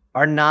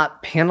are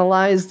not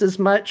penalized as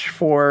much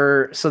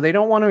so they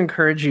don't want to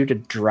encourage you to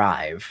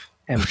drive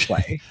and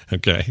play.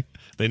 Okay.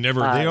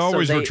 They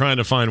always were trying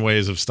to find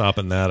ways of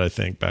stopping that, I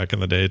think, back in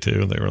the day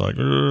too. They were like,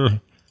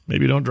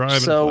 maybe don't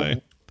drive and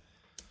play.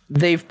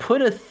 They've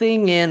put a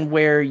thing in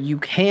where you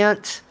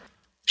can't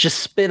just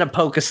spin a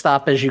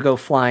Pokestop as you go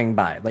flying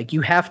by. Like, you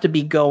have to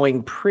be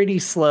going pretty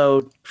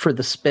slow for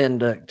the spin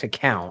to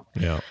count.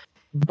 Yeah.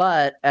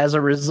 But as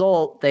a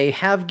result, they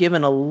have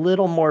given a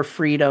little more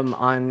freedom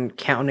on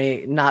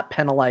counting, not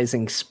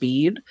penalizing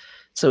speed.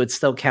 So it's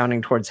still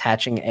counting towards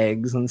hatching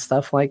eggs and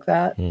stuff like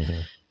that.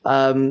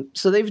 Mm-hmm.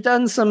 So they've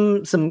done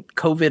some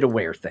COVID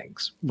aware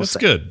things. That's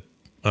good.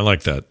 I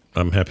like that.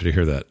 I'm happy to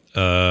hear that.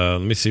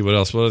 Let me see what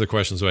else. What other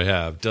questions do I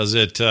have? Does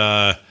it?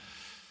 There's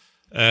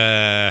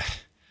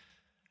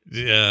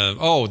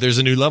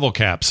a new level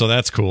cap, so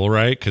that's cool,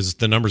 right? Because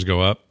the numbers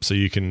go up, so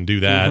you can do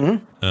that.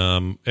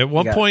 Mm-hmm. At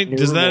what point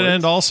does that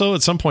end? Also,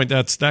 at some point,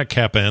 that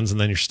cap ends,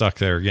 and then you're stuck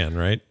there again,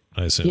 right?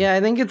 I assume. Yeah,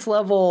 I think it's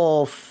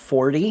level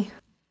 40.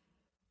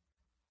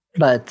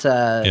 But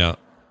yeah.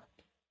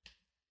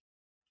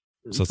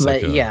 So it's but I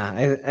think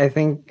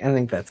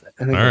that's it.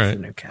 I think that's the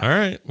new cap. All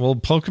right. Well,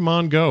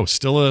 Pokemon Go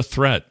still a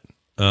threat.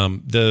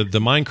 The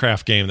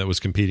Minecraft game that was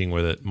competing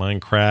with it,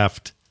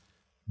 Minecraft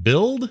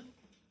Build.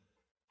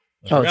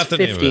 It's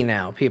 50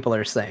 now. People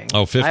are saying.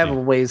 Oh, 50. I have a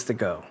ways to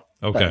go.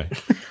 Okay.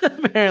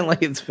 Apparently,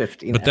 it's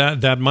 50. But now.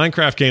 that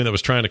Minecraft game that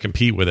was trying to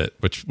compete with it,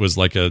 which was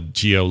like a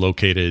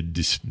geolocated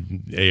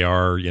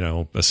AR,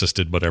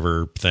 assisted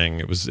whatever thing.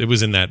 It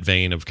was in that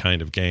vein of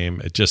kind of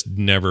game. It just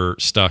never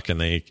stuck, and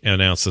they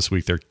announced this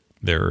week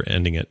they're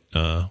ending it.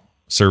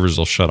 Servers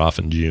will shut off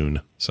in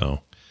June.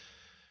 So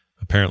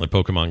apparently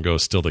Pokemon Go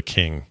is still the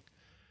king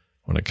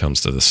when it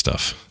comes to this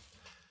stuff.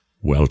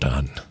 Well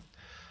done.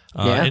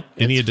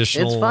 Any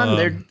additional? It's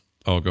fun.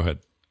 Go ahead.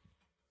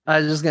 I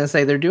was just going to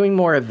say they're doing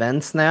more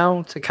events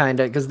now to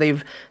because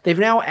they've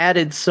now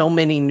added so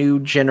many new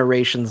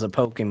generations of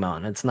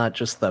Pokemon. It's not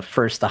just the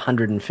first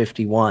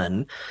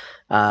 151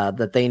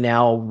 that they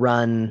now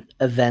run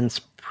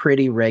events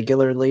pretty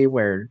regularly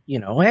where,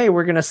 hey,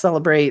 we're going to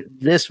celebrate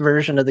this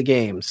version of the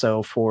game.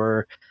 So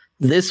for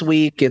this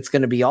week, it's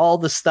going to be all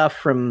the stuff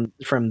from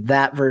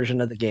that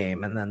version of the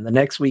game. And then the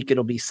next week,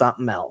 it'll be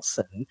something else.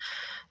 And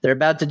they're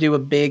about to do a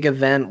big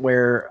event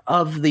where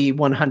of the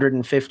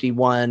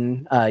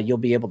 151, you'll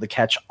be able to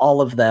catch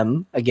all of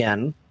them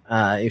again.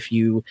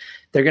 They're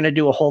going to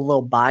do a whole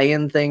little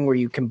buy-in thing where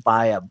you can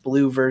buy a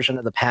blue version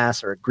of the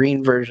pass or a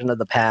green version of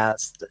the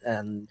pass.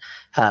 And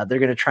they're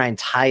going to try and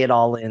tie it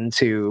all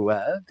into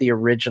the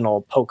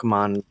original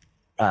Pokemon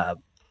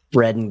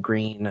red and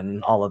green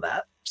and all of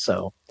that.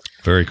 So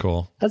very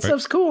cool. That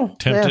stuff's cool.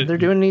 Yeah, they're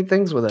doing neat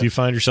things with it. Do you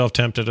find yourself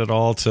tempted at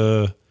all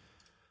to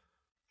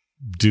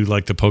do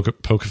like the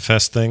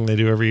Pokefest thing they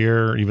do every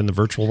year, or even the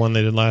virtual one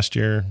they did last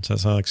year? Does that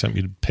sound like something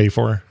you'd pay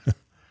for?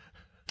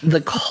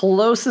 The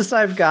closest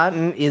I've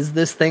gotten is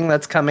this thing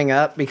that's coming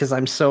up because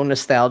I'm so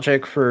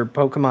nostalgic for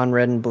Pokemon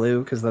Red and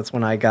Blue because that's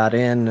when I got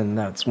in and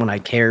that's when I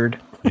cared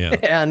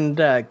and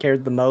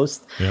cared the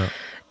most. Yeah.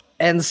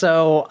 And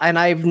so, and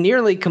I've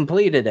nearly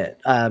completed it.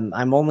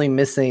 I'm only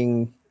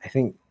missing, I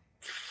think,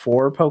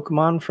 4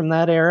 Pokemon from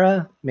that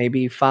era,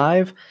 maybe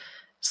 5.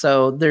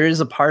 So there is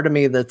a part of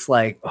me that's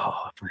like,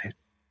 oh,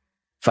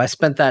 if I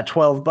spent that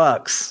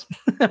 $12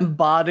 and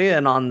bought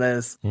in on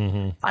this,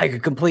 I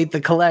could complete the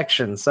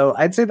collection. So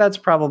I'd say that's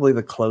probably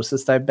the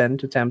closest I've been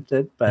to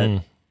tempted.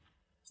 But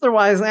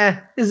otherwise,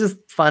 it's just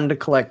fun to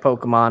collect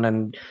Pokemon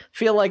and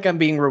feel like I'm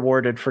being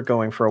rewarded for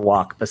going for a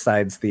walk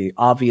besides the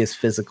obvious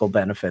physical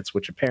benefits,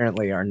 which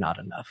apparently are not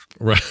enough.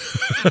 Right.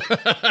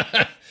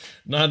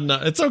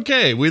 Not. It's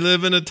okay. We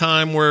live in a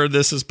time where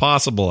this is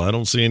possible. I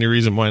don't see any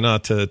reason why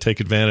not to take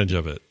advantage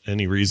of it.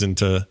 Any reason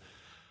to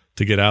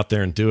get out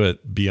there and do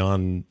it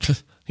beyond,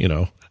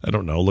 I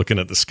don't know, looking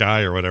at the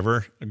sky or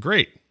whatever.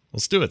 Great.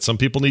 Let's do it. Some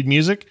people need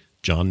music.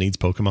 John needs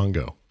Pokemon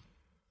Go.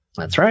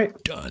 That's right.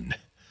 Done.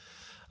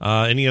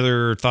 Any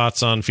other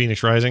thoughts on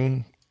Phoenix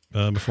Rising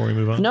before we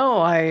move on?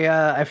 No,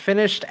 I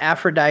finished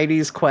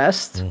Aphrodite's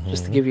quest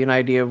just to give you an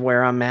idea of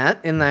where I'm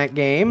at in that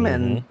game.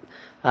 And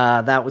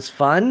that was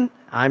fun.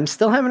 I'm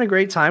still having a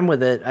great time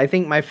with it. I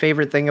think my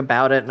favorite thing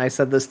about it, and I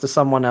said this to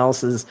someone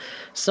else, is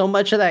so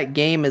much of that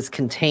game is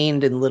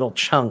contained in little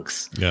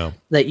chunks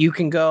that you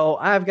can go,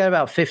 I've got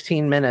about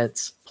 15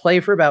 minutes, play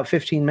for about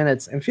 15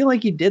 minutes and feel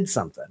like you did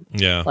something.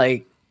 Yeah.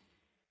 Like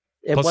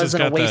it Plus,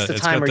 wasn't a waste of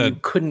time where you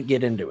couldn't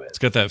get into it. It's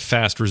got that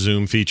fast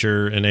resume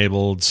feature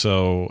enabled.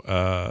 So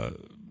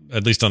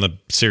at least on the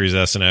Series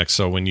S and X.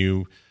 So when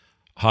you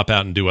hop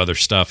out and do other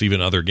stuff,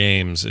 even other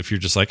games, if you're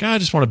just like, I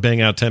just want to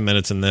bang out 10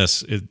 minutes in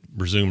this, it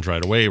resumes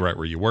right away, right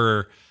where you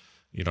were.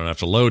 You don't have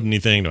to load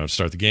anything. Don't have to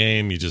start the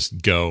game. You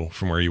just go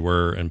from where you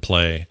were and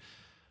play.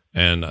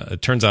 And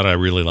it turns out I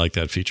really like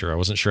that feature. I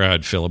wasn't sure how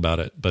I'd feel about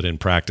it, but in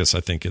practice, I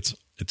think it's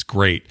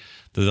great.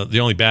 The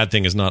only bad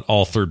thing is not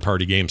all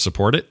third-party games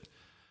support it.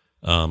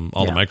 All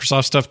the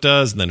Microsoft stuff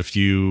does. And then if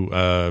you,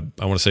 I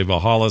want to say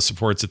Valhalla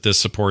supports it, this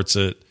supports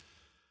it.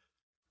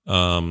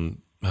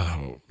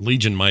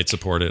 Legion might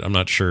support it. I'm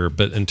not sure.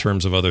 But in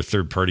terms of other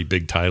third-party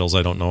big titles,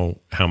 I don't know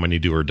how many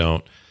do or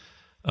don't.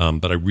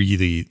 But I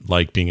really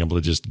like being able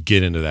to just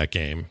get into that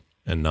game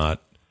and not.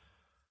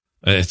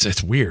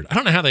 It's weird. I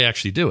don't know how they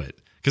actually do it,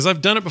 because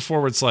I've done it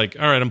before where it's like,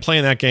 all right, I'm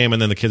playing that game,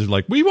 and then the kids are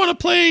like, we want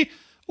to play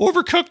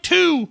Overcooked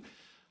 2.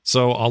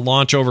 So I'll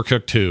launch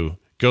Overcooked 2,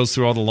 goes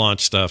through all the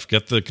launch stuff,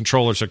 get the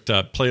controllers hooked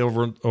up, play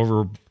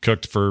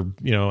Overcooked for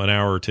an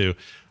hour or two.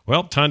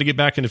 Well, time to get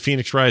back into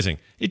Phoenix Rising.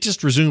 It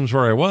just resumes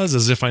where I was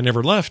as if I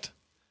never left.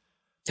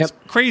 Yep.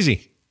 It's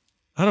crazy.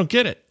 I don't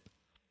get it.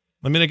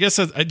 I mean, I guess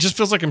it just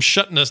feels like I'm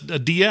shutting a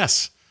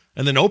DS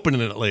and then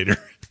opening it later.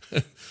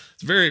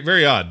 It's very,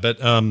 very odd. But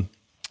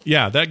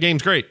yeah, that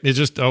game's great. It's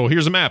just,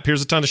 here's a map.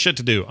 Here's a ton of shit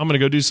to do. I'm going to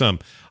go do some.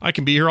 I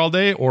can be here all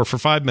day or for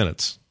 5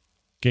 minutes.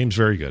 Game's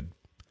very good.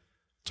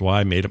 That's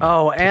why I made it.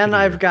 And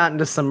I've gotten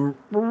to some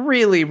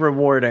really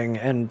rewarding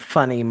and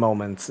funny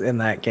moments in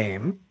that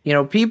game.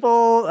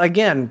 People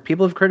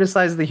have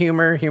criticized the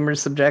humor.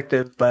 Humor's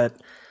subjective, but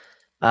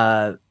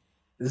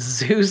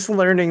Zeus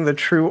learning the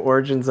true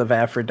origins of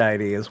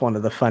Aphrodite is one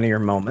of the funnier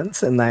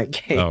moments in that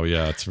game. Oh,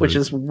 yeah. Which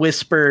is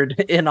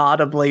whispered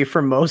inaudibly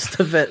for most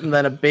of it, and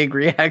then a big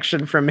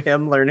reaction from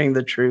him learning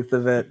the truth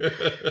of it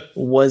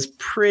was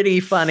pretty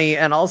funny,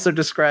 and also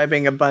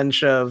describing a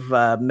bunch of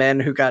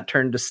men who got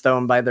turned to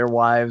stone by their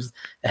wives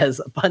as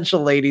a bunch of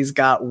ladies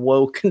got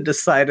woke and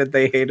decided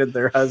they hated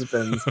their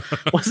husbands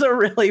was a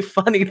really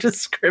funny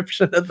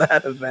description of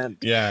that event.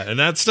 Yeah, and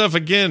that stuff,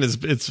 again,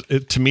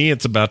 to me,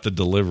 it's about the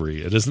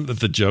delivery. It isn't that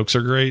the jokes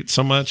are great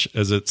so much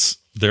as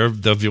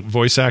the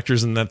voice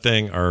actors in that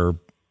thing are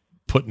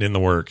putting in the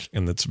work,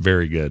 and it's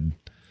very good.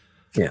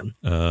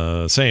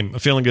 Yeah. Same. I'm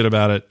feeling good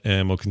about it,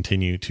 and we'll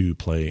continue to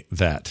play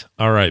that.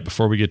 All right.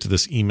 Before we get to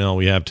this email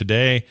we have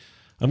today,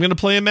 I'm going to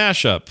play a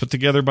mashup put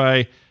together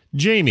by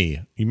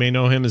Jamie. You may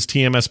know him as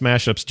TMS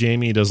Mashups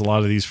Jamie. He does a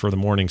lot of these for the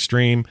morning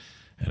stream,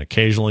 and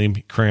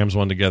occasionally crams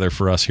one together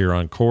for us here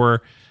on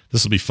Core.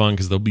 This will be fun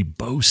because there'll be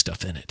Bo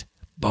stuff in it.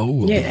 Bo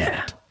will be in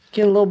it.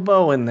 Get a little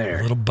Bo in there.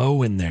 A little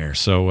Bo in there.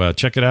 So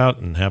check it out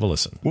and have a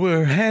listen.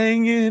 We're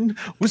hanging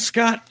with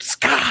Scott.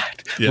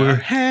 Yeah. We're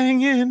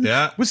hanging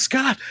with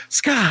Scott.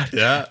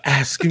 Yeah.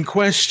 Asking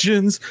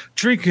questions,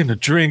 drinking a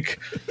drink,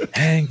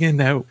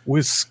 hanging out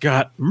with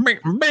Scott.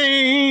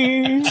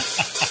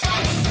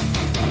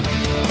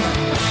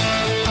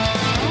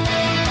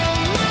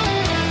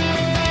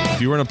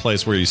 If you were in a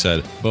place where you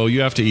said, Bo,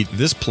 you have to eat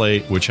this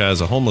plate which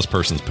has a homeless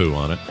person's poo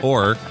on it,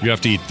 or you have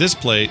to eat this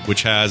plate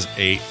which has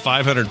a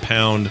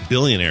 500-pound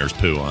billionaire's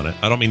poo on it.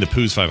 I don't mean the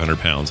poo's 500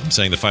 pounds. I'm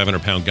saying the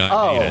 500-pound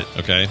guy ate it,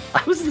 okay?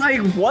 I was like,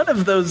 one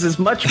of those is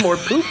much more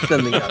poop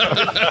than the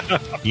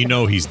other. You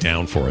know he's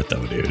down for it,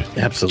 though, dude.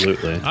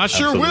 Absolutely. I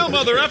sure will,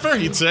 mother effer,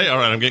 he'd say. All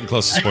right, I'm getting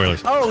close to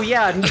spoilers. Oh,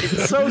 yeah.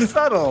 It's so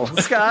subtle,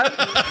 Scott.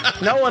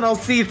 No one will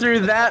see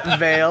through that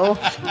veil.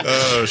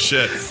 Oh,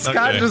 shit.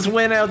 Scott just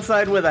went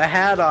outside with a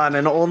hat on,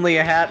 and only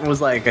a hat, and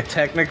was like,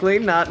 technically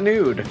not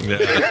nude. Yeah,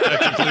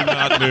 technically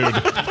not nude.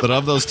 But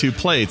of those two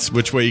plates,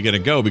 which way are you going to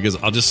go? Because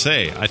I'll just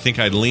say, I think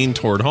I'd lean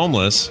toward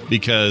homeless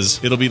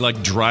because it'll be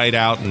like dried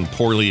out and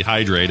poorly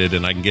hydrated,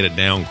 and I can get it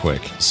down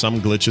quick. Some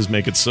glitches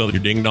make it so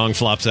your ding-dong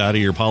flops out of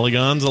your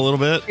polygons a little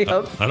bit.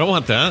 Yep. I don't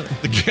want that.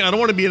 I don't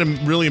want to be in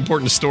a really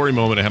important story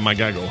moment and have my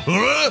guy go,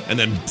 and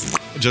then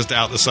just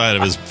out the side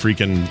of his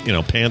freaking,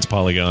 pants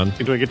polygon.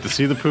 Do I get to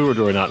see the poo, or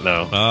do I not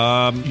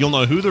know? You'll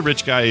know who the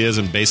rich guy is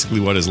and basically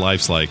what his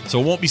life's like.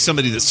 So it won't be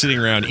somebody that's sitting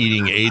around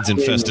eating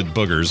AIDS-infested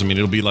boogers. I mean,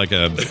 it'll be like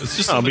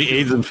I'll be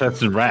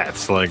AIDS-infested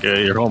rats. Like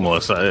you're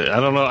homeless. I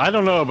don't know. I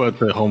don't know about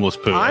the homeless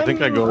poo.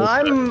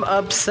 I'm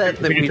upset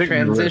that we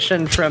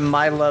transitioned from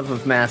my love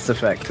of Mass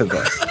Effect to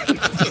this.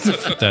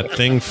 That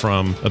thing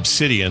from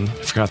Obsidian.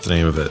 I forgot the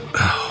name of it.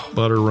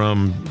 Butter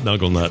rum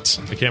nuggle nuts.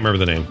 I can't remember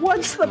the name.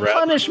 What's the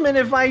punishment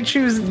if I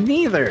choose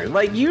neither?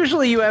 Like,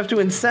 usually you have to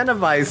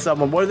incentivize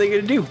someone. What are they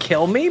going to do?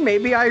 Kill me?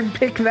 Maybe I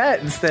pick that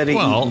instead of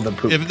eating the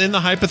poop. In the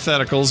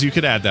hypotheticals, you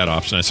could add that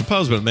option, I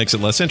suppose, but it makes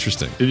it less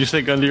interesting. Did you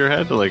say gun to your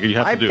head? Like you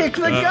have to do it. I pick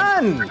the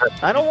gun.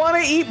 I don't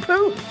want to eat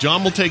poop.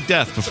 John will take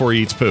death before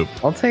he eats poop.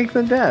 I'll take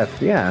the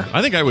death, yeah.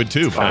 I think I would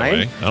too, by the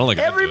way. I don't like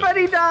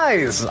everybody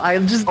dies.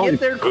 I'll just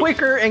get there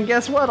quicker, and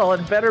guess what? I'll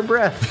have better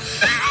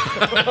breath.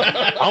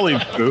 I'll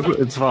eat poop.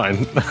 It's fine.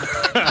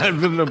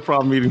 I've been no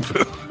problem eating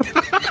poop.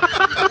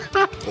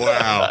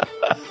 Wow.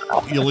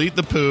 You'll eat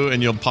the poo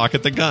and you'll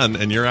pocket the gun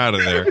and you're out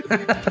of there.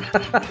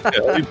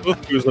 I'll eat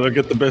both poos and I'll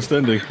get the best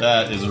ending.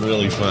 That is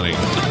really funny.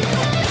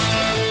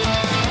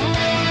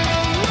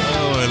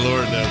 Oh my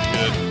Lord, that's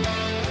good.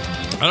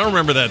 I don't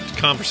remember that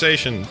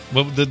conversation.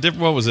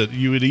 What was it?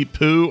 You would eat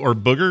poo or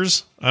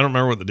boogers? I don't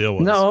remember what the deal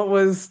was. No, it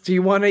was, do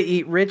you want to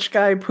eat rich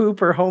guy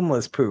poop or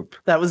homeless poop?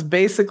 That was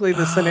basically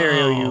the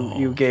scenario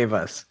you gave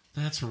us.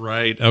 That's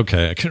right.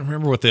 Okay, I couldn't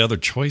remember what the other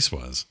choice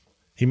was.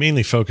 He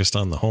mainly focused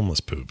on the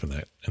homeless poop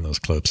in those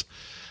clips.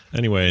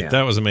 Anyway,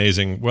 That was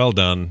amazing. Well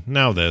done.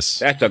 Now this.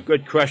 That's a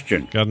good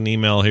question. Got an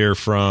email here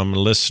from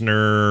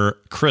listener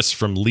Chris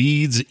from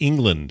Leeds,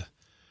 England.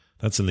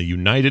 That's in the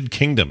United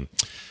Kingdom.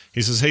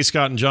 He says, hey,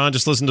 Scott and John,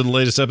 just listened to the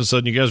latest episode,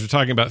 and you guys were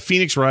talking about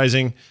Phoenix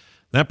Rising.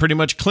 That pretty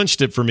much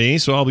clinched it for me,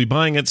 so I'll be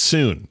buying it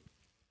soon.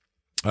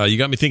 You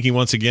got me thinking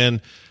once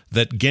again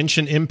that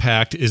Genshin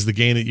Impact is the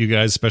game that you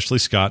guys, especially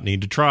Scott,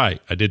 need to try.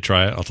 I did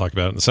try it. I'll talk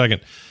about it in a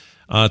second.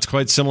 It's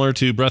quite similar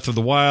to Breath of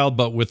the Wild,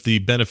 but with the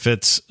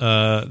benefit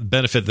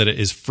that it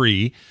is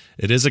free.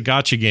 It is a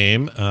gacha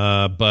game,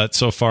 but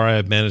so far I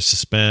have managed to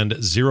spend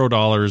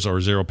 $0 or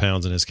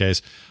 £0 in his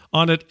case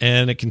on it,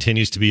 and it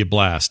continues to be a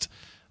blast.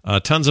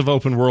 Tons of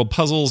open world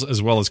puzzles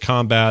as well as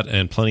combat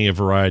and plenty of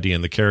variety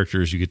in the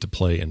characters you get to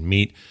play and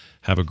meet.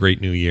 Have a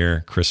great new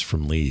year, Chris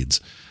from Leeds.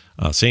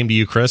 Same to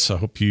you, Chris. I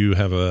hope you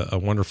have a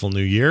wonderful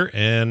new year.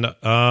 And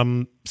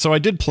so I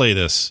did play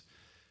this.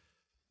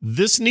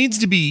 This needs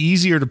to be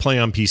easier to play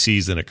on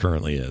PCs than it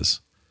currently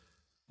is.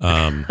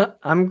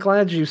 I'm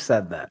glad you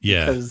said that.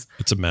 Yeah, because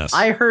it's a mess.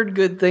 I heard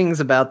good things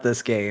about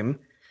this game,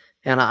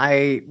 and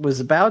I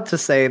was about to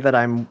say that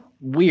I'm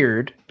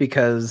weird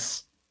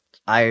because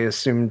I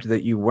assumed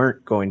that you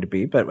weren't going to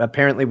be, but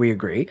apparently we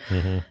agree.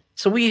 Mm-hmm.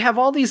 So we have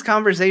all these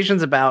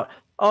conversations about,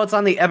 oh, it's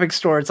on the Epic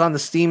Store, it's on the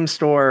Steam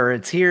Store,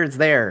 it's here, it's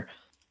there.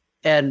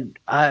 And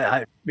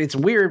it's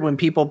weird when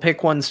people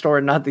pick one store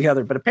and not the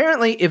other. But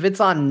apparently, if it's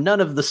on none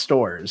of the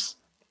stores,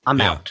 I'm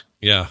out.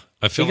 Yeah,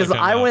 I feel because like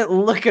I went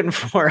looking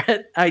for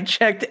it. I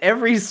checked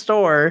every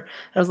store.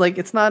 I was like,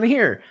 it's not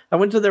here. I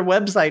went to their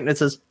website and it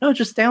says, no,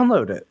 just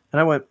download it.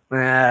 And I went,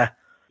 nah.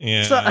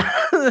 Yeah. So,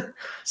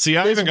 see,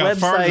 I even got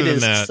farther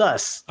than that.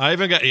 Sus. I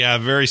even got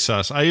very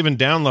sus. I even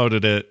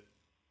downloaded it,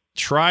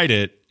 tried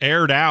it,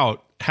 aired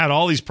out, had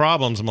all these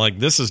problems. I'm like,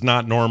 this is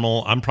not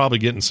normal. I'm probably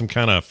getting some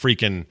kind of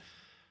freaking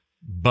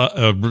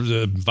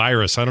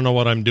virus. I don't know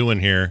what I'm doing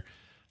here.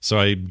 So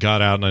I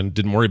got out and I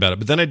didn't worry about it.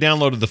 But then I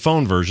downloaded the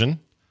phone version,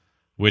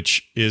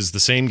 which is the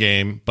same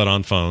game but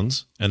on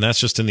phones, and that's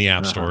just in the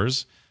app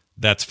stores.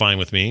 That's fine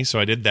with me. So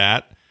I did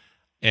that.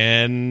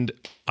 And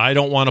I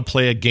don't want to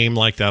play a game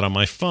like that on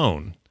my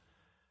phone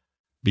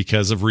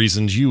because of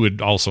reasons you would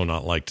also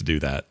not like to do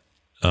that.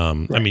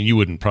 Right. I mean, you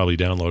wouldn't probably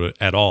download it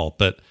at all,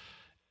 but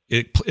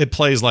it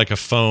plays like a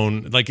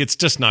phone. Like, it's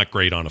just not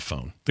great on a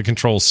phone. The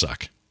controls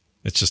suck.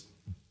 It's just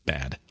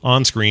bad.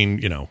 On screen,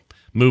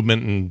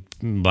 movement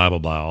and blah, blah,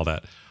 blah, all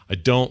that. I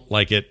don't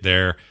like it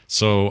there.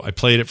 So I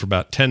played it for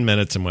about 10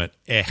 minutes and went,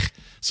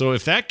 So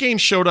if that game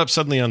showed up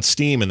suddenly on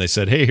Steam and they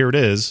said, hey, here it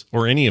is,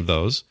 or any of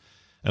those,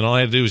 and all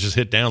I had to do was just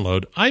hit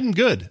download, I'm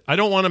good. I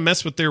don't want to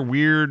mess with their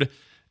weird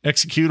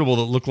executable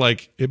that looked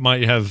like it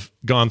might have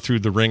gone through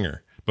the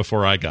ringer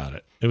before I got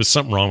it. It was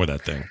something wrong with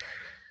that thing.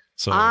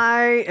 So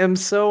I am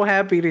so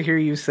happy to hear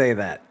you say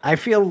that. I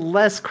feel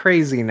less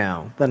crazy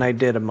now than I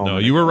did a moment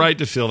ago. You were right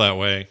to feel that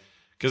way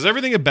because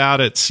everything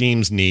about it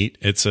seems neat.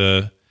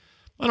 I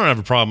don't have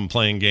a problem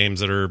playing games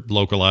that are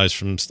localized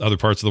from other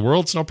parts of the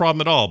world. It's no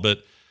problem at all.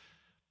 But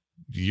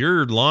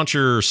your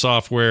launcher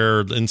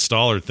software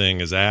installer thing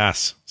is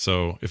ass.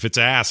 So if it's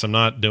ass, I'm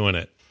not doing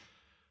it.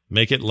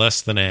 Make it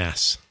less than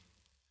ass.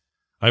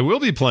 I will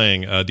be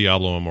playing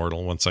Diablo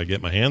Immortal once I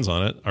get my hands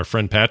on it. Our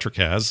friend Patrick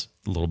has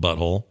a little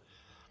butthole.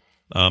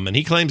 And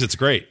he claims it's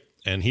great.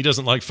 And he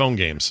doesn't like phone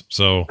games.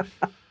 So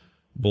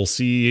we'll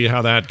see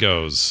how that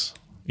goes.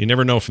 You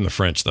never know from the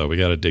French, though. We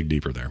got to dig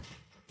deeper there.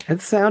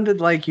 It sounded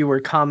like you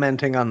were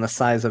commenting on the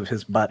size of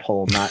his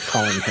butthole, not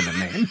calling him a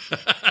name.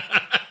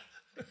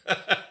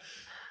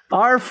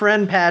 Our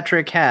friend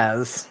Patrick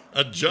has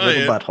a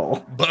giant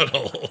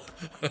butthole.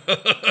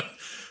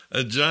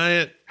 A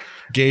giant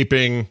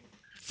gaping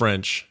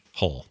French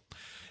hole.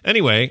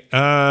 Anyway,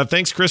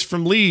 thanks, Chris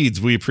from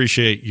Leeds. We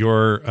appreciate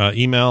your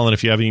email. And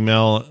if you have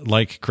email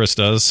like Chris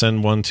does,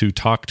 send one to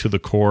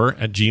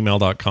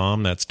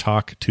talktothecore@gmail.com. That's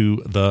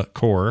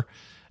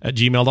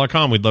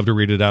talktothecore@gmail.com. We'd love to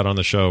read it out on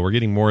the show. We're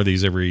getting more of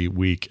these every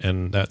week,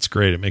 and that's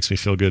great. It makes me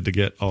feel good to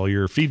get all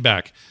your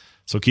feedback.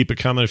 So keep it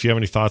coming if you have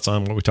any thoughts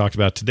on what we talked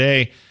about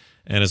today.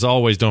 And as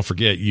always, don't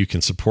forget, you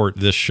can support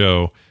this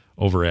show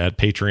over at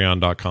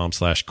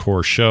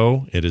patreon.com/core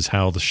show. It is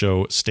how the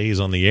show stays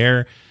on the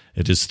air.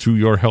 It is through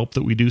your help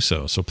that we do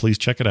so. So please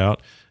check it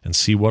out and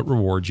see what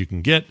rewards you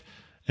can get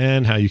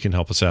and how you can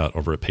help us out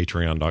over at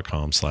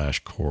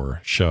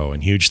patreon.com/core show.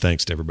 And huge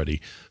thanks to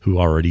everybody who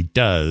already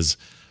does.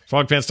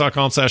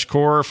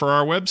 Frogpants.com/core for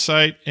our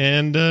website.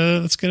 And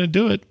that's going to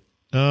do it.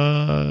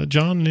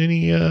 John,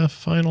 any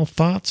final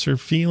thoughts or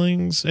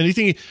feelings?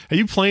 Anything? Are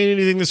you playing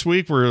anything this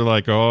week where you're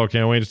like, oh,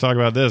 can't wait to talk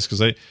about this?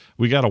 Because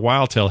we got a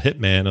WildTale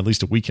Hitman at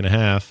least a week and a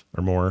half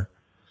or more.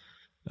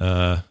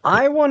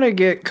 I want to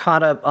get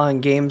caught up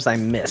on games I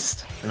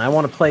missed, and I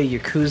want to play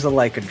Yakuza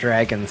Like a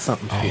Dragon.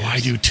 Something. Oh, fierce. I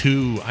do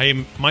too.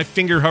 My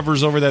finger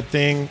hovers over that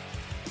thing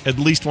at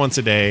least once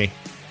a day.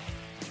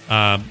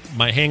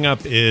 My hang up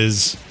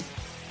is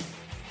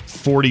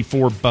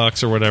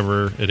 $44 or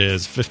whatever it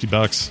is,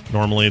 $50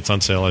 normally. It's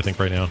on sale, I think,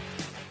 right now.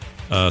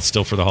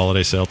 Still for the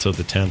holiday sale till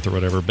the 10th or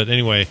whatever. But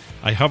anyway,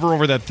 I hover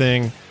over that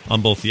thing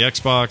on both the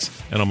Xbox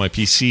and on my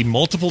PC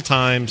multiple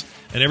times,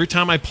 and every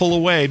time I pull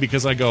away,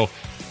 because I go,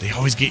 they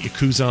always get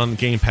Yakuza on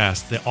Game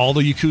Pass. All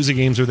the Yakuza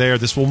games are there.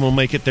 This one will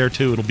make it there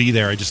too. It'll be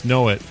there. I just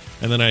know it.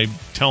 And then I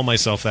tell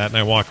myself that and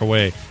I walk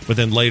away. But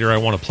then later I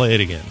want to play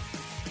it again.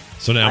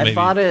 So now I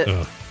bought it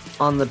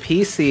on the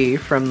PC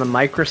from the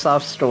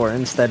Microsoft Store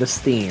instead of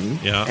Steam.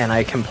 Yeah. And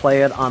I can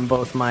play it on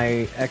both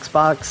my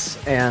Xbox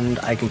and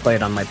I can play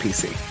it on my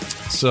PC.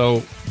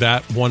 So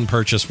that one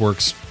purchase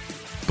works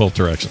both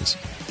directions.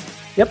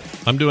 Yep.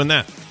 I'm doing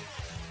that.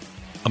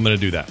 I'm going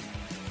to do that.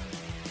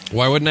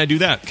 Why wouldn't I do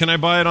that? Can I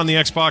buy it on the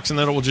Xbox and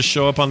then it will just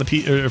show up on the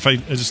PC? Or if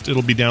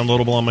it'll be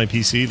downloadable on my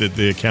PC that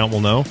the account will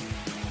know?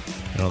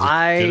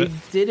 I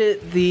did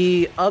it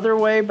the other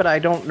way, but I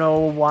don't know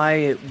why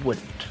it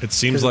wouldn't. It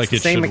seems like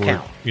it should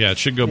account. work. Yeah, it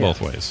should go both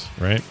ways,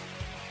 right?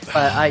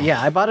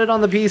 I bought it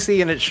on the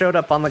PC and it showed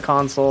up on the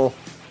console.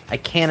 I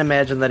can't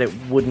imagine that it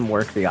wouldn't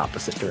work the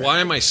opposite direction. Why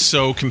am I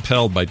so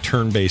compelled by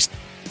turn-based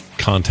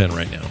content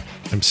right now?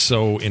 I'm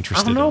so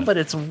interested. I don't know, but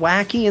it's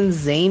wacky and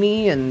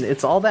zany, and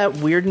it's all that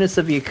weirdness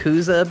of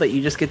Yakuza, but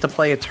you just get to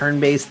play a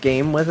turn-based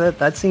game with it.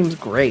 That seems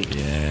great.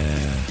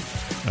 Yeah.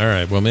 All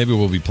right. Well, maybe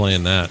we'll be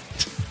playing that.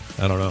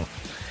 I don't know.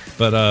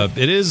 But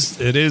it is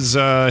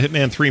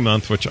Hitman 3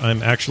 month, which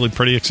I'm actually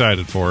pretty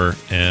excited for,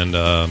 and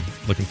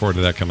looking forward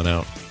to that coming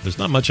out. There's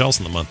not much else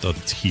in the month, though,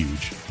 that's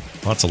huge.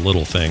 Lots of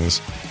little things.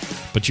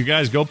 But you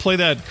guys, go play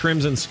that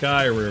Crimson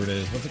Sky or whatever it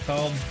is. What's it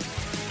called?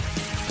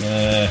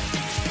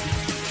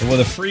 Well,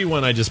 the free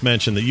one I just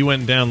mentioned that you went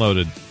and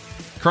downloaded.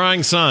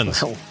 Crying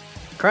Suns. Well,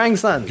 Crying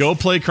Suns. Go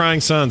play Crying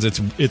Suns.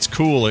 It's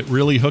cool. It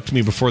really hooked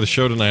me before the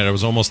show tonight. I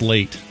was almost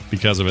late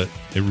because of it.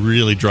 It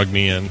really drugged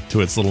me in to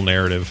its little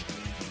narrative.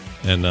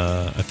 And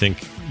I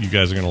think you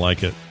guys are going to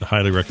like it. I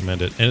highly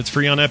recommend it. And it's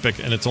free on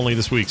Epic, and it's only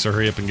this week, so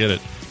hurry up and get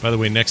it. By the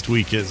way, next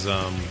week is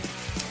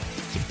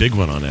it's a big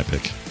one on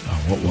Epic.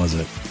 Oh, what was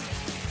it?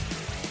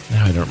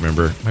 I don't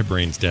remember. My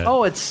brain's dead.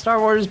 Oh, it's Star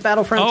Wars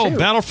Battlefront 2. Oh,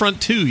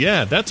 Battlefront 2.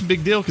 Yeah, that's a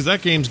big deal because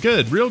that game's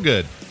good. Real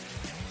good.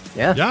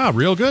 Yeah. Yeah,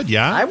 real good.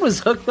 Yeah. I was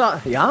hooked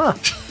on. Yeah.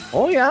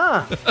 Oh,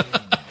 yeah.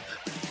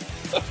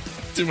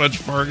 Too much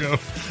Fargo.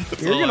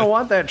 You're going to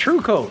want that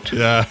True Coat.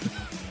 Yeah.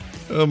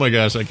 Oh, my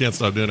gosh. I can't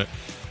stop doing it.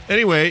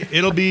 Anyway,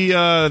 it'll be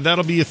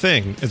that'll be a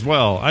thing as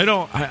well.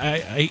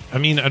 I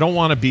mean, I don't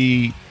want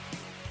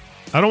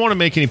to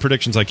make any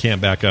predictions I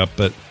can't back up,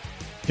 but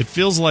it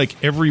feels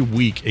like every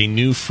week a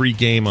new free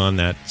game on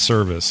that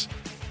service.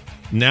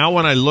 Now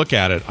when I look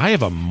at it, I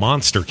have a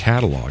monster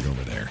catalog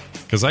over there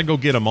because I go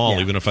get them all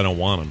even if I don't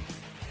want them.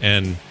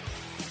 And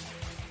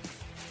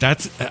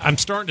I'm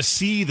starting to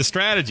see the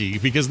strategy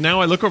because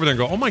now I look over there and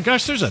go, oh my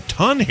gosh, there's a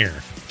ton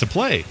here to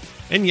play.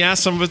 And yeah,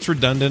 some of it's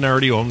redundant. I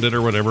already owned it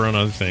or whatever on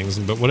other things,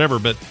 but whatever.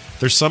 But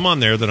there's some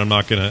on there that I'm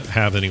not going to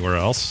have anywhere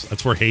else.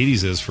 That's where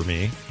Hades is for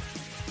me.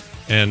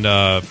 And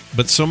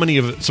but so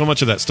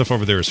much of that stuff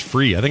over there is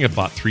free. I think I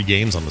bought 3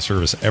 games on the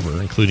service ever,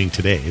 including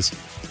today's,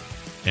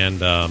 and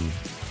for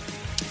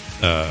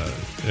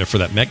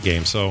that mech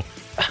game. So,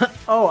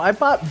 oh, I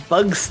bought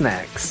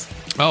Bugsnax.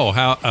 Oh,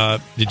 how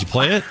did you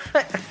play it?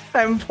 I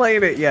haven't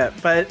played it yet,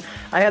 but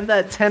I had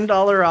that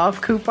 $10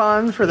 off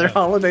coupon for their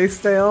holiday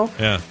sale.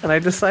 Yeah, and I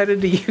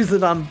decided to use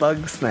it on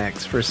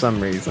Bugsnax for some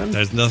reason.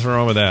 There's nothing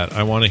wrong with that.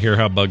 I want to hear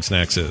how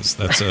Bugsnax is.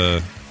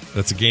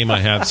 That's a game I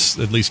have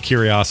at least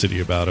curiosity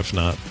about, if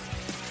not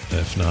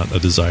a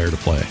desire to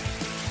play.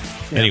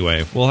 Yeah.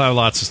 Anyway, we'll have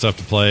lots of stuff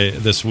to play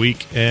this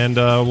week, and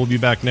we'll be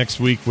back next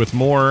week with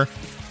more.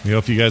 We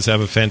hope you guys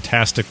have a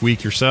fantastic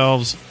week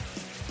yourselves,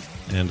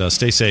 and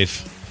stay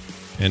safe,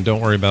 and don't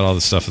worry about all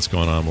the stuff that's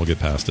going on. We'll get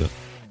past it.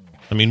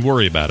 I mean,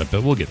 worry about it,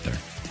 but we'll get there.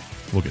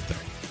 We'll get there.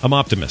 I'm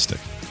optimistic.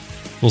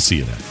 We'll see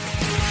you then.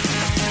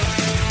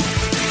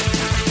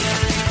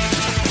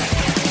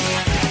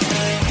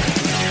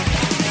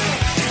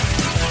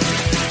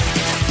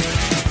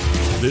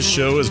 This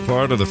show is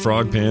part of the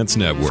Frog Pants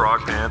Network.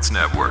 Frog Pants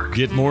Network.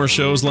 Get more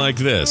shows like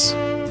this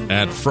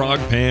at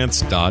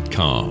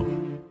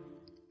frogpants.com.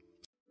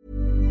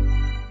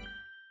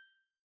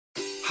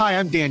 Hi,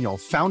 I'm Daniel,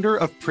 founder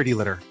of Pretty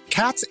Litter.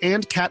 Cats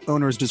and cat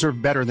owners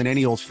deserve better than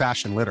any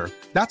old-fashioned litter.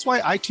 That's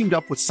why I teamed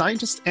up with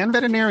scientists and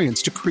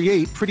veterinarians to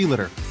create Pretty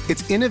Litter.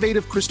 Its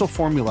innovative crystal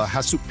formula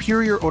has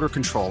superior odor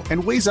control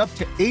and weighs up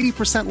to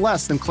 80%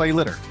 less than clay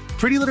litter.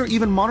 Pretty Litter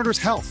even monitors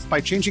health by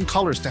changing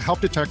colors to help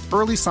detect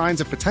early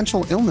signs of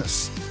potential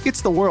illness.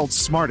 It's the world's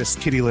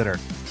smartest kitty litter.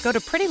 Go to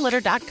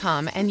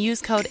prettylitter.com and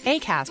use code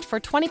ACAST for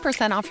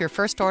 20% off your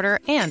first order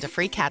and a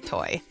free cat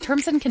toy.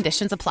 Terms and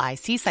conditions apply.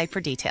 See site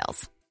for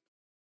details.